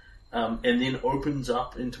mountain. And then opens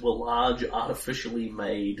up into a large, artificially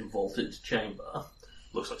made vaulted chamber.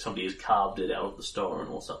 Looks like somebody has carved it out of the stone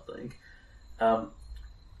or something.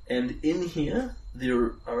 And in here,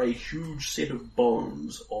 there are a huge set of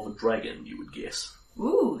bones of a dragon, you would guess.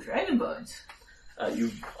 Ooh, dragon bones.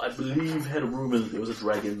 You, I believe, had a rumour that there was a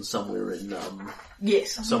dragon somewhere in,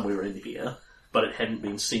 yes. somewhere in here, but it hadn't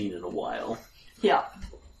been seen in a while. Yeah.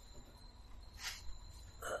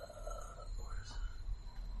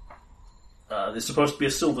 There's supposed to be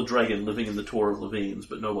a silver dragon living in the Tour of Levines,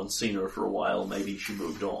 but no one's seen her for a while. Maybe she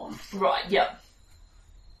moved on. Right, yeah.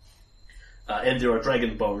 And there are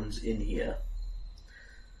dragon bones in here.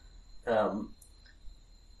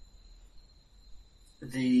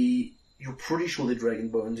 You're pretty sure they're dragon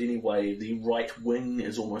bones anyway. The right wing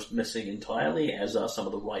is almost missing entirely, as are some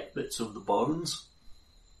of the right bits of the bones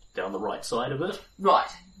down the right side of it. Right.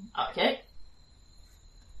 Okay.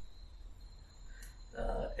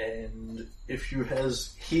 And if you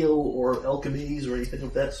has heal or alchemies or anything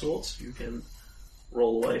of that sort, you can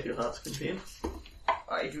roll away to your heart's content.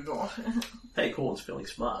 I do not. Hey, Corn's feeling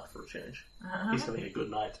smart for a change. He's having a good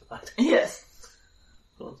night tonight. Yes.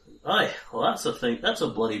 Aye, well that's a thing, that's a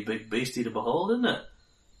bloody big beastie to behold, isn't it?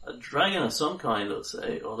 A dragon of some kind, let's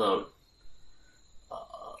say, although,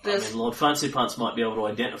 Lord Fancy Pants might be able to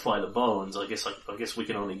identify the bones. I guess we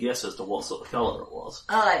can only guess as to what sort of colour it was.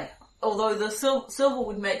 Aye. Although the silver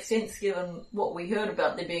would make sense given what we heard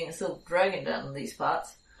about there being a silver dragon down in these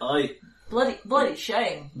parts. Aye. Bloody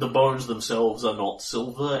shame. The bones themselves are not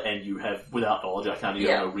silver, and you have, without knowledge, I can't even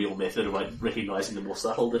know a real method of recognising the more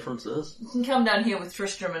subtle differences. You can come down here with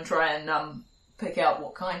Tristram and try and pick out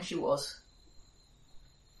what kind she was.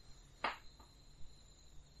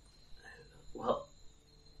 Well,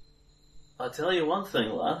 I'll tell you one thing,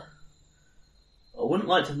 lad. I wouldn't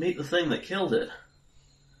like to meet the thing that killed it.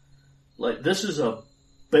 Like, this is a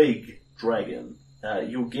big dragon.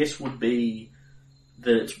 Your guess would be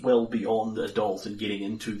that it's well beyond adult and getting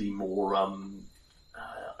into the more, I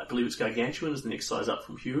believe it's gargantuan is the next size up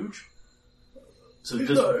from huge. So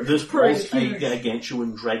this was a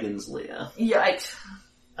gargantuan dragon's lair. Yikes.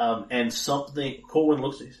 And something, Corwin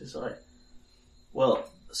looks at it and says,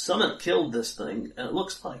 well, someone killed this thing, and it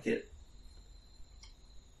looks like it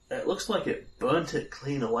burnt it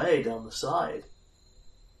clean away down the side.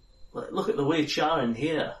 Like, look at the wee char in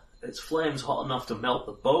here. Its flame's hot enough to melt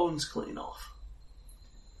the bones clean off.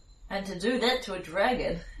 And to do that to a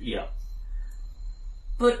dragon? Yeah.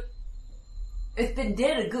 But it's been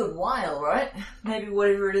dead a good while, right? Maybe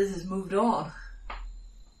whatever it is has moved on.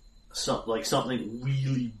 Something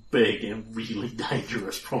really big and really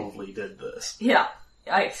dangerous probably did this. Yeah.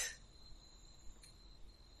 Yikes.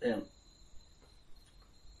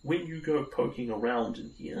 When you go poking around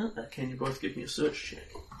in here, can you both give me a search check?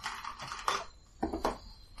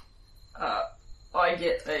 I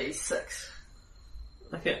get a 6.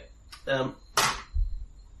 Okay.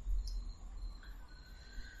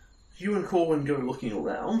 You and Corwin go looking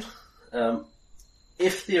around.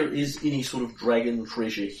 If there is any sort of dragon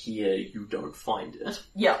treasure here, you don't find it.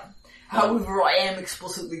 Yeah. However, I am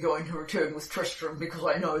explicitly going to return with Tristram because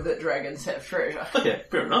I know that dragons have treasure. Okay,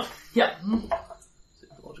 fair enough. Yeah.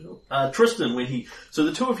 Tristan, so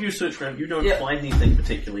the two of you search around, you don't find anything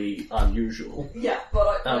particularly unusual. Yeah,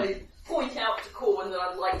 but I point out to Corwin that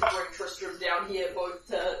I'd like to bring Tristram down here both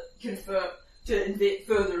to confirm,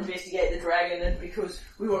 further investigate the dragon and because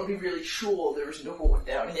we want to be really sure there isn't a horde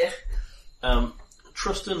down here.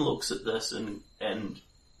 Tristan looks at this and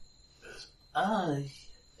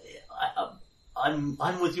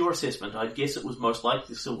I'm with your assessment. I guess it was most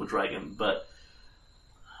likely the silver dragon, but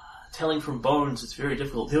telling from bones, it's very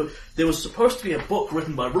difficult. There was supposed to be a book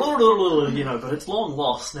written by but it's long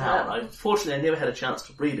lost now. Yeah. Unfortunately, I never had a chance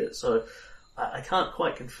to read it, so I can't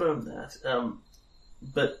quite confirm that.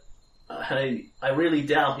 But I really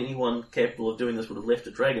doubt anyone capable of doing this would have left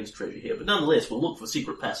a dragon's treasure here. But nonetheless, we'll look for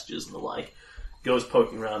secret passages and the like. Goes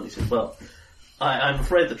poking around. He says, "Well, I'm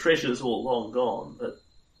afraid the treasure's all long gone, but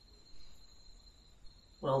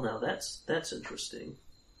well, now that's interesting."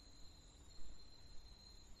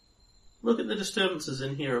 Look at the disturbances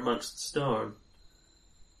in here amongst the stone.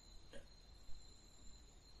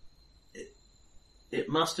 It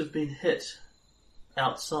must have been hit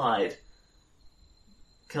outside,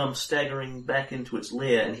 come staggering back into its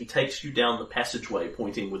lair, and he takes you down the passageway,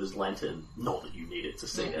 pointing with his lantern. Not that you need it to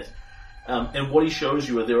see it. And what he shows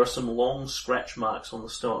you are there are some long scratch marks on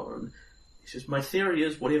the stone. He says, "My theory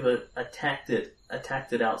is whatever attacked it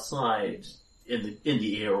outside." In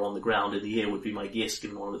the air or on the ground. In the air would be my guess,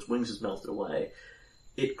 given one of its wings has melted away.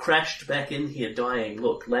 It crashed back in here, dying.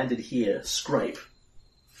 Look, landed here, scrape.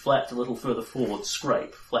 Flapped a little further forward,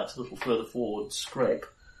 scrape. Flapped a little further forward, scrape.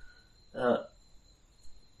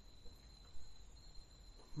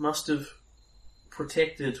 Must have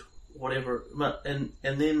protected whatever, and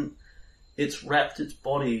then it's wrapped its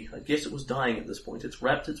body, I guess it was dying at this point, it's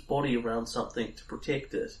wrapped its body around something to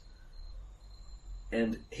protect it.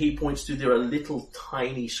 And he points to there are little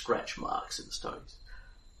tiny scratch marks in the stones.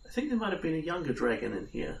 I think there might have been a younger dragon in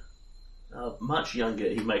here. Much younger.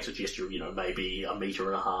 He makes a gesture, maybe 1.5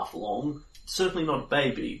 meters long. Certainly not a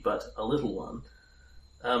baby, but a little one.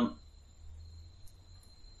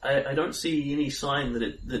 I don't see any sign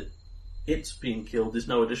that it's been killed. There's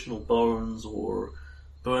no additional bones or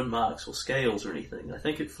burn marks or scales or anything. I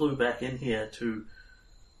think it flew back in here to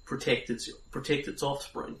protect its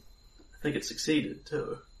offspring. I think it succeeded,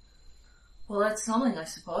 too. Well, that's something, I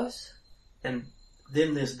suppose. And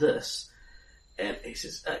then there's this. And he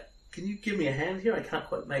says, "Can you give me a hand here? I can't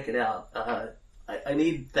quite make it out. I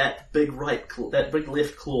need that big left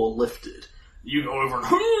claw lifted." You go over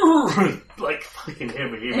and like fucking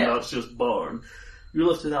heavy, even though it's just bone. You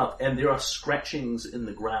lift it up, and there are scratchings in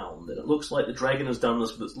the ground. And it looks like the dragon has done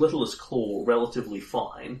this with its littlest claw, relatively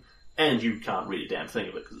fine. And you can't read a damn thing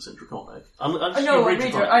of it because it's in Draconic. I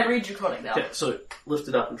read Draconic now. Okay, so lift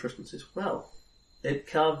it up and Tristan says, "Well, it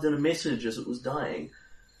carved in a message as it was dying."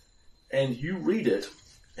 And you read it,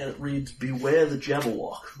 and it reads, "Beware the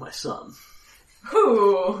Jabberwock, my son."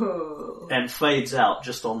 Ooh. And fades out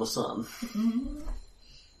just on the sun.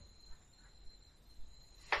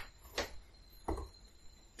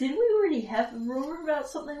 Did we already have a rumor about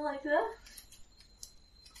something like that?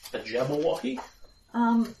 A Jabberwocky?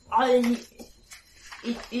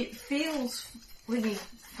 It feels, let me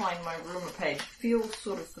find my rumor page, feels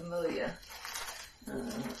sort of familiar.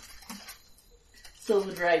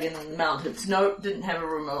 Silver Dragon and Mountains. No, didn't have a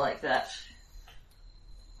rumor like that.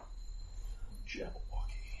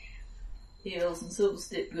 Jabberwocky. Eels and silver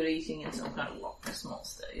step, good eating, and some kind of Loch Ness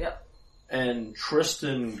monster, yep. And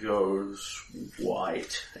Tristan goes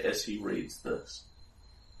white as he reads this.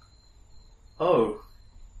 Oh.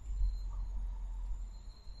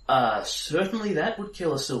 Certainly that would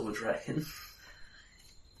kill a silver dragon.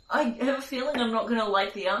 I have a feeling I'm not going to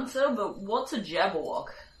like the answer, but what's a Jabberwock?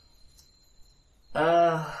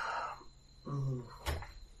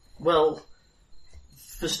 Well,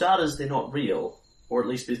 for starters, they're not real, or at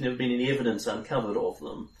least there's never been any evidence uncovered of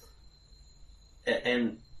them.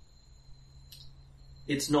 And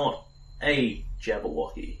it's not a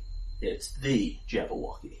Jabberwocky, it's the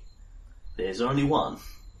Jabberwocky. There's only one.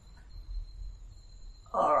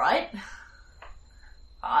 Alright.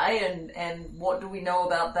 And what do we know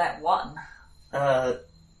about that one?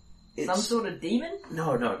 Some sort of demon?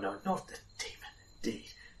 No, not the demon,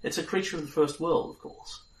 indeed. It's a creature of the first world, of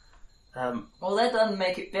course. Well, that doesn't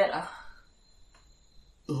make it better.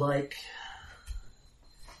 Like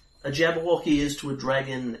a Jabberwocky is to a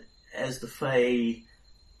dragon as the Fae...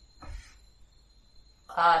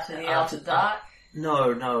 to the outer dark?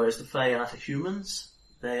 No, as the Fae are to humans.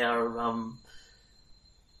 They are,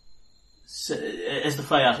 as the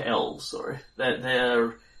Fae are to elves, sorry.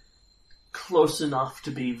 They're close enough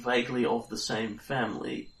to be vaguely of the same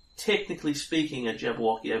family. Technically speaking, a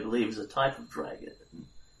Jabberwocky, I believe, is a type of dragon.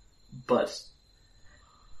 But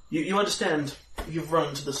you understand, you've run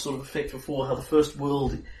into this sort of effect before, how the first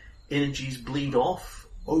world energies bleed off,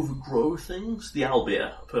 overgrow things. The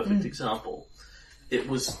owlbear, a perfect example. It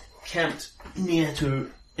was camped near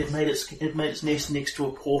to... It made its nest next to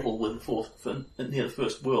a portal near the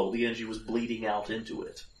first world. The energy was bleeding out into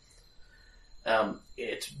it.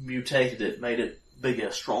 It mutated it, made it bigger,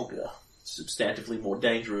 stronger, substantively more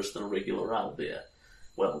dangerous than a regular owlbear.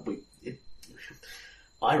 Well,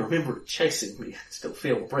 I remember it chasing me. I still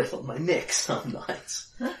feel the breath on my neck some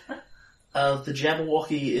nights. The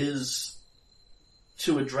Jabberwocky is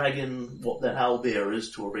to a dragon what that owlbear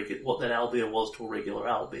is to what that owlbear was to a regular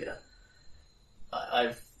owlbear.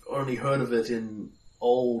 I've only heard of it in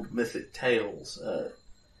old mythic tales.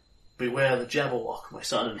 Beware the Jabberwock, my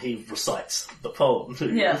son, and he recites the poem to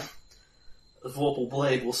you. Yeah. The Vorpal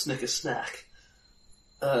blade will snick a snack.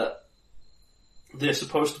 They're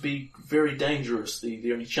supposed to be very dangerous.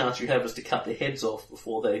 The only chance you have is to cut their heads off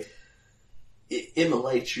before they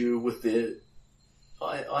immolate you with their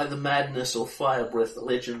either madness or fire breath. The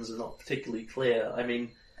legends are not particularly clear. I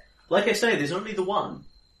mean, like I say, there's only the one.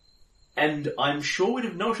 And I'm sure we'd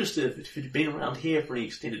have noticed it if it had been around here for any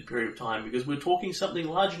extended period of time, because we're talking something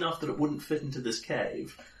large enough that it wouldn't fit into this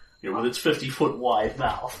cave, with its 50-foot wide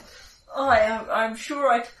mouth. I'm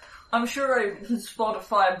sure I could spot a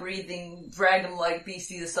fire-breathing dragon-like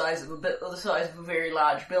beastie the size of a very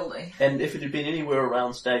large building. And if it had been anywhere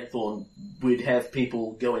around Stagthorn, we'd have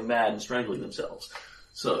people going mad and strangling themselves.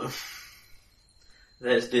 So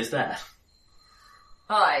there's that.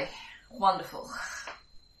 Aye, wonderful.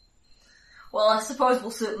 Well, I suppose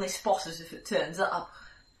we'll certainly spot it if it turns up.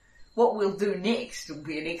 What we'll do next will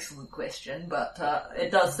be an excellent question, but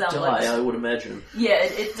it does sound like... I would imagine. Yeah,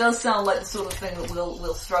 it does sound like the sort of thing that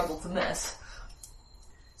we'll struggle to miss.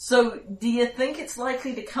 So, do you think it's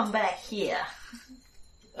likely to come back here?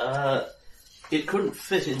 It couldn't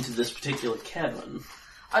fit into this particular cavern.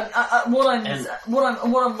 What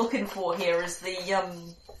I'm looking for here is the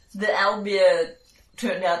owlbear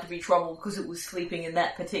turned out to be trouble because it was sleeping in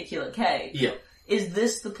that particular cave. Yeah. Is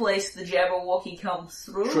this the place the Jabberwocky comes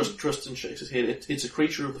through? Tristan shakes his head. It's a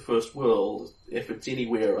creature of the first world. If it's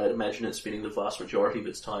anywhere, I'd imagine it's spending the vast majority of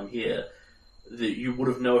its time here. You would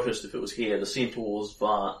have noticed if it was here. The centaurs,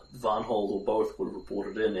 Varnhold, or both would have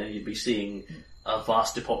reported in, and you'd be seeing a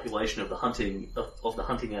vast depopulation of the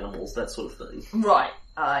hunting animals, that sort of thing. Right.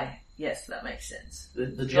 Yes, that makes sense.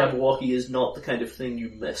 The Jabberwocky is not the kind of thing you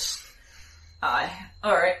miss.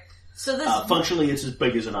 Alright. So this... functionally, it's as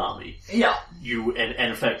big as an army. Yeah. And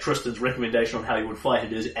in fact, Tristan's recommendation on how you would fight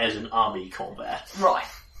it is as an army combat. Right.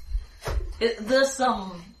 This,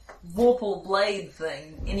 Vorpal blade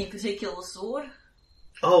thing, any particular sword?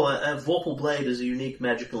 Oh, a Vorpal blade is a unique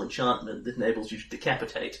magical enchantment that enables you to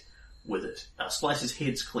decapitate with it. Slices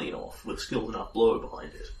heads clean off with a skilled enough blow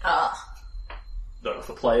behind it. Don't know if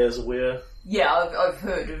the player's aware. Yeah, I've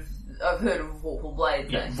heard of Vorpal blade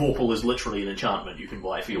thing. Yeah, Vorpal is literally an enchantment you can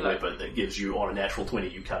buy for your weapon that gives you, on a natural 20,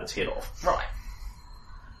 you cut its head off. Right.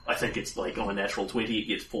 I think it's like, on a natural 20, it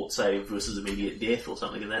gets fort save versus immediate death or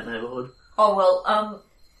something in that neighbourhood. Oh, well,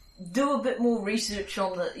 do a bit more research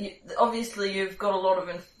on obviously you've got a lot of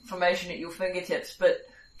information at your fingertips, but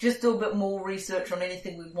just do a bit more research on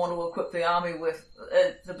anything we'd want to equip the army with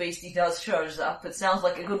if the beastie shows up. It sounds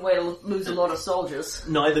like a good way to lose a lot of soldiers.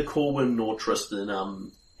 Neither Corwin nor Tristan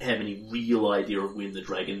have any real idea of when the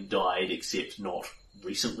dragon died, except not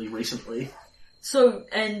recently. So,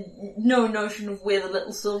 and no notion of where the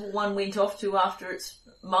little silver one went off to after its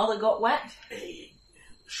mother got whacked? He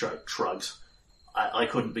shrugs. I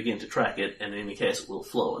couldn't begin to track it, and in any case it will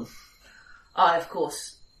have flown. Of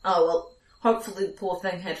course. Oh, well, hopefully the poor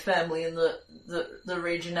thing had family in the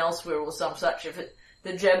region elsewhere or some such.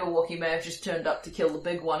 The Jabberwocky may have just turned up to kill the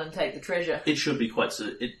big one and take the treasure. It should be quite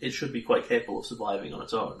capable of surviving on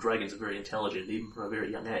its own. Dragons are very intelligent, even from a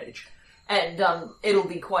very young age. And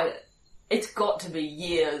it's got to be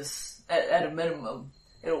years at a minimum.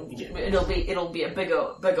 It'll be a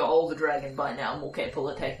bigger older dragon by now, more capable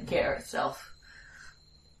of taking care of itself.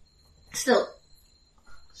 Still,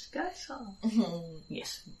 Sky Song.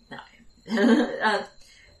 Yes, no.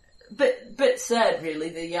 Bit sad, really.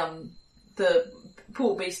 The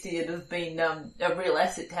poor beastie would have been a real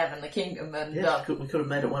asset to have in the kingdom, and we could have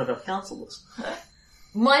made it one of our councillors.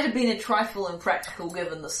 Might have been a trifle impractical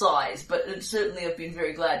given the size, but it'd certainly have been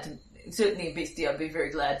very glad to. Certainly a beastie I'd be very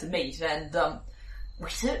glad to meet, and we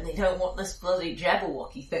certainly don't want this bloody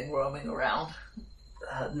Jabberwocky thing roaming around.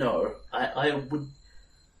 No, I would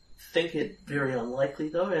think it very unlikely,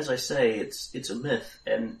 though. As I say, it's a myth,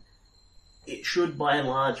 and it should, by and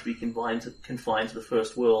large, be confined to the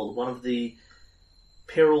First World. One of the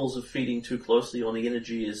perils of feeding too closely on the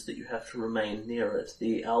energy is that you have to remain near it.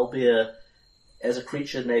 The owlbear, as a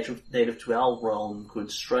creature native to our realm,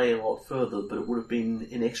 could stray a lot further, but it would have been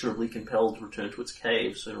inexorably compelled to return to its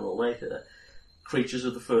cave sooner or later. Creatures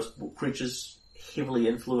heavily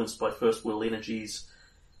influenced by First World energies,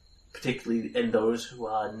 particularly in those who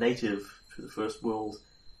are native to the First World.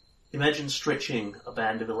 Imagine stretching a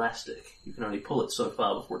band of elastic. You can only pull it so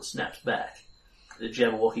far before it snaps back. The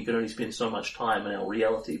Jabberwocky can only spend so much time in our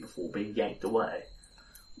reality before being yanked away.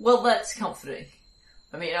 Well, that's comforting.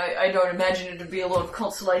 I mean, I don't imagine it to be a lot of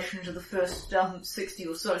consolation to the first 60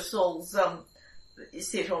 or so souls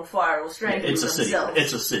set on fire or strangled themselves.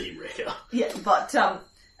 It's a city wrecker. Yeah, but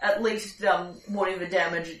at least whatever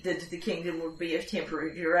damage it did to the kingdom would be of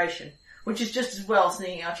temporary duration, which is just as well,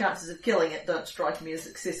 seeing our chances of killing it don't strike me as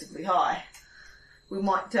excessively high. We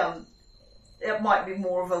might, it might be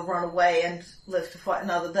more of a run away and live to fight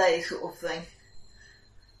another day sort of thing.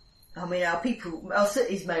 I mean, our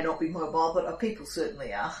cities may not be mobile, but our people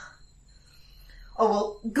certainly are. Oh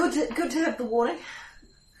well, good to have the warning.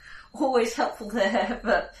 Always helpful to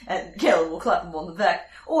have, and Kellen will clap him on the back.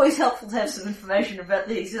 Always helpful to have some information about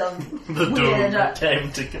these the weird doom that came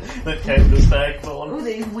to Stagthorn.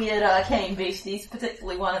 These weird arcane beasties,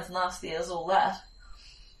 particularly one as nasty as all that.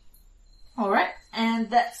 All right, and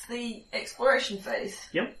that's the exploration phase.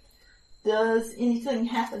 Yep. Does anything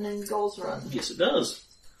happen in Goals Run? Yes, it does.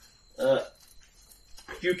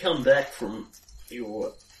 You come back from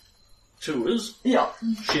your tours. Yeah.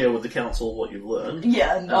 Share with the council what you've learned.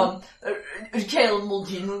 Yeah, and Kalen will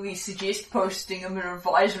generally suggest posting an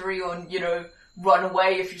advisory on, run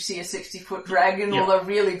away if you see a 60-foot dragon, Yep. although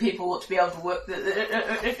really people ought to be able to work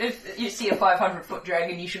if you see a 500-foot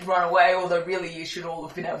dragon, you should run away, although really you should all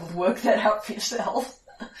have been able to work that out for yourself.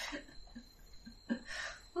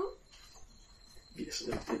 Yes,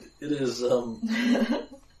 it is,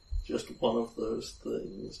 just one of those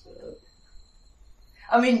things.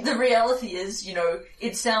 I mean, the reality is,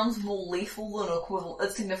 it sounds more lethal than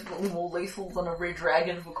it's significantly more lethal than a red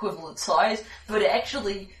dragon of equivalent size, but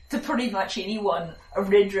actually, to pretty much anyone, a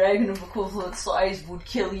red dragon of equivalent size would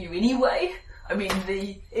kill you anyway. I mean,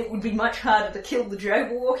 it would be much harder to kill the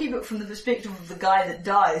Jabberwocky, but from the perspective of the guy that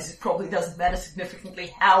dies, it probably doesn't matter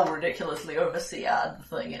significantly how ridiculously over-CR'd the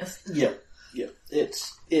thing is. Yeah.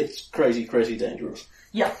 It's crazy, crazy dangerous.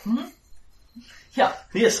 Yeah. Mm-hmm. Yeah.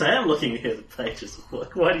 Yes, I am looking ahead at pages of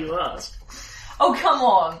work. Why do you ask? Oh, come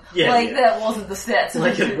on. Yeah, that wasn't the stats.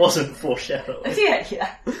 Like it wasn't foreshadowing.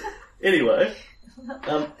 Yeah. Anyway.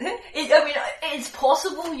 It's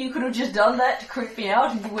possible you could have just done that to creep me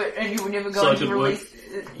out and you were never going to release...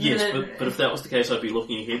 Yes, but if that was the case, I'd be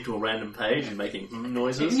looking ahead to a random page and making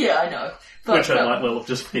noises. Yeah, I know. Which I might well have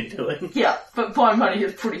just been doing. Yeah, but my money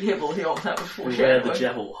is pretty heavily on that before Beware the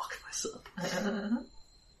Jabberwock, my son.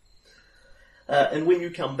 And when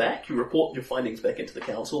you come back, you report your findings back into the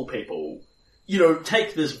council. People,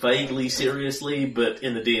 take this vaguely seriously, but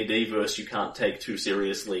in the D&D verse, you can't take too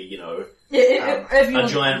seriously, a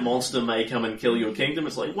giant monster may come and kill your kingdom.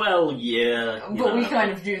 It's like, well, yeah. But we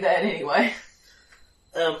kind of do that anyway.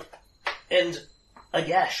 And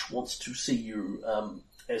Agash wants to see you,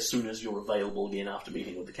 as soon as you're available again after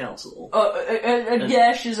meeting with the council.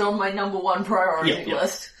 Agash is on my number one priority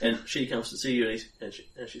list. And she comes to see you, and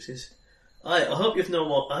she says, I hope you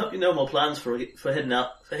know more plans for heading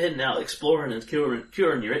out exploring and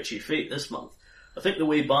curing your itchy feet this month. I think the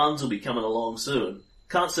wee Barnes will be coming along soon.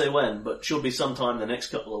 Can't say when, but she'll be sometime the next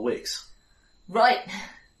couple of weeks. Right.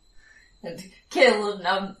 And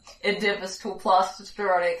Kalen endeavours to apply a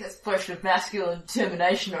sporadic expression of masculine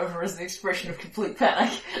determination over as the expression of complete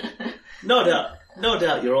panic. No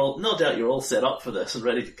doubt you're all set up for this and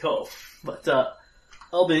ready to cope. But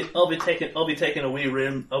I'll be taking a wee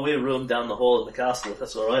room down the hall of the castle if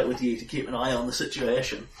that's all right with you to keep an eye on the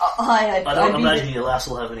situation. I don't imagine your lass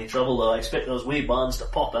will have any trouble though. I expect those wee buns to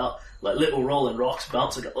pop out like little rolling rocks,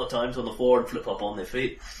 bounce a couple of times on the floor and flip up on their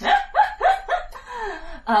feet.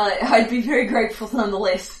 I'd be very grateful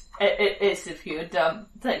nonetheless. It's if you'd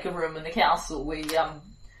take a room in the castle.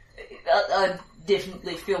 I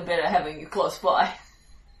definitely feel better having you close by.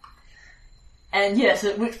 And yes,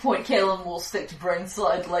 at which point Kalen will stick to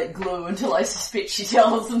brainside like glue until I suspect she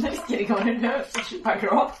tells him that he's getting on her nerves and she'll back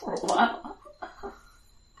her off for a while.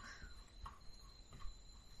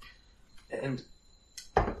 And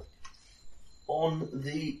on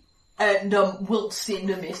the... And we'll send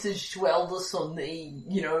a message to Aldous on the,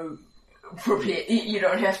 prepare. You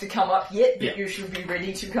don't have to come up yet, but you should be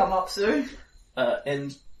ready to come up soon.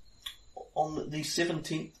 And on the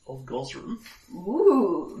 17th of Gosram.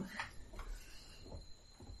 Ooh.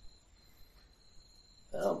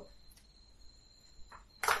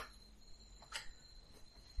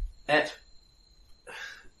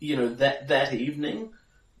 That evening,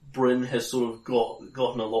 Bryn has sort of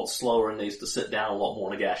gotten a lot slower and needs to sit down a lot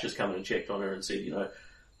more. And Agash has come in and checked on her and said,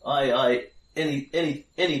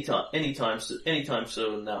 anytime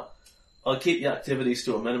soon now. I'll keep your activities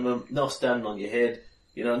to a minimum. No standing on your head.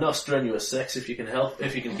 No strenuous sex if you can help.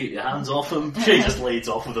 If you can keep your hands off them. She just leads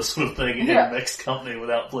off with a sort of thing in mixed company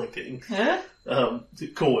without blinking. Yeah.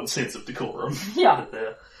 Cohen's sense of decorum. Yeah.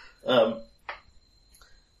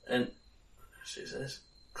 And she says,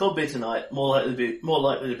 "Could be tonight. More likely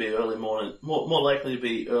to be early morning. More likely to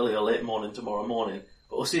be early or late morning tomorrow morning.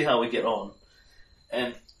 But we'll see how we get on."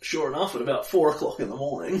 And sure enough, at about 4 o'clock in the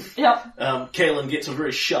morning, Kaelin gets a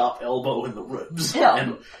very sharp elbow in the ribs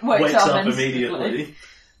and wakes up immediately.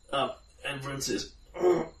 And Bryn says,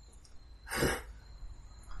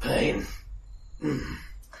 "Pain.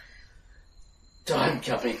 Time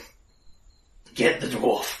coming. Get the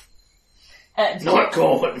dwarf. Not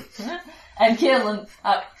Corbin." And Kaelin,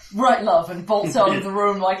 right love, and bolts out of the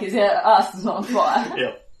room like his ass is on fire.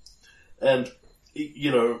 Yeah. And,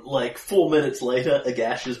 4 minutes later,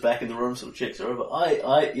 Agash is back in the room, sort of checks her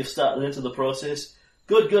over. You've started into the process.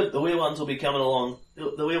 Good. The wee ones will be coming along.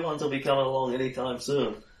 The wee ones will be coming along anytime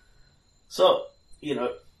soon. So,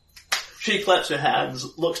 she claps her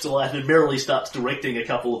hands, looks delighted, and merrily starts directing a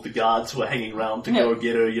couple of the guards who are hanging around to go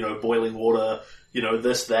get her, boiling water,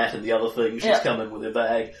 this, that, and the other thing. She's come in with her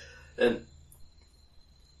bag. And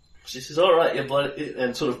she says, "Alright, you bloody..."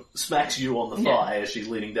 and sort of smacks you on the thigh as she's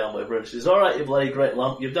leaning down by Bryn. She says, "Alright, you bloody great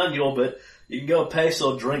lump, you've done your bit. You can go pace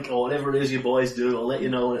or drink or whatever it is you boys do. I'll let you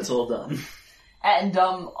know when it's all done." And,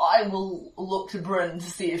 I will look to Bryn to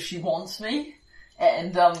see if she wants me.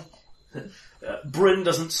 And, Bryn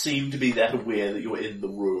doesn't seem to be that aware that you're in the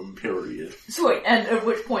room, period. Sweet, and at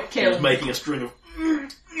which point Kaelin... She's making a string of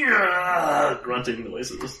grunting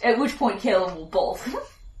noises. At which point Kaelin will bolt.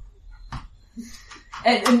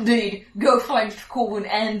 And indeed, go find Corwin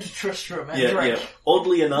and Tristram and drink. Yeah.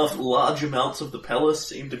 Oddly enough, large amounts of the palace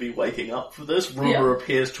seem to be waking up for this. Rumour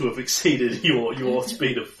appears to have exceeded your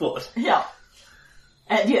speed of foot. Yeah.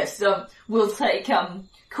 And yes, we'll take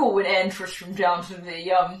Corwin and Tristram down to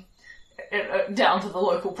the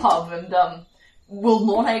local pub, and we'll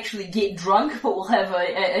not actually get drunk, but we'll have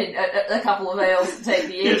a couple of ales to take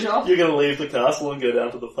the edge off. You're going to leave the castle and go down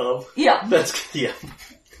to the pub? Yeah.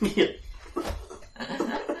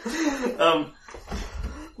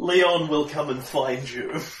 Leon will come and find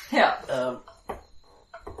you. Yeah.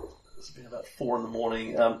 It's been about 4 in the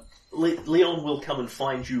morning. Leon will come and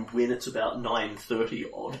find you when it's about 9:30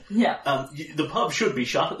 odd. Yeah. The pub should be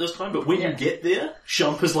shut at this time, but when you get there,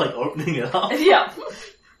 Shump is opening it up. Yeah.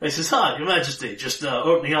 He says, "Hi, Your Majesty, just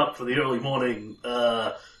opening up for the early morning.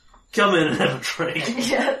 Come in and have a drink."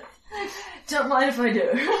 Yeah. Don't mind if I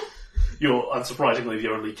do. You're unsurprisingly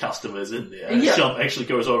the only customers in there. Yeah. Shump actually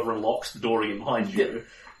goes over and locks the door again behind you.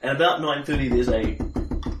 And about 9:30 there's a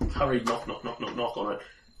hurried knock on it.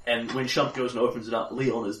 And when Shump goes and opens it up,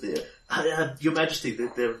 Leon is there. "Your Majesty,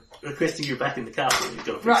 they're requesting you back in the castle."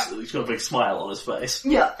 He's got a big smile on his face.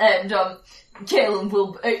 Yeah, and Kaelin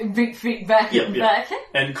will big feet back and back.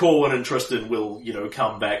 And Corwin and Tristan will,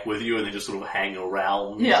 come back with you and then just sort of hang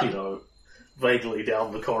around, vaguely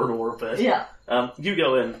down the corridor a bit. Yeah. You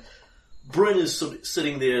go in. Bryn is sort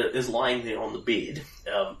of lying there on the bed,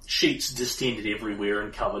 sheets distended everywhere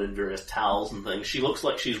and covered in various towels and things. She looks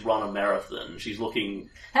like she's run a marathon. She's looking...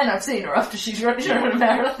 And I've seen her after she's run a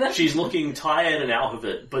marathon. She's looking tired and out of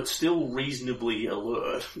it, but still reasonably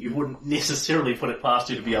alert. You wouldn't necessarily put it past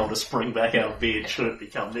you to be able to spring back out of bed should it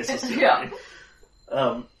become necessary. Yeah.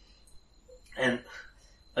 And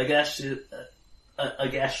Agash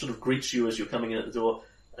sort of greets you as you're coming in at the door,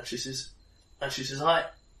 and she says, "Hi.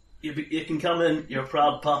 You can come in, you're a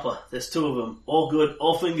proud papa. There's 2 of them. All good,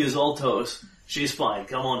 all fingers, all toes. She's fine,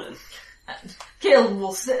 come on in." And Kaelin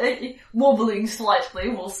will, wobbling slightly,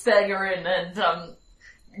 will stagger in and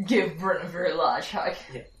give Bryn a very large hug.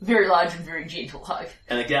 Yeah. Very large and very gentle hug.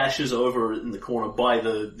 And Agash is over in the corner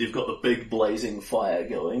they've got the big blazing fire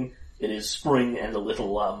going. It is spring and a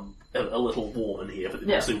little warm in here, but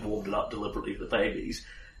they've also warmed it up deliberately for the babies.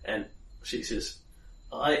 And she says,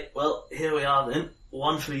 "Well, here we are then.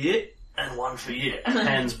 1 for you, and 1 for you." And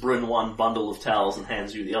hands Bryn 1 bundle of towels and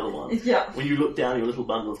hands you the other one. Yeah. When you look down your little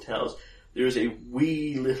bundle of towels, there is a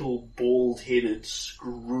wee little bald-headed,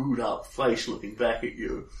 screwed-up face looking back at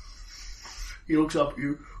you. He looks up at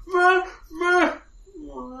you, and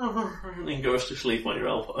then goes to sleep on your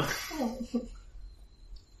elbow.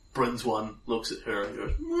 Bryn's one looks at her and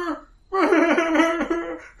goes,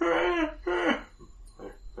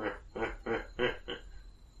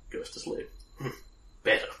 goes to sleep.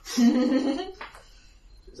 Better.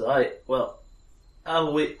 Says, well, have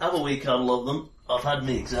a wee cuddle of them. I've had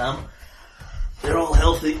my exam. They're all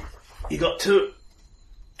healthy. You got 2.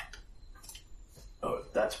 Oh,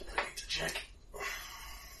 that's what I need to check.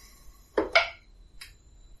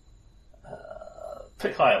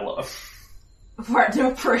 Pick high or low. Right,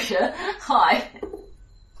 no pressure. High.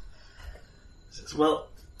 Says, well,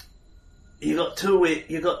 you got two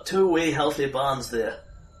wee healthy barns there.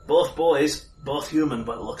 Both boys, both human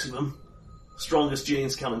by the looks of them. Strongest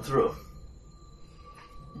genes coming through.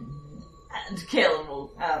 And Kaelin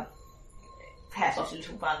will pass his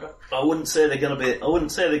little bundle. I wouldn't say they're gonna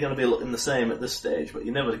be looking the same at this stage, but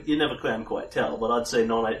you never can quite tell. But I'd say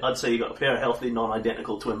you got a pair of healthy,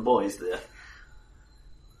 non-identical twin boys there.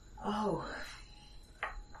 Oh.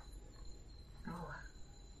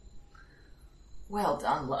 Well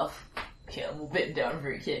done, love. Kaelin will bend down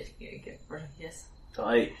very carefully. Yes.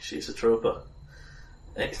 Aye, she's a trooper.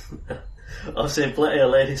 I've seen plenty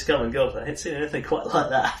of ladies come and go, but I ain't seen anything quite like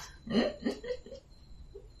that.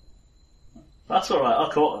 That's alright, I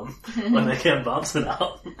caught them when they came bouncing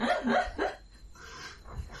out.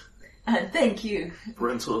 And thank you.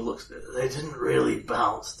 Bryn sort of looks at it. They didn't really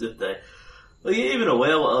bounce, did they? Were you even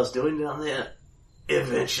aware what I was doing down there?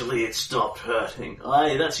 Eventually it stopped hurting.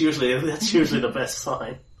 Aye, that's usually the best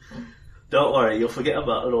sign. Don't worry, you'll forget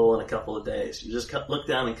about it all in a couple of days. You just look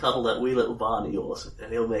down and cuddle that wee little barn of yours,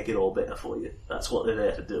 and he'll make it all better for you. That's what they're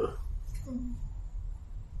there to do.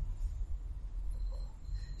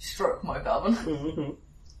 Stroke my bobbin.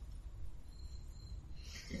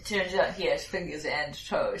 It turns out he has fingers and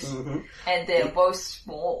toes, and they're both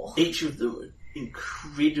small. Each of them are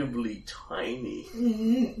incredibly tiny.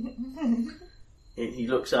 And he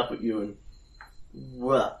looks up at you and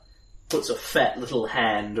puts a fat little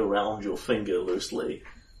hand around your finger loosely,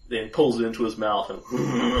 then pulls it into his mouth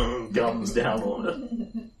and gums down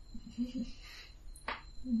on it.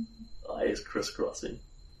 Eyes crisscrossing.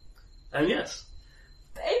 And yes,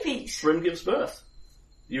 babies! Bryn gives birth.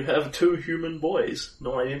 You have 2 human boys,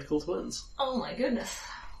 non-identical twins. Oh my goodness.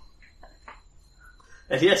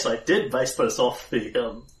 And yes, I did base this off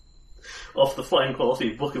the fine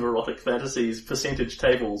quality Book of Erotic Fantasies percentage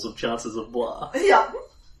tables of chances of blah. Yeah.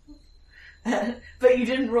 But you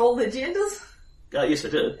didn't roll the genders? Yes, I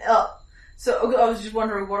did. So I was just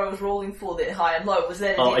wondering what I was rolling for there, high and low. Was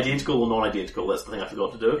that identical or non-identical? That's the thing I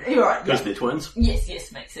forgot to do. You're right. Because they're twins.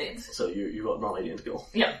 Yes, makes sense. So you got non-identical.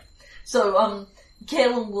 Yeah. So,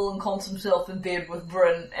 Kaelin will ensconce himself in bed with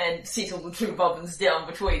Bryn and settle the 2 bobbins down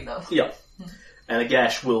between them. Yeah. And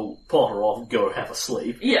Agash will potter off, go have a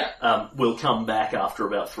sleep. Yeah. We'll come back after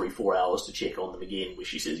about 3-4 hours to check on them again, where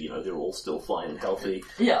she says, they're all still fine and healthy.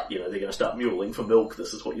 Yeah. They're going to start muling for milk.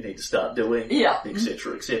 This is what you need to start doing. Yeah.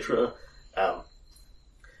 Etc., etc.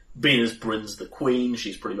 Being as Bryn's the queen,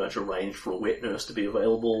 she's pretty much arranged for a wet nurse to be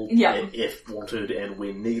available. Yeah. If wanted and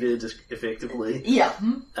when needed, effectively. Yeah.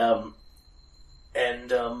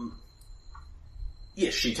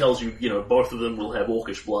 Yes, she tells you, both of them will have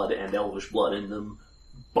Orcish blood and Elvish blood in them,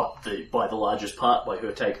 but by the largest part, by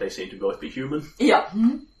her take, they seem to both be human. Yeah.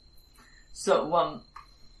 So,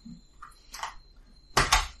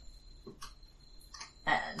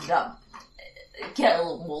 and,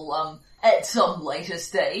 Kaelin will, at some later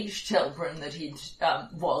stage, tell Bryn that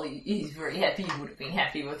while he's very happy, he would have been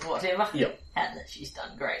happy with whatever. Yep. And that she's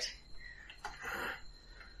done great.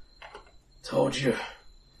 Told you.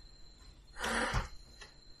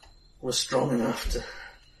 Was strong enough to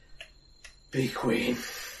be queen.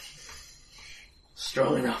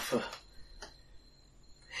 Strong enough for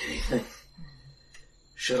anything.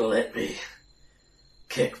 Should have let me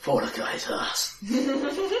kick Portaguy's ass.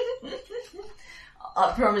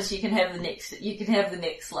 I promise you can have the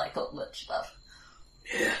next like lich love.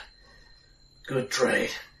 Yeah. Good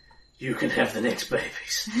trade. You can have the next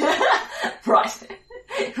babies. Right.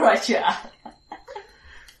 Right, yeah.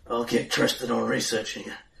 I'll get Tristan on researching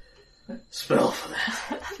a spell for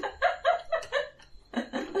that.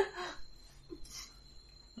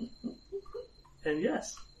 And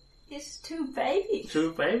yes. It's 2 babies.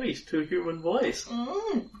 2 babies, 2 human boys.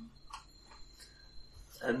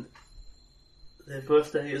 And their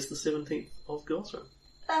birthday is the 17th of Gosram.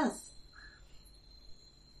 Yes.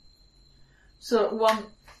 So,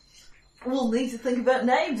 we'll need to think about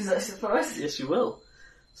names, I suppose. Yes, you will.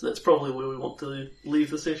 So that's probably where we want to leave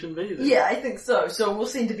the session be then. Yeah, I think so. So we'll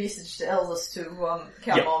send a message to Elvis to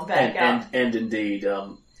come on back up. And indeed...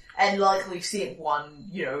 and likely send one,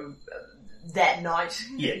 that night.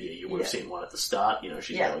 Yeah, you would have seen one at the start,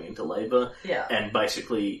 she's going into labour. Yeah. And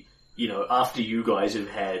basically, after you guys have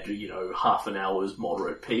had, half an hour's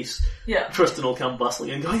moderate peace, Tristan will come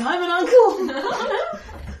bustling and going, I'm an uncle!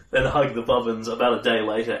 Then hug the Bubbins. About a day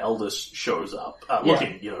later, Aldous shows up,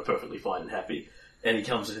 looking, perfectly fine and happy. And he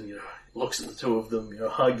comes in, looks at the two of them,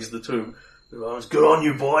 hugs the two. Good on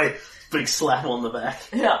you, boy! Big slap on the back.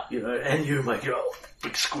 Yeah. And you make your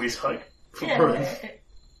big squeeze hug for Bryn.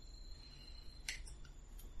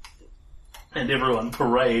 And everyone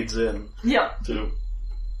parades in to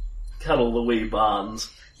cuddle the wee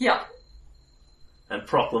barns. Yeah. And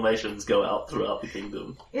proclamations go out throughout the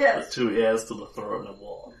kingdom. Yes. The two heirs to the throne of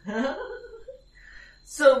war.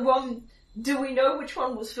 So, do we know which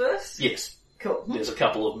one was first? Yes. Cool. There's a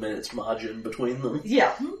couple of minutes margin between them.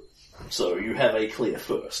 Yeah. So you have a clear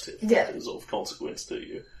first, if that is of consequence to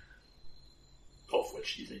you. Of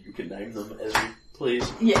which you can name them as you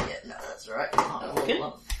please. Yeah, no, that's right. Okay.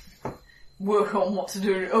 Work on what to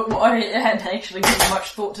do. I hadn't actually given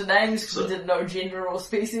much thought to names because I didn't know gender or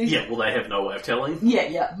species. Yeah, well, they have no way of telling.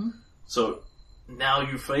 Yeah. So, now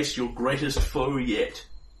you face your greatest foe yet.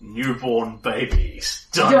 Newborn babies.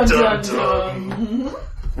 Dun dun dun!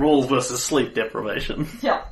 Rule versus sleep deprivation. Yeah.